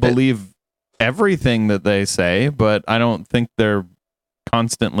don't believe everything that they say, but I don't think they're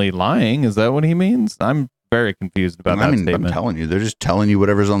constantly lying. Is that what he means? I'm very confused about that statement. I'm telling you, they're just telling you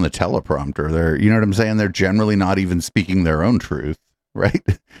whatever's on the teleprompter. They're, you know what I'm saying? They're generally not even speaking their own truth, right?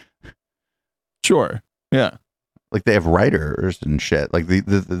 Sure. Yeah. Like they have writers and shit. Like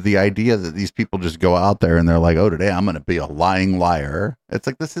the idea that these people just go out there and they're like, oh, today I'm going to be a lying liar. It's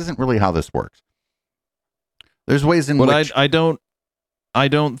like, this isn't really how this works. There's ways in which I don't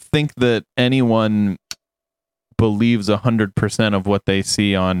think that anyone believes 100% of what they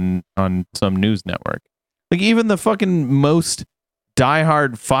see on some news network. Like even the fucking most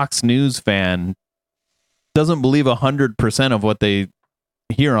diehard Fox News fan doesn't believe 100% of what they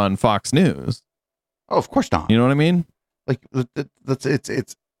hear on Fox News. Oh, of course not. You know what I mean? Like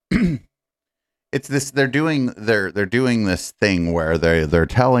it's it's this. They're doing this thing where they're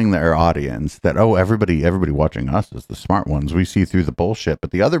telling their audience that, oh, everybody watching us is the smart ones. We see through the bullshit,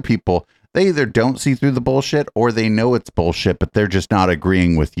 but the other people, they either don't see through the bullshit or they know it's bullshit, but they're just not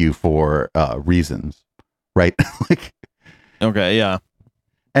agreeing with you for reasons, right? Like, okay, yeah.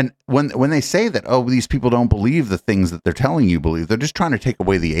 And when they say that, oh, these people don't believe the things that they're telling you believe, they're just trying to take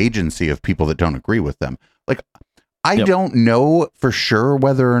away the agency of people that don't agree with them. Like, I don't know for sure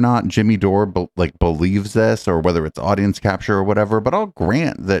whether or not Jimmy Dore believes this or whether it's audience capture or whatever, but I'll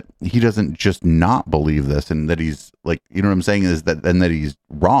grant that he doesn't just not believe this and that he's like, you know what I'm saying, is that, and that he's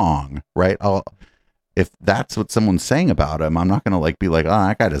wrong, right? If that's what someone's saying about him, I'm not going to be like, oh,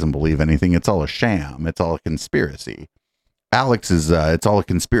 that guy doesn't believe anything. It's all a sham. It's all a conspiracy. Alex is, it's all a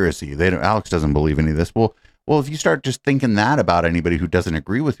conspiracy. Alex doesn't believe any of this. Well, if you start just thinking that about anybody who doesn't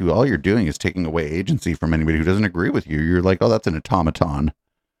agree with you, all you're doing is taking away agency from anybody who doesn't agree with you. You're like, oh, that's an automaton.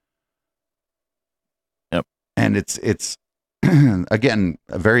 Yep. And it's again,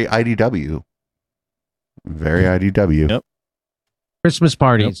 a very IDW. Very IDW. Yep. Christmas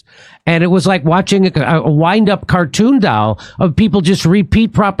parties. And it was like watching a wind-up cartoon doll of people just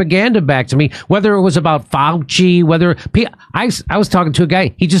repeat propaganda back to me, whether it was about Fauci, I was talking to a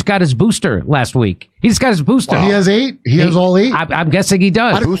guy, he just got his booster last week. He just got his booster. Well, he has 8? He has all 8? I'm guessing he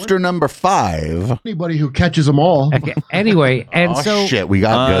does. Booster number 5. Anybody who catches them all. Anyway, and oh, shit, we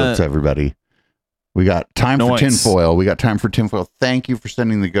got goats, everybody. We got time for tinfoil. We got time for tinfoil. Thank you for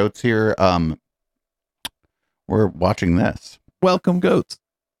sending the goats here. We're watching this. Welcome, goats.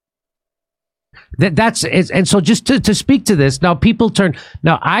 That's it. And so just to speak to this, now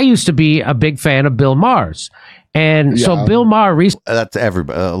I used to be a big fan of Bill Maher's. And so Bill Maher that's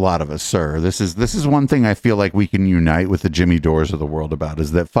everybody, a lot of us, sir. This is one thing I feel like we can unite with the Jimmy Dores of the world about,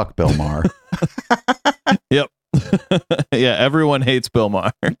 is that fuck Bill Maher. Yep. Yeah, everyone hates Bill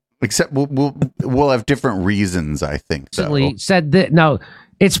Maher. Except we'll have different reasons, I think. Said that now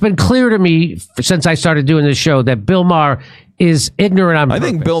it's been clear to me since I started doing this show that Bill Maher is ignorant on purpose.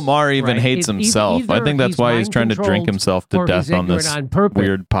 I think Bill Maher even hates himself. I think that's why he's trying to drink himself to death on this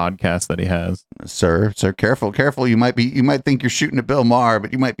weird podcast that he has. Sir, careful. You might think you're shooting at Bill Maher,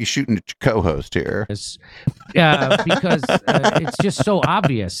 but you might be shooting at your co-host here. Because it's just so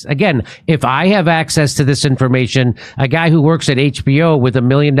obvious. Again, if I have access to this information, a guy who works at HBO with $1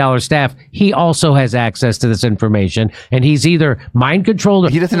 million staff, he also has access to this information, and he's either mind controlled.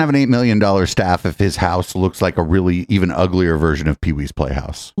 He doesn't have an $8 million staff if his house looks like a really even uglier version of Pee-wee's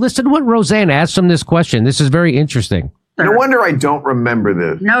Playhouse. Listen to what Roseanne asked him this question. This is very interesting. No wonder I don't remember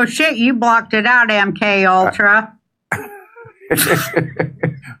this. No shit, you blocked it out, MK Ultra.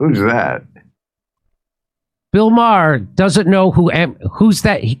 Who's that? Bill Maher doesn't know who's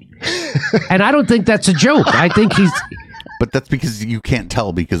that. And I don't think that's a joke. I think he's... But that's because you can't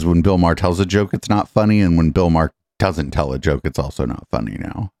tell, because when Bill Maher tells a joke, it's not funny. And when Bill Maher doesn't tell a joke, it's also not funny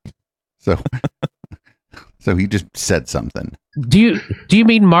now. So he just said something. Do you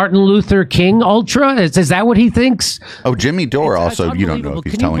mean Martin Luther King Ultra? Is that what he thinks? Oh, Jimmy Dore also, you don't know if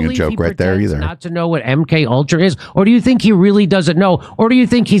he's telling a joke right there either. Not to know what MK Ultra is? Or do you think he really doesn't know? Or do you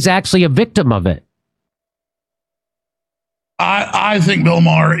think he's actually a victim of it? I think Bill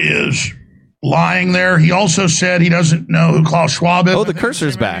Maher is lying there. He also said he doesn't know who Klaus Schwab is. Oh, the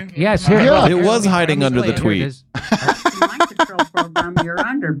cursor's back. Yes, it was hiding under the tweet. Mind control program you're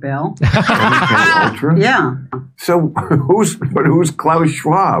under, Bill. Ultra? Yeah. So who's Klaus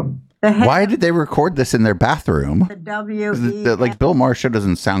Schwab? Why did they record this in their bathroom? The Like Bill Maher show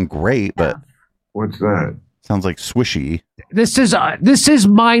doesn't sound great, but What's that? Sounds like swishy. This is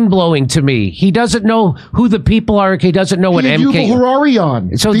mind blowing to me. He doesn't know who the people are. He doesn't know what Yuval MK. Harari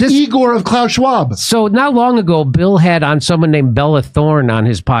on. So the this Igor of Klaus Schwab. So not long ago, Bill had on someone named Bella Thorne on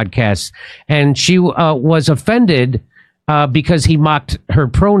his podcast, and she was offended because he mocked her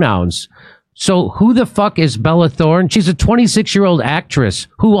pronouns. So who the fuck is Bella Thorne? She's a 26-year-old actress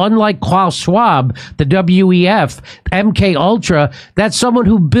who, unlike Klaus Schwab, the WEF, MK Ultra, that's someone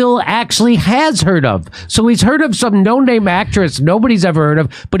who Bill actually has heard of. So he's heard of some no-name actress nobody's ever heard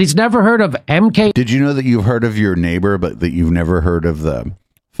of, but he's never heard of MK. Did you know that you've heard of your neighbor, but that you've never heard of the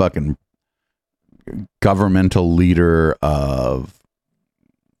fucking governmental leader of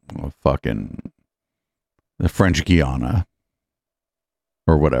fucking the French Guiana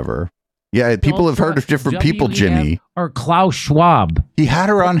or whatever? Yeah, people have heard of different people, Jimmy. Or Klaus Schwab. He had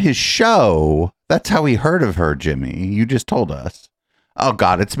her on his show. That's how he heard of her, Jimmy. You just told us. Oh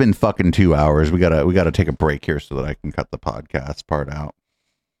God, it's been fucking 2 hours. We gotta take a break here so that I can cut the podcast part out.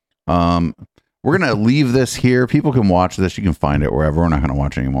 We're gonna leave this here. People can watch this. You can find it wherever. We're not gonna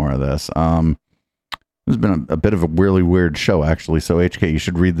watch any more of this. It's been a bit of a really weird show, actually. So HK, you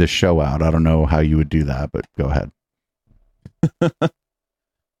should read this show out. I don't know how you would do that, but go ahead.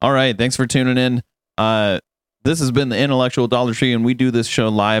 All right. Thanks for tuning in. This has been the Intellectual Dollar Tree, and we do this show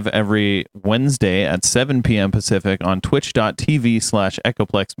live every Wednesday at 7 p.m. Pacific on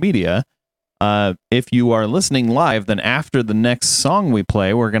twitch.tv/Echoplex Media. If you are listening live, then after the next song we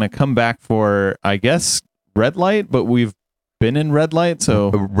play, we're going to come back for, I guess, red light, but we've been in red light, so...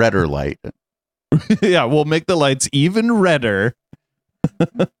 A redder light. Yeah, we'll make the lights even redder.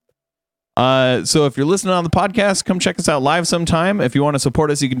 So if you're listening on the podcast, come check us out live sometime. If you want to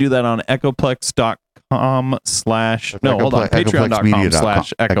support us, you can do that on echoplex.com/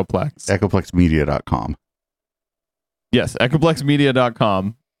 patreon.com/echoplex. Echoplexmedia.com. Yes,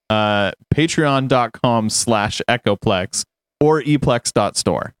 echoplexmedia.com, patreon.com/echoplex, or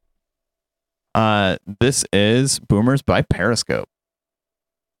eplex.store. This is Boomers by Periscope.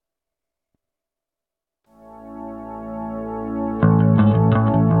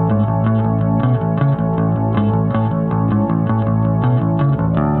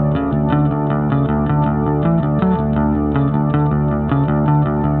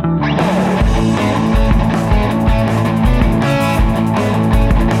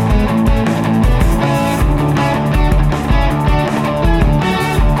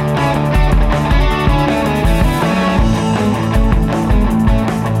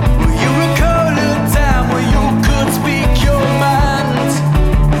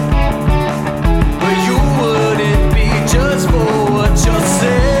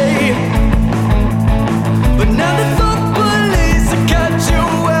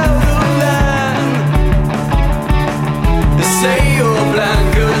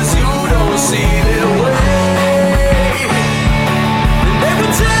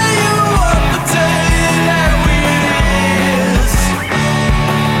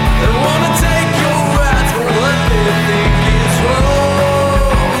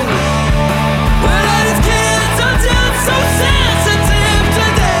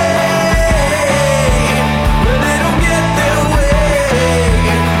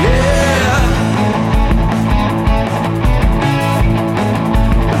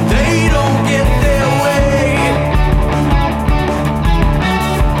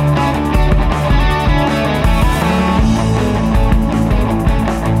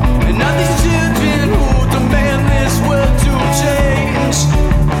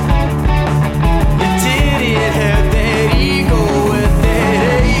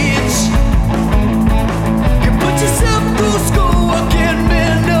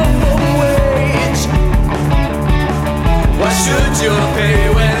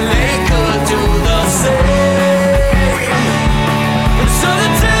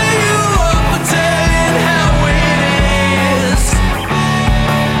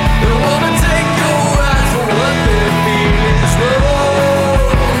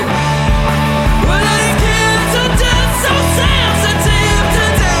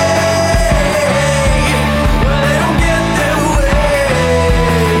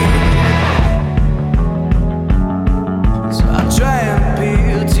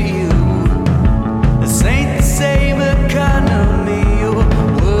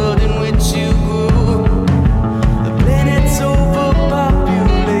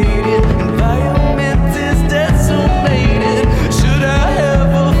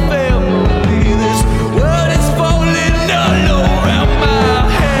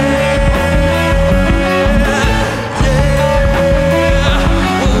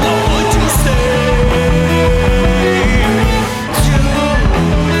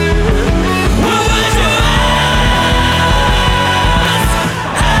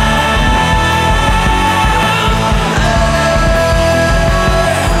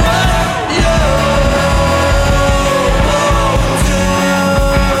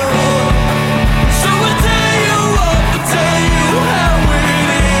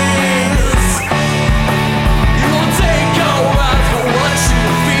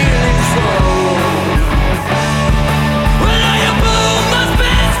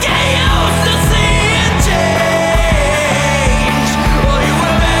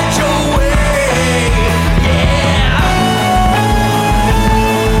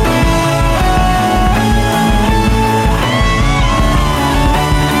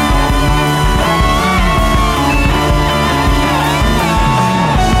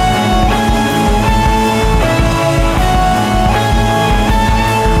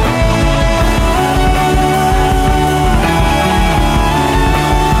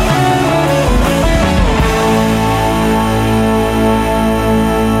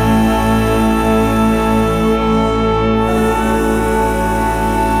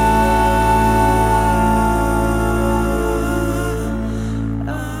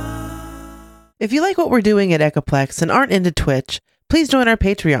 If you like what we're doing at Echoplex and aren't into Twitch, please join our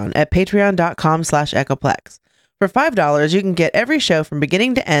Patreon at patreon.com/Echoplex. For $5, you can get every show from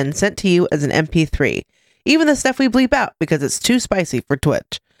beginning to end sent to you as an MP3, even the stuff we bleep out because it's too spicy for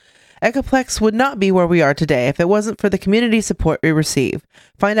Twitch. Echoplex would not be where we are today if it wasn't for the community support we receive.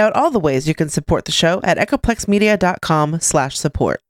 Find out all the ways you can support the show at echoplexmedia.com/support.